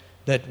knowledge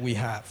that we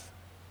have.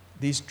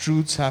 These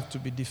truths have to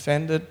be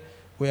defended.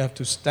 We have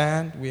to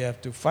stand. We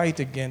have to fight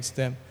against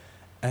them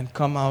and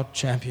come out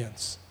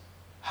champions.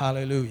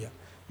 Hallelujah.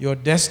 You're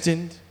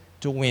destined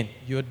to win.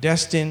 You're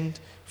destined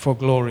for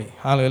glory.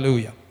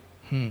 Hallelujah.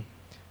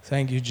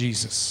 Thank you,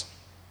 Jesus.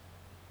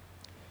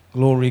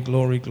 Glory,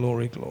 glory,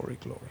 glory, glory,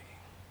 glory.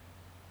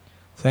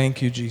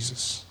 Thank you,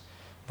 Jesus.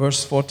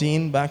 Verse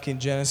 14, back in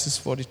Genesis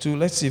 42.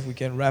 Let's see if we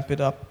can wrap it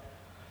up.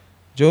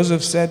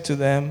 Joseph said to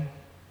them,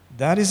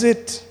 "That is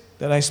it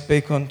that I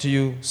spake unto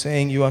you,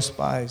 saying, you are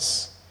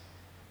spies.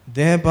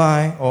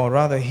 Thereby, or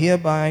rather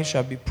hereby,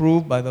 shall be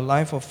proved by the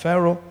life of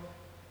Pharaoh,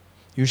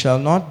 you shall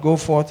not go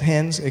forth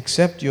hence,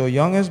 except your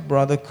youngest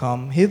brother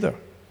come hither.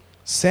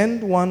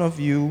 Send one of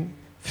you,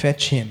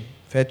 fetch him,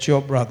 fetch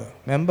your brother."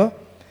 Remember?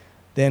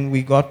 Then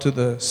we got to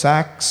the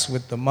sacks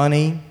with the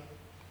money.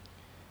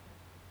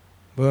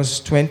 Verse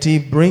 20,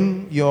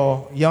 "Bring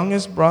your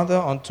youngest brother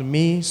unto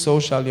me, so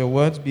shall your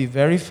words be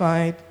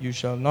verified, you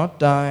shall not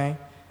die."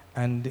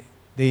 And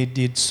they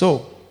did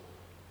so.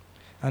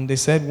 And they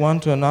said one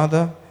to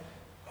another,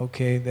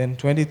 okay, then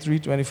 23,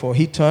 24,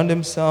 "He turned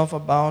himself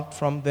about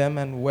from them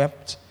and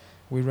wept."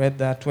 We read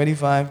that.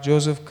 25,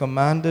 "Joseph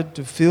commanded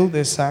to fill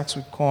their sacks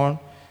with corn."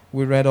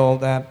 We read all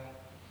that.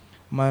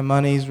 "My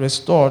money is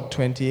restored."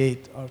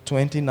 28 or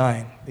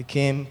 29. They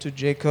came to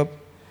Jacob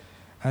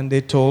and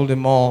they told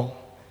him all.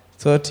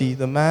 30,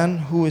 "The man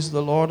who is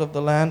the Lord of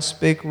the land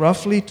spake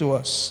roughly to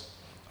us."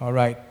 All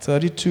right.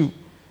 32,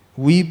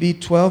 "We be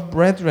 12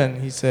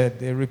 brethren," he said.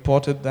 They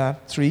reported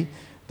that. 3,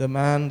 "The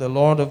man, the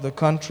Lord of the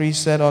country,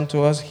 said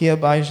unto us,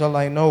 hereby shall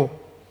I know."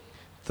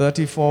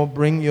 34,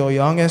 "Bring your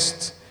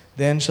youngest,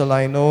 then shall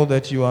I know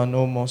that you are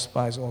no more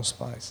spies or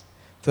spies."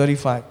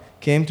 35,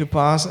 "Came to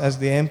pass as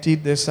they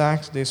emptied their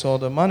sacks, they saw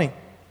the money.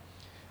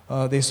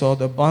 They saw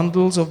the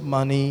bundles of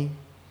money.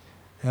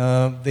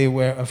 They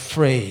were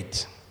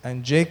afraid.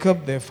 And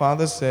Jacob, their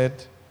father,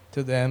 said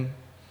to them,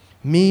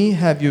 Me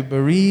have you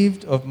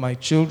bereaved of my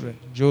children.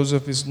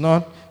 Joseph is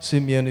not,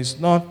 Simeon is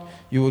not.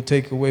 You will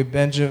take away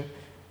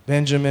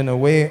Benjamin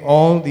away.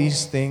 All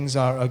these things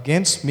are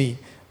against me.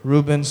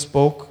 Reuben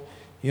spoke,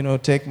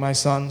 take my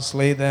son,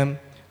 slay them,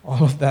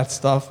 all of that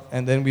stuff.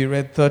 And then we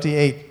read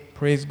 38,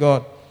 praise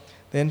God.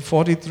 Then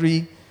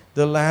 43,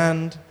 the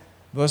land,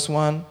 verse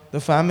 1, the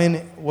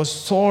famine was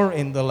sore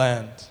in the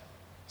land.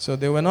 So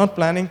they were not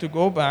planning to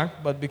go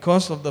back, but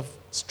because of the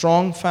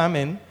strong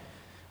famine,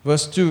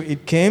 verse 2,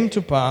 it came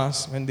to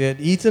pass when they had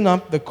eaten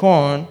up the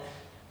corn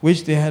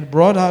which they had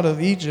brought out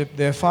of Egypt,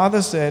 their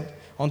father said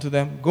unto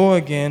them, Go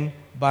again,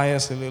 buy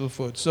us a little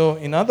food. So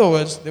in other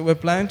words, they were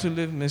planning to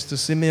leave Mr.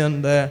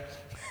 Simeon there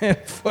and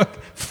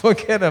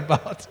forget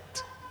about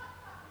it.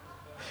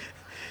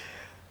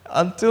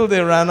 Until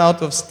they ran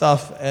out of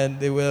stuff and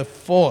they were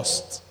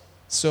forced.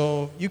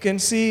 So you can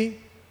see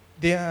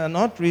they are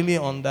not really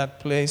on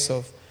that place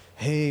of,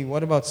 hey,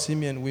 what about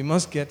Simeon? We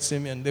must get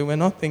Simeon. They were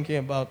not thinking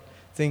about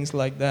things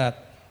like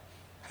that.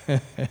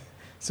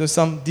 So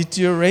some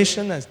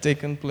deterioration has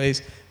taken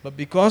place, but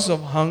because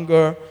of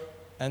hunger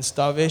and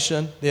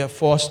starvation, they are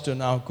forced to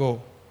now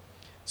go.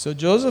 So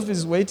Joseph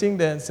is waiting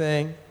there and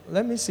saying,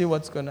 let me see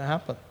what's going to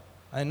happen.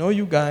 I know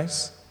you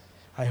guys.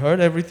 I heard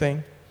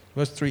everything.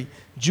 Verse 3,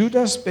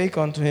 Judah spake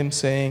unto him,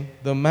 saying,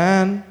 The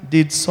man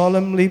did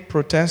solemnly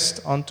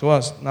protest unto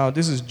us. Now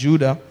this is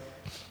Judah.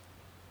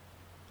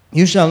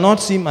 You shall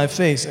not see my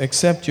face,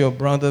 except your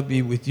brother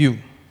be with you.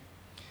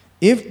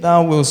 If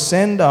thou wilt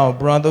send our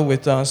brother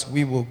with us,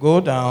 we will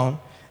go down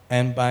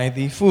and buy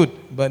thee food.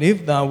 But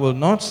if thou wilt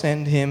not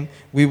send him,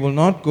 we will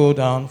not go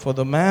down. For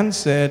the man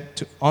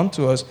said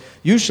unto us,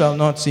 You shall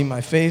not see my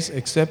face,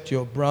 except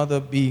your brother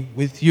be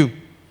with you.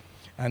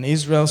 And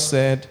Israel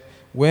said,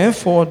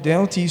 Wherefore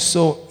dealt ye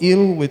so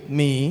ill with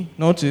me,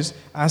 notice,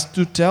 as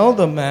to tell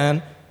the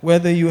man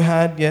whether you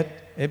had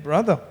yet a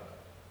brother?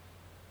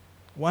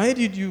 Why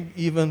did you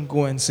even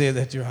go and say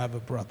that you have a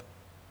brother?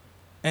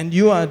 And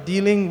you are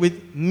dealing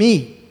with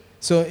me.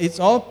 So it's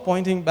all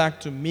pointing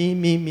back to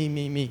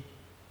me.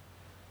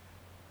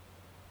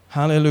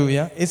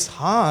 Hallelujah. It's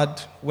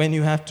hard when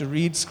you have to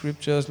read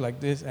scriptures like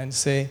this and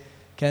say,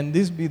 can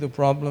this be the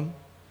problem?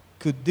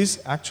 Could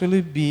this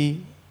actually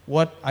be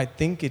what I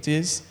think it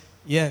is?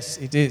 Yes,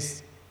 it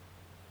is.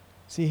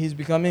 See, he's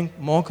becoming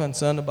more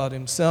concerned about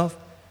himself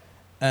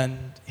and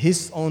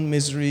his own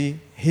misery,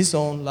 his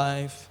own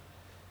life.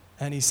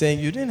 And he's saying,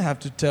 you didn't have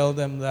to tell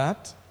them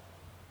that.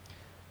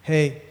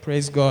 Hey,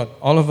 praise God.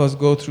 All of us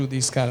go through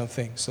these kind of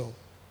things. So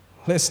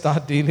let's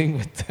start dealing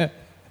with them.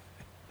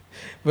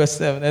 Verse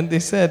 7. And they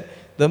said,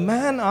 the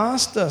man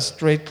asked us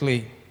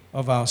straightly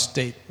of our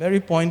state. Very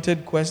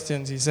pointed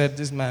questions. He said,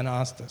 this man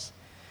asked us.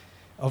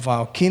 Of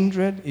our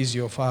kindred, is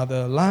your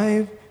father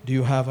alive? Do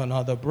you have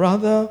another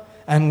brother?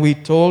 And we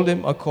told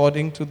him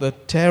according to the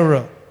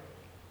tenor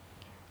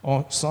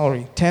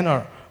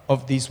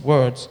of these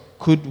words,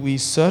 could we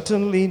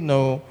certainly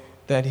know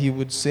that he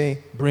would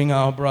say, bring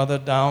our brother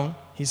down?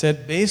 He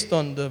said, based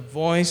on the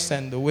voice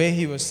and the way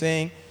he was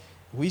saying,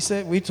 we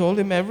told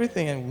him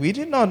everything, and we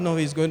did not know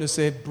he's going to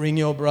say, bring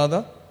your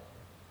brother.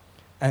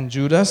 And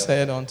Judah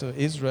said unto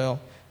Israel,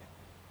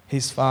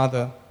 his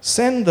father,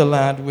 send the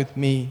lad with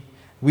me.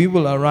 We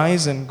will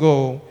arise and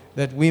go,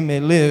 that we may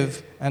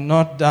live and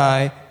not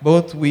die,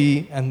 both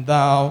we and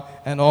thou,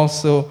 and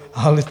also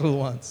our little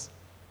ones.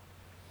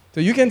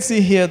 So you can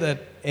see here that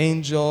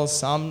angels,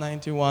 Psalm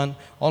 91,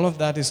 all of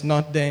that is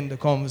not there in the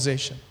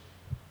conversation.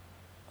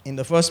 In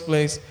the first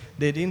place,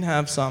 they didn't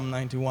have Psalm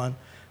 91,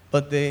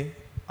 but they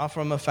are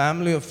from a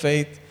family of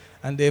faith,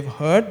 and they've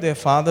heard their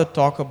father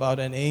talk about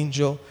an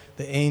angel,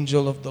 the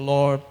angel of the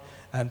Lord,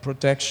 and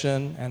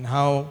protection, and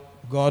how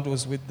God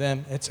was with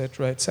them,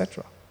 etc.,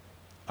 etc.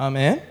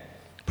 Amen?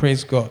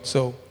 Praise God.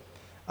 So,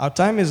 our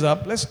time is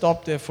up. Let's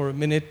stop there for a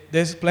minute.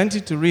 There's plenty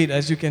to read,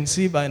 as you can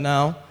see by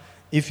now.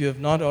 If you have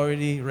not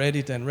already read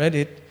it and read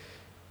it,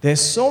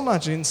 there's so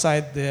much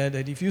insight there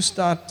that if you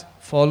start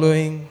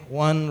following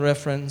one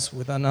reference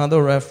with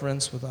another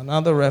reference with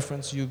another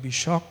reference, you'll be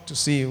shocked to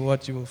see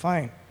what you will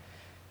find.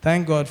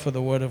 Thank God for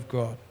the Word of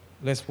God.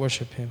 Let's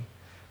worship Him.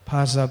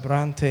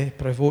 Pazabrante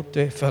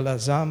prevote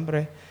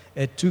felazambre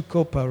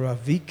etuco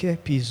paravike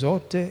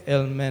pisote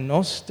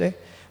elmenoste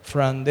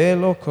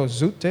frandelo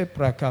cosute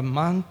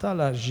pracamanta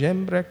la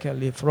gembre che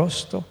li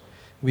frosto.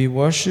 We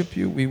worship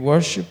you, we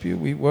worship you,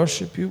 we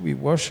worship you, we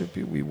worship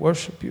you, we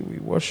worship you, we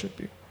worship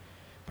you.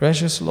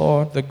 Precious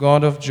Lord, the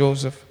God of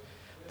Joseph,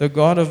 the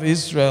God of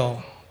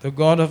Israel, the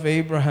God of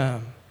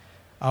Abraham,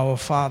 our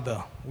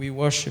Father, we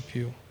worship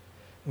you.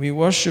 We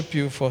worship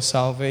you for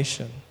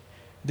salvation,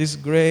 this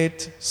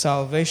great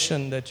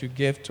salvation that you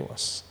gave to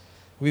us.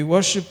 We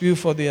worship you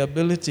for the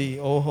ability,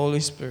 O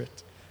Holy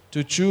Spirit,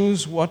 to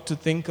choose what to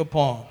think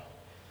upon,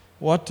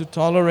 what to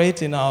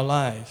tolerate in our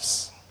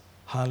lives.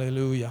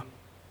 Hallelujah.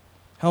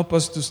 Help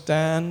us to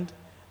stand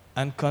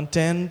and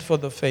contend for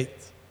the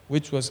faith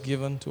which was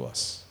given to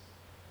us.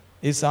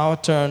 It's our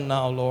turn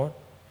now, Lord.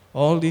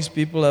 All these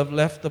people have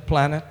left the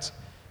planet,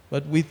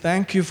 but we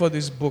thank you for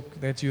this book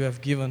that you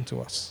have given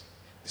to us,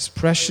 this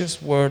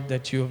precious word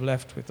that you have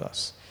left with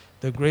us,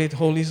 the great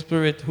Holy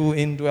Spirit who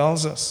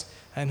indwells us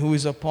and who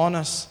is upon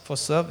us for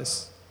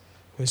service.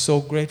 We're so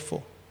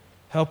grateful.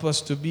 Help us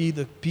to be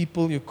the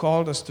people you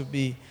called us to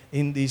be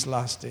in these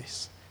last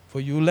days. For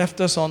you left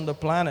us on the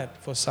planet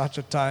for such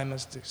a time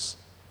as this,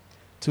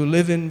 to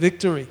live in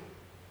victory,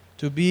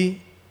 to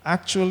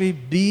actually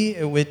be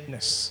a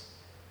witness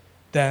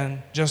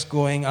than just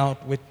going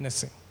out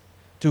witnessing.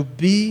 To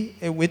be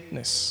a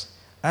witness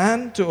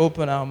and to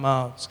open our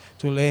mouths,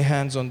 to lay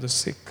hands on the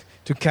sick,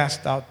 to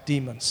cast out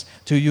demons,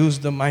 to use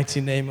the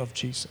mighty name of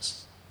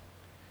Jesus.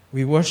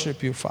 We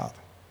worship you, Father.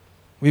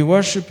 We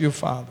worship you,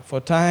 Father, for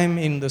time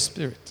in the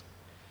Spirit,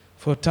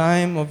 for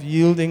time of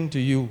yielding to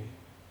you,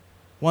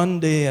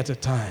 one day at a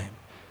time,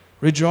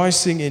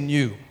 rejoicing in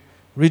you,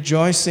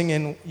 rejoicing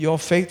in your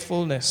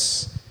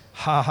faithfulness.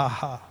 Ha, ha,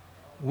 ha.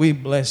 We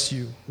bless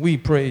you. We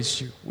praise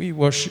you. We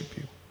worship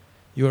you.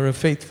 You're a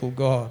faithful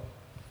God.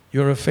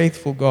 You're a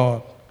faithful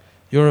God.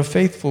 You're a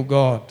faithful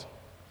God.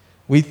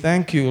 We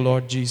thank you,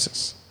 Lord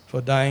Jesus,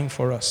 for dying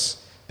for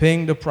us,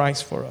 paying the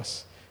price for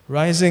us,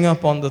 rising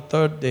up on the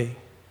third day,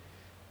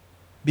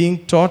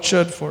 being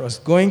tortured for us,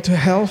 going to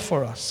hell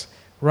for us,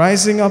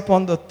 rising up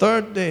on the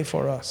third day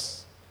for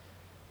us,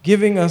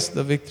 giving us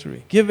the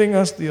victory, giving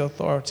us the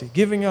authority,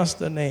 giving us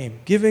the name,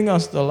 giving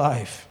us the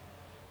life.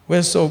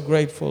 We're so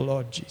grateful,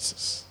 Lord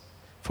Jesus.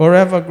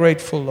 Forever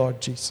grateful,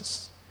 Lord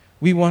Jesus.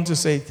 We want to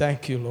say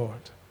thank you, Lord.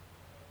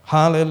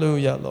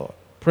 Hallelujah, Lord.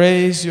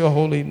 Praise your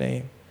holy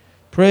name.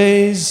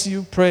 Praise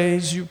you,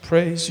 praise you,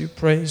 praise you,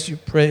 praise you,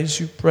 praise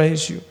you,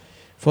 praise you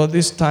for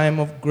this time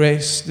of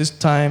grace, this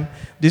time,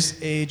 this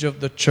age of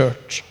the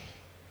church.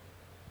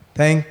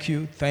 Thank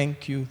you,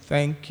 thank you,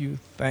 thank you,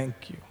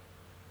 thank you.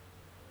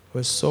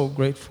 We're so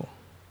grateful.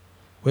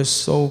 We're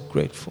so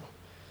grateful.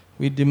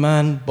 We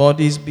demand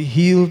bodies be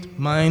healed,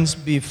 minds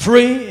be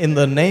free in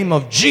the name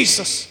of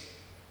Jesus.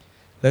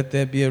 Let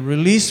there be a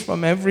release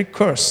from every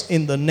curse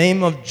in the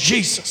name of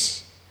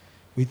Jesus.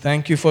 We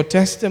thank you for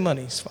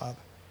testimonies, Father.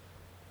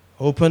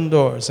 Open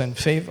doors and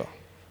favor.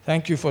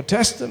 Thank you for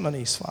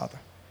testimonies, Father.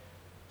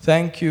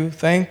 Thank you,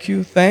 thank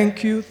you,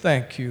 thank you,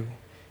 thank you.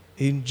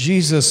 In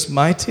Jesus'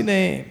 mighty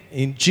name.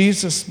 In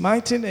Jesus'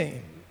 mighty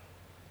name.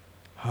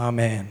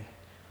 Amen.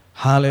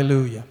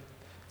 Hallelujah.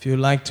 If you'd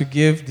like to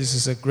give, this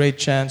is a great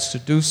chance to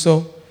do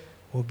so.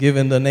 We'll give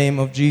in the name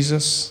of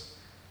Jesus.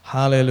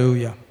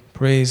 Hallelujah.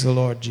 Praise the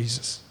Lord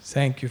Jesus.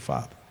 Thank you,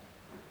 Father.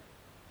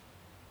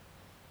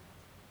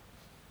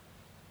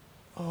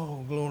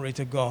 Oh, glory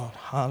to God.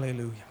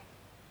 Hallelujah.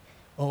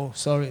 Oh,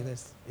 sorry,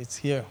 it's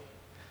here.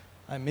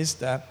 I missed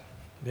that.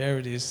 There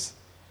it is.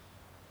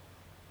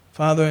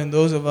 Father, and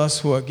those of us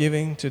who are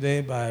giving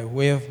today by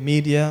way of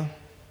media,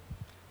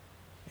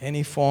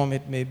 any form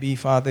it may be,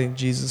 Father, in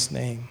Jesus'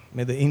 name,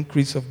 may the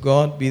increase of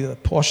God be the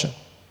portion.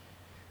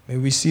 May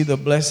we see the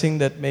blessing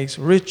that makes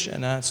rich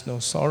and adds no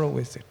sorrow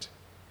with it.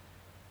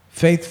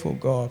 Faithful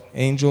God,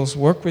 angels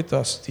work with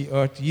us, the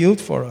earth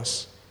yield for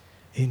us.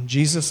 In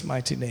Jesus'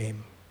 mighty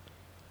name,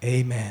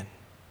 amen.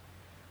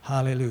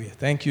 Hallelujah.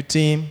 Thank you,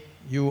 team.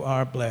 You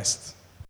are blessed.